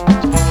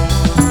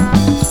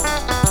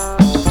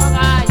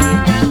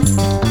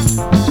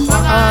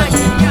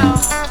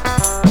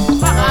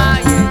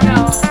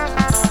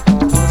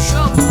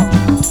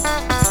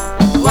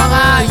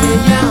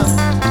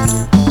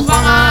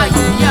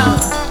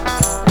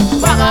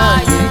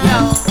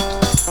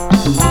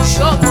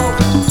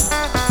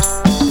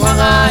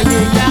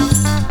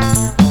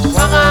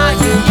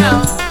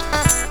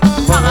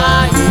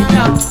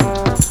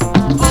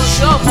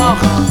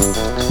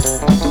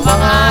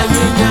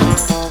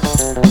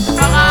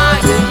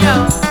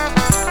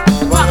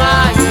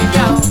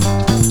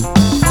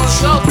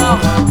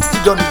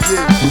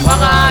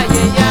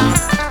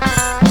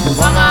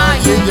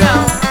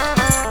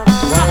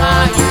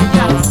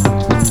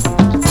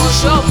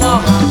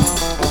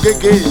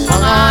 Gege,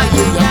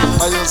 Wagayeya,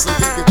 Ayoso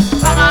Gege,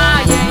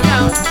 Wagayeya,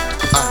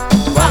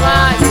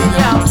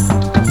 Wagayeya,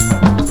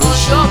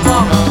 Ushomo,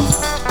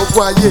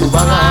 Ogwaye,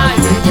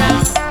 Wagayeya,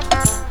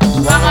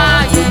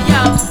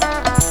 Wagayeya,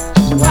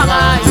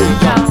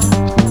 Wagayeya,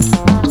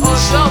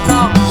 Ushomo,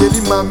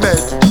 Yeri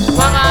Mamed,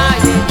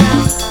 Wagayeya,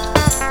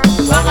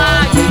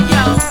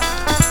 Wagayeya,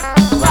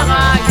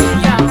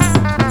 Wagayeya,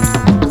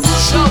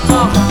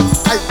 Ushomo,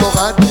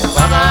 Aikorade,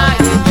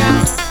 Wagayeya,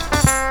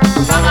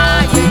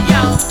 Wagayeya.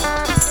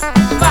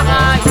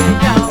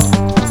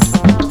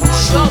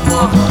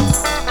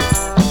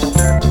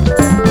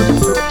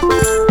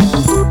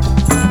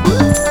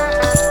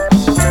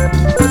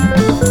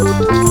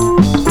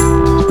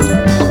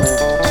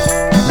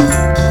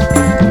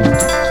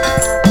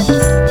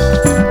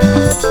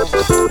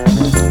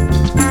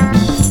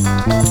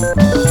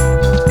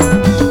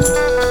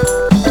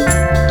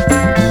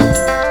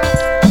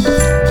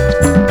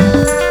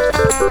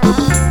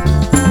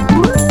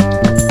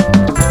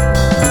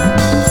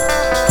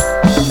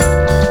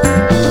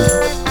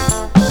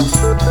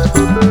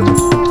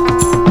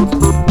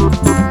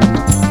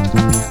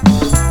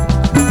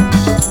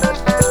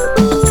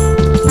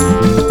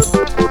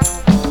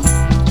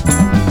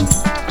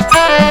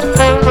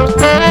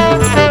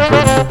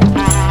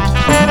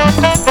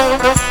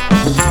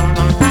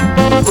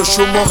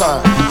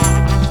 Shumora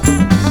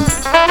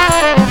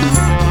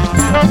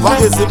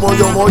Wageze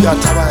moyo moya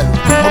tabali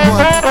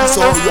Omo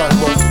so yo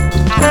albo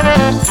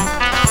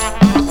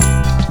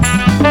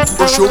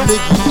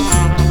Oshomegi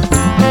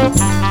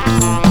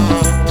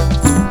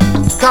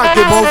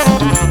Kage monfu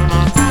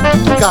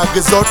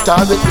Kage zota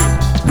leke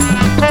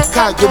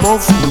Kage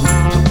monfu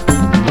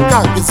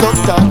Kage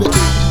zota leke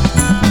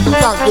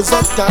Kage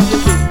zota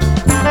leke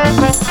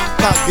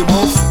Kage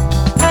monfu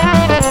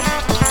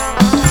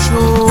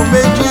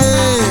Shomegi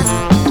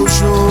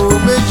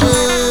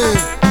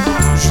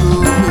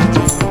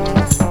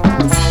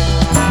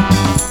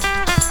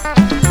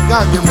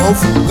Gage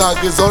mofu,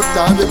 gage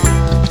zota bebe.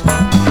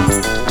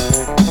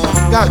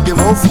 Gage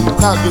mofu,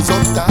 gage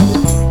zota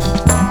bebe.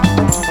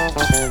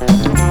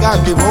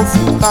 Gage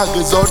mofu,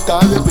 gage zota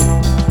bebe.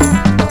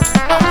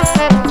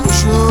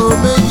 Show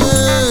me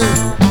yeah,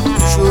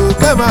 show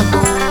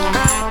kebago,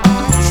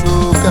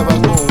 show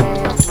kebago.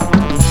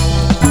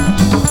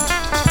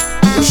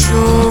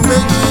 Show me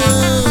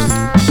yeah,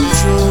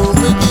 show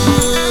me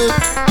yeah,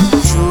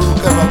 show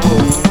kebago.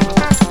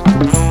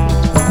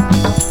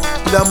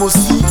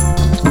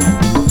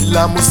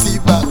 La mosi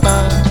baba,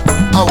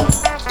 oh,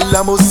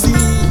 la mosi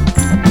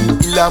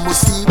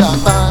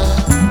baba,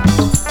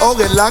 oh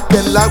la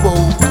que la go,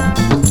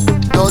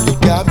 doli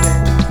game,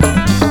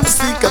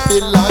 si cape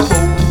la go,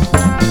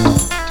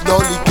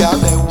 doli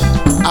game,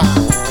 ah,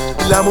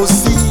 la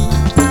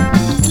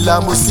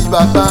mosi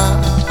baba,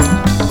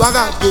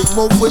 waga que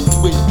mo fue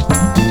tuwe,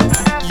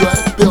 yo es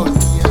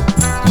peonia,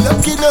 lo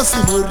que no se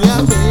moría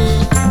me,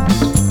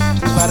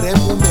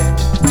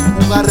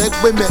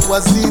 ugarekwe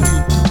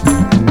waziri.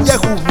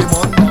 Yehu mi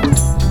mona,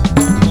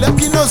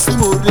 lekino si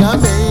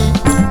moriame,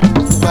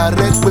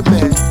 ugarekwe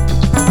me,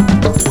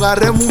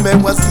 ugaremu me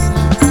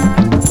waziri,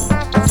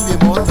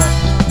 mi mona,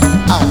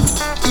 ah,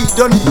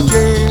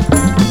 idonike,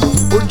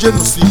 oje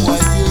no si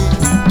waye,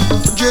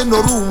 oje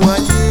no ru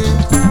waye,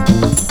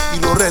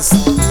 ilo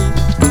resi,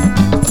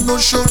 no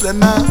show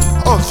na,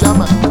 oh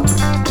shama,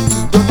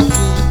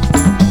 idonike.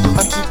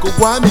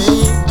 Kwame,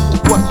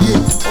 Kwaye,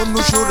 on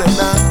no show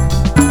na.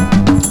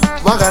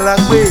 Wagala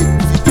way,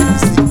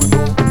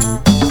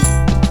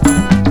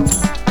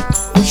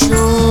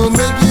 show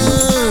me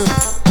again,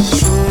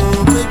 show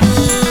me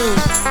again,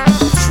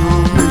 show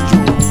me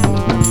again,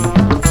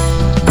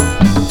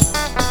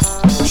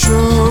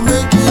 show me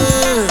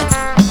again,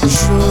 show me again,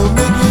 show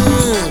me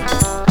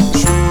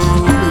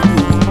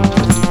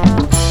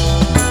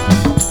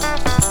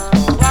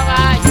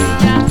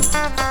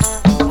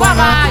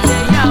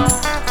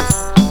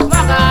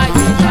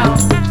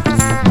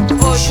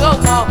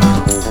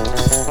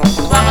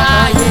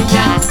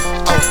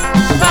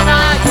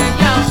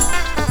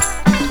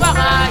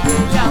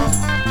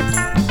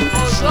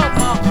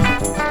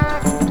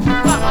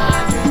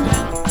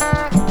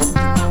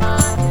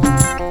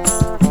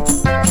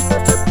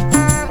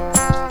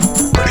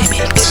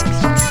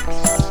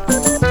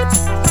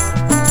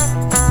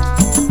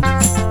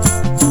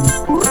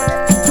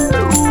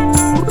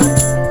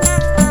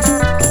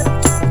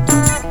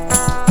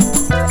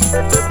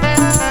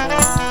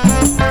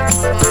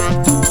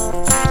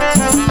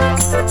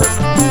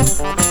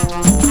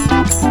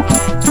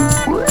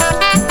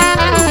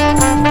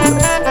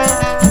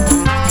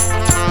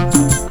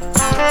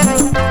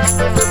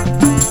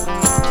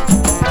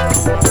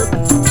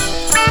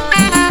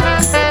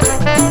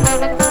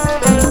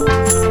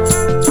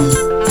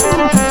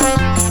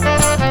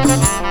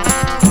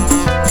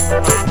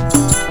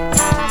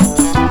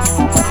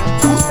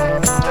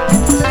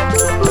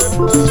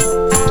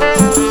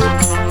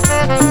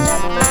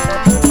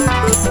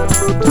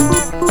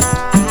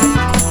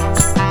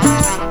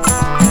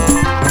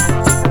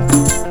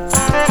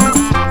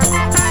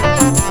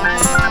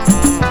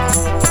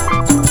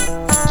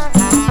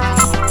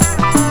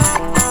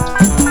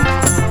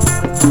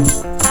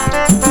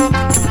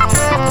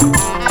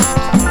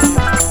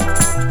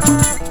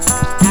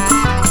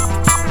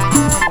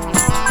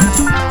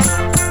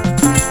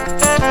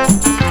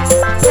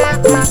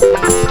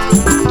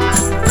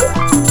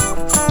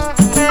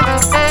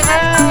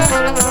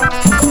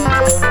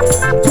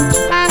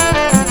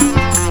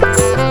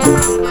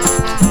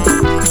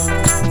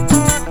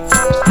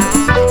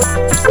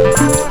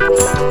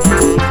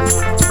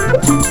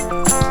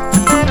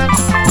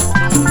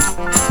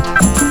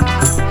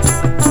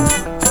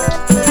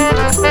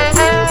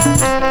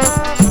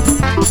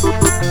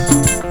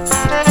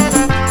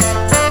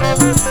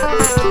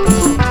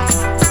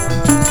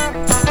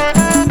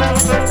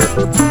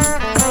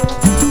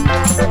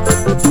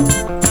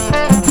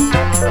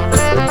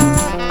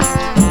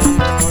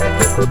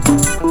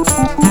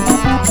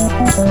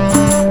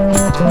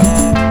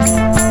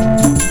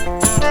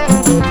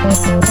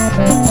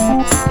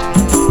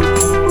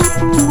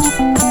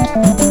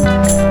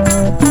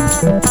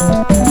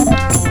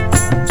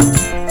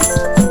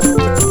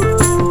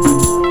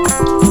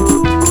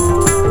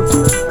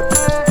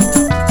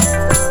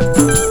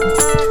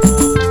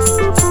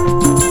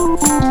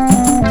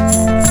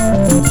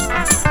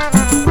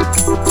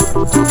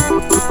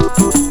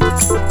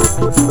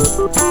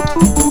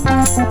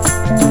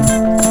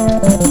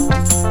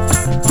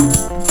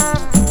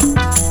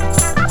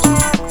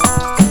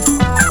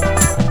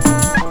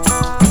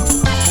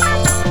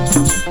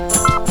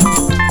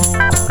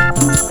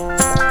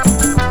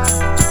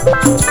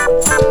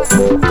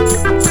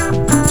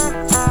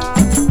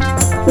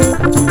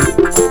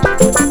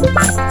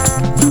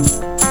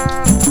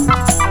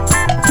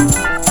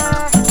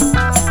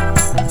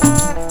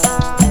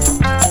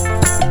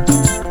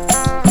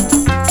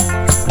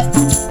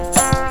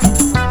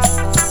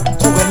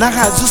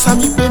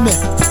Sami beme,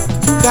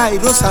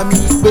 Kairo Sami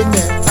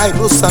beme,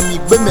 Kairo Sami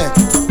beme,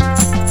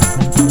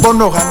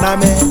 Bono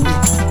Haname,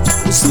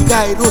 Usi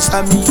Kairo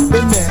Sami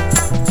beme,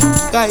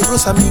 Kairo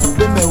Sami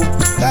beme,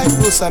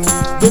 Kairo Sami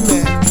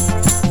beme,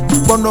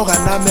 Bono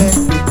Haname,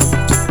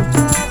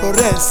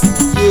 Ores,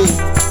 ye,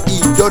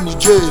 Johnny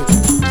J,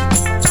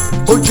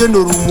 Oje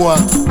no rumwa,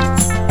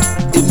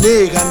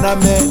 Ene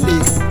Haname,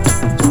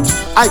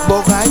 I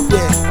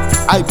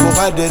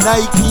boga de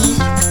Nike,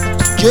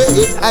 J,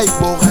 I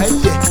boga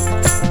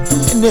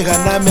Nega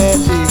na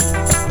mele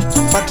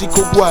Patrick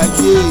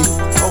Ogwaye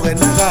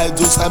Orenaga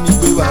edo Sami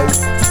beba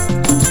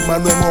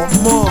Manuel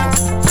Momo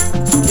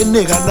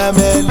Nega na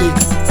mele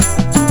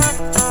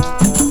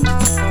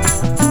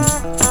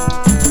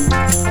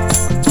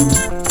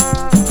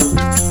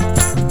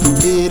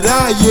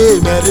Era ye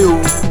mere o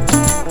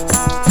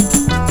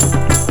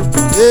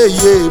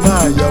Ye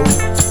maya o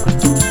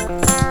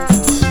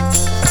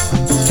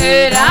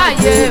Era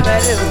ye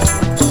mere o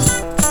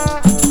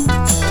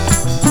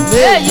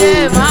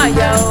Ye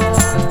maya o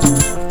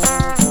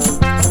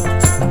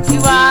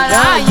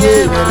Iwara ye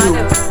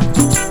maya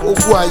o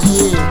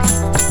Ogwaye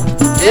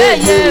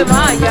Ye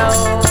maya o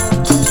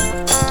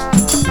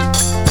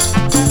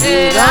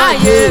Era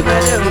ye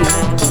maya o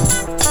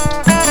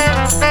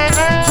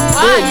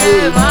Ye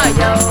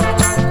maya o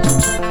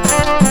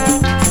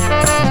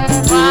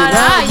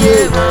Wara ye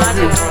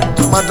maya o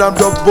Madame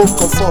Double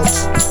Comfort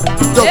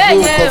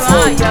Double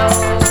Comfort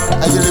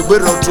Ayele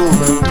gbero to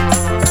me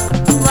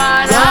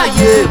Wara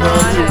ye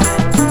maya o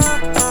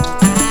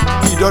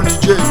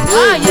idonije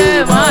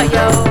Aye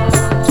mayo.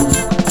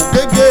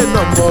 gege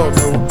no mo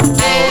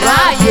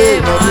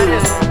Aye mayo.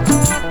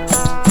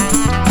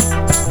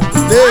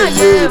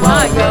 Aye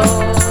mayo.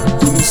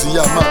 musi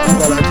ya ma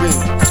kala gbe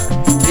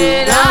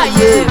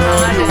Aye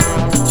mayo.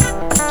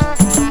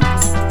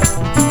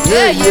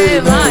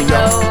 Aye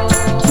mayo.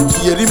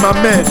 yeri ma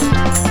med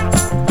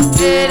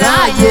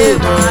Aye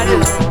mayo.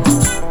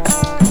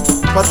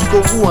 patiko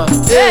kuan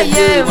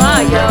Aye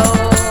mayo.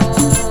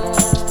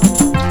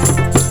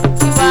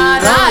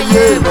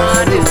 Aye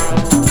mayo.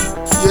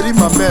 yeri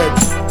ma med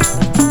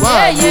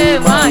Aye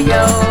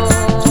mayo.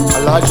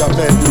 alaja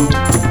med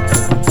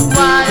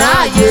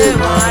Aye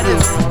mayo.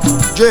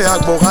 je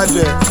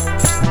agbogade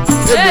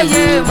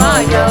Aye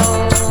mayo.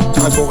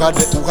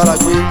 agbogade ukala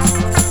gbe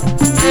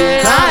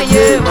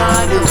Aye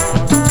mayo.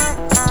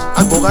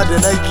 agbogade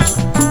naiki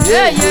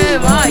Aye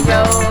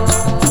mayo.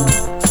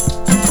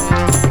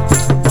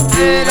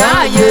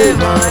 Aye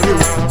mayo.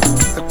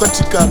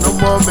 ekwetika no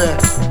mo me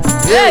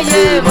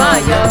Aye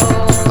mayo.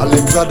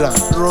 Alexander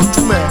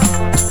rotume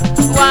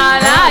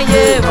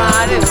Aye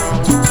mayo.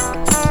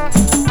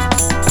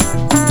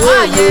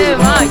 Aye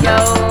mayo.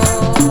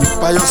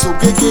 payoso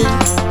gege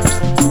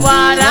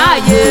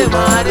Aye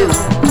mayo.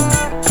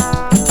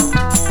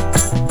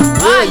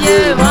 Aye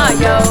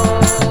mayo.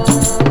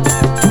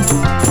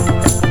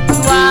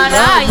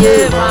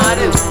 Aye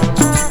mayo.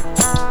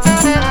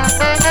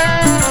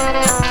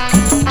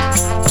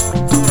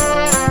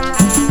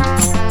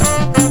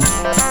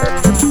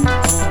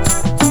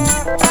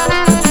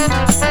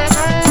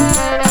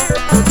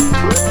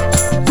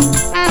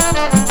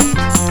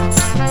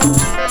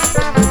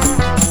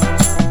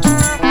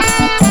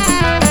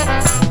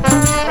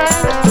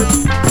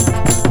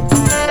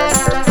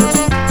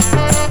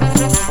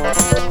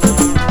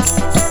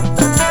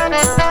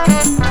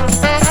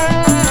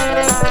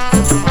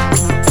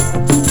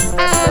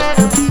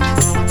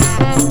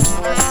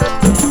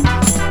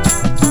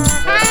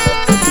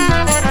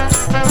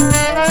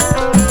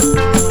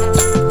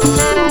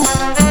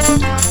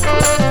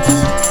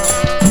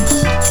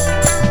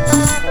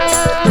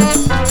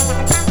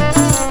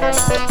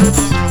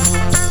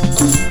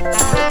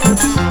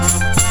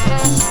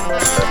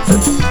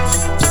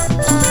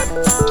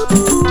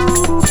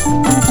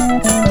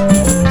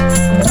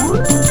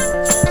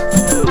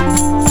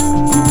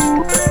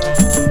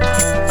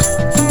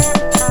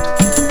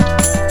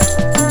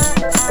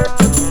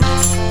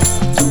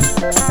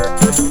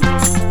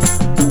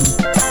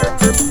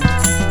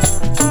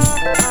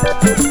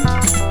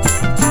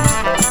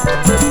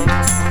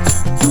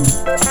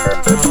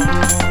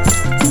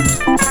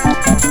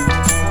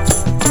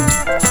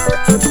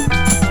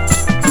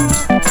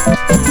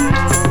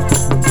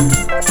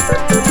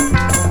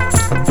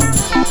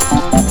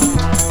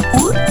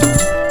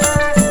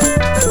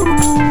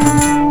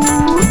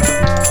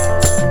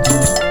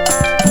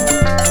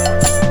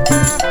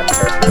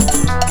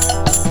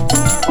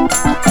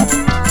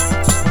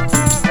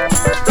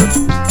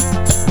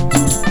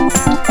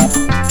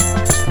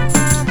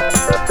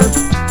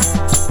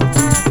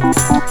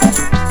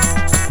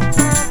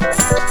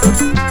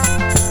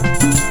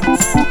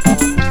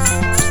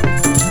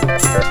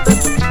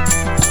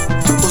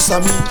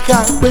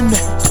 Samika bene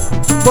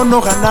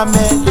Onogana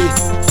mele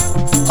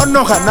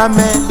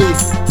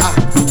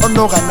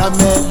Onogana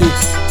mele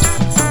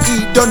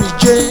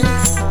Idonije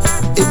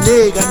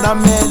Enega na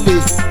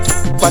mele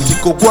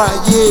Patiko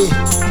kwaye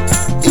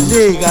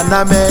Enega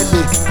na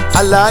mele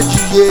Alaji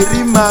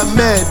yeri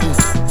mamedi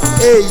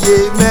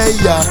Eye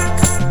meya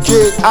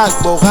Je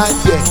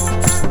agboraye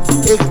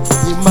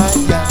Eye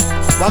maya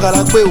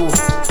Magala kwe o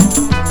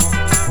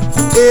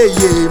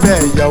Eye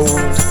meya o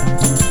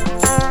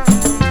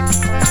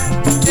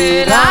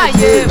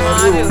Aye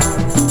mayo.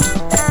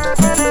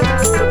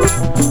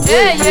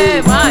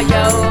 Aye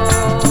mayo.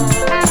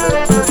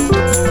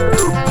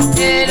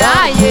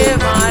 Aye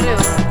mayo.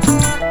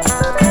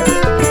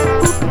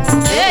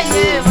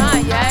 Aye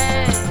mayo.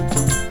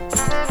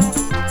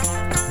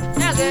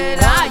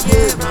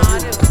 Aye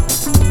mayo.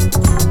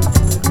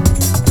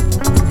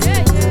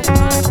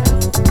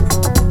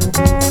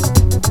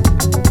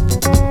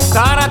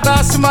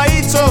 Taratas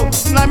maito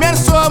na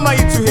menso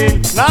maito he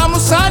na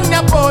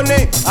musanya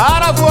pone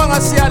arabu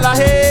ngasi ala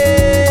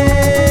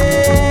he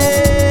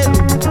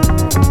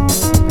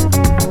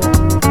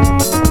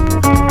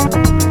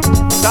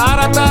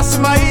Taratas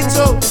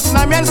maito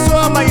na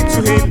menso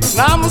maito he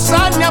na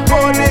musanya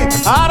pone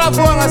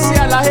arabu ngasi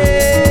ala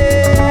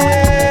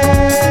he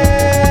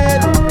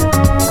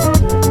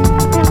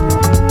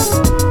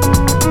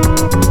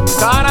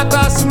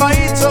Taratas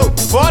maito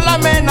bola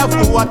mena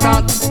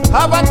fuata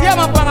Abatia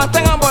mapana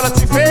tenga mbola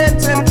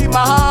tifete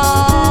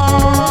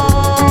nkimaha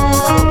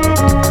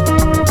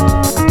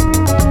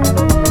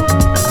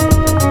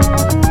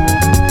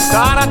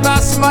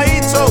Taratas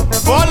maito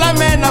bola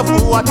mena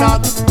fuata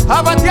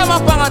Abatia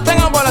mapana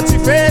tenga mbola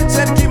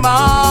tifete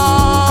nkimaha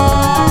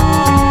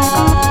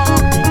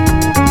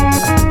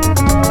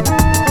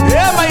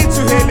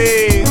Maito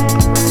hele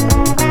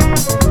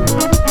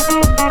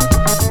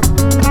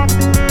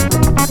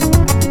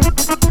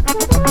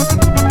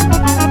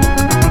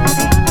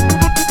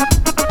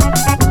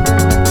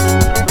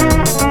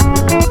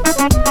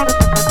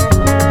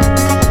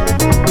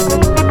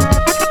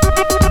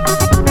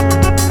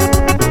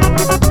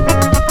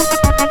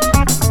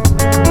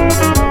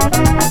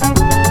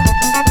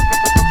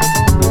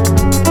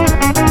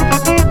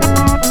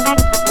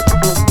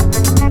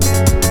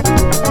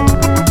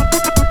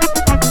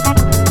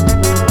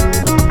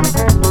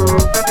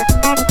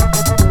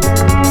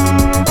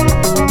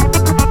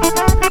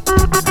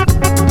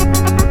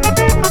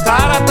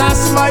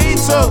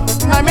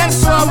mian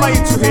sua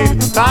maitu hel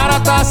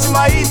taratasi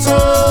maitu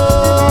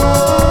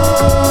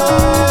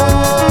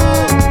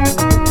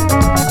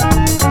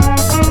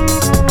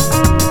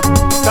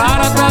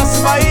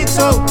taratasi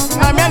maitu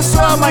na mian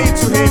sua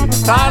maitu hel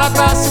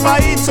taratasi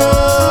maitu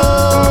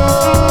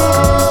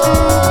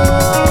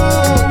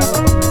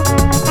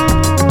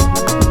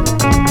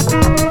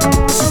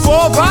si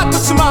fo vatu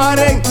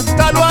tsumareng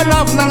talua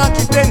lav nanga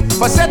kiteng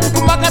fasetu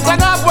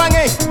kumakatanga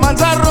bwange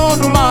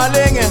manzarondu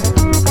malenge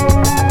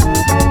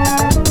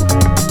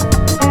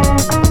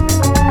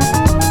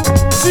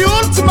si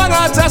ultima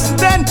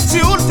ngajasten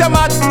si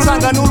ultima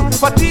tsanganul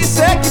fati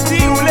sekiti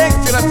ulek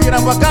fira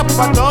wakap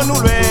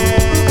patonulwe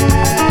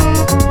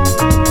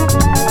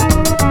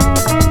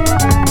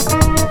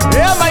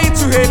e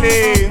maitu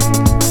hele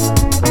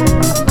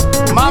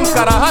mam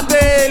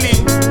karahateli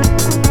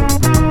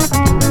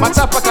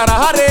matsapa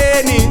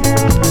karahareni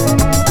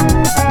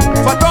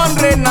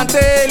fatonre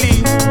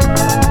nanteli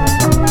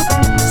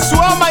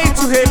sua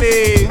maitu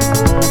hele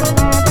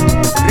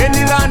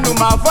reniranu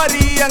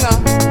mavarianga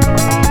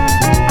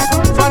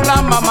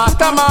fanlama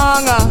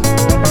matamanga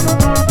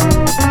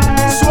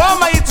sua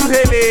maitu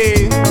hele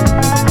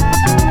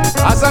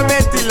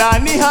azameti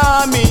lani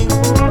hami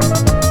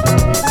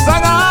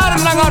sangar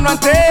nanganu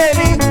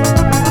anteli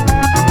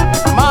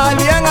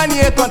malianga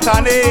nieto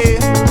antane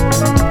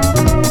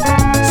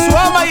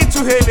sua maitu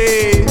hele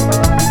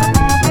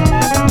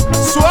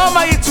sua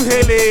maitu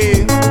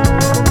hele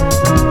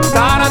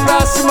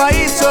taratasi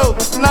maitu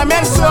na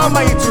men sua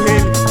maitu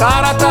hele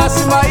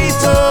taratasi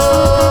maitu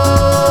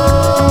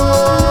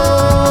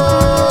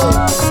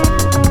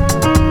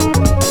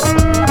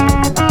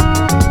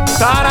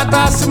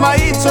taratasi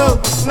maitu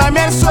na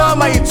men sua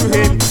maitu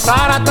hele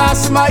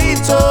taratasi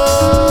maitu